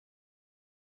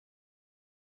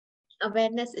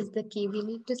 Awareness is the key. We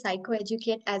need to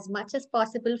psychoeducate as much as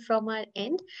possible from our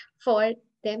end for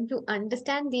them to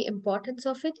understand the importance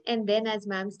of it. And then, as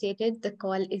ma'am stated, the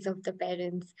call is of the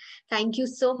parents. Thank you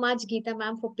so much, Geetha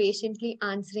ma'am, for patiently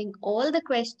answering all the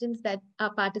questions that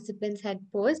our participants had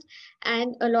posed,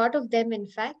 and a lot of them, in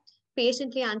fact,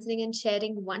 patiently answering and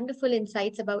sharing wonderful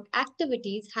insights about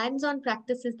activities, hands-on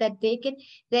practices that they can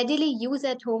readily use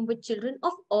at home with children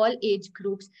of all age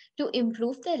groups to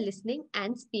improve their listening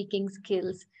and speaking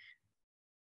skills.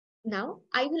 Now,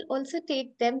 I will also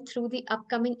take them through the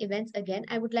upcoming events again.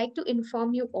 I would like to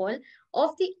inform you all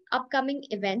of the upcoming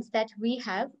events that we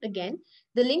have again.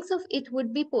 The links of it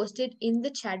would be posted in the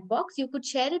chat box. You could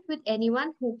share it with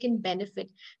anyone who can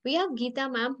benefit. We have Geetha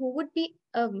ma'am who would be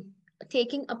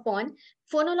taking upon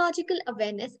phonological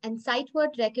awareness and sight word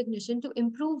recognition to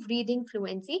improve reading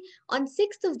fluency on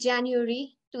 6th of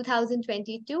January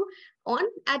 2022 on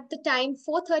at the time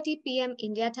 4:30 p.m.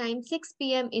 India time, 6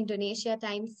 p.m. Indonesia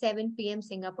time, 7 p.m.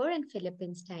 Singapore and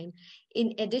Philippines time.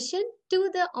 In addition to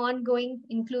the ongoing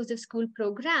inclusive school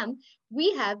program,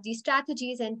 we have the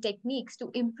strategies and techniques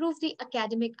to improve the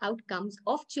academic outcomes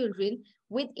of children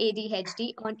with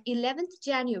ADHD on 11th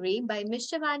January by Ms.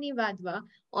 Shavani Vadwa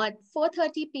at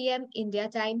 4:30 p.m. India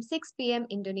time, 6 p.m.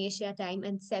 Indonesia time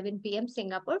and 7 p.m.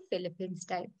 Singapore, Philippines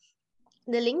time.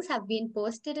 The links have been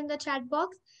posted in the chat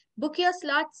box. Book your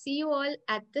slot. See you all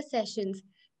at the sessions.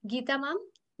 Geetha ma'am,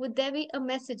 would there be a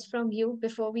message from you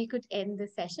before we could end the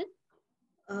session?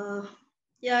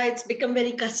 Yeah, it's become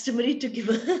very customary to give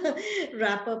a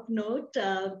wrap-up note.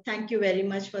 Thank you very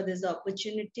much for this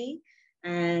opportunity.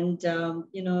 And,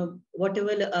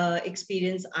 whatever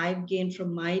experience I've gained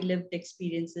from my lived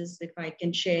experiences, if I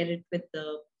can share it with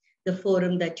the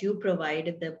forum that you provide,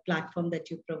 the platform that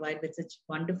you provide with such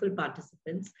wonderful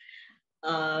participants,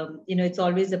 it's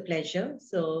always a pleasure.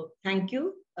 So thank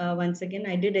you once again.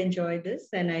 I did enjoy this,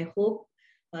 and I hope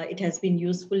it has been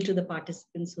useful to the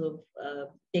participants who have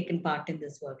taken part in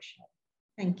this workshop.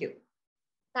 Thank you.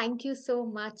 Thank you so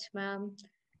much, ma'am.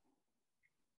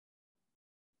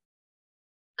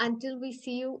 Until we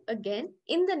see you again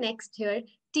in the next year,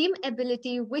 Team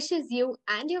Ability wishes you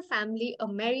and your family a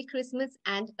Merry Christmas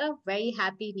and a very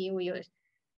Happy New Year.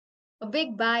 A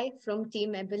big bye from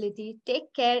Team Ability.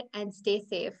 Take care and stay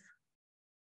safe.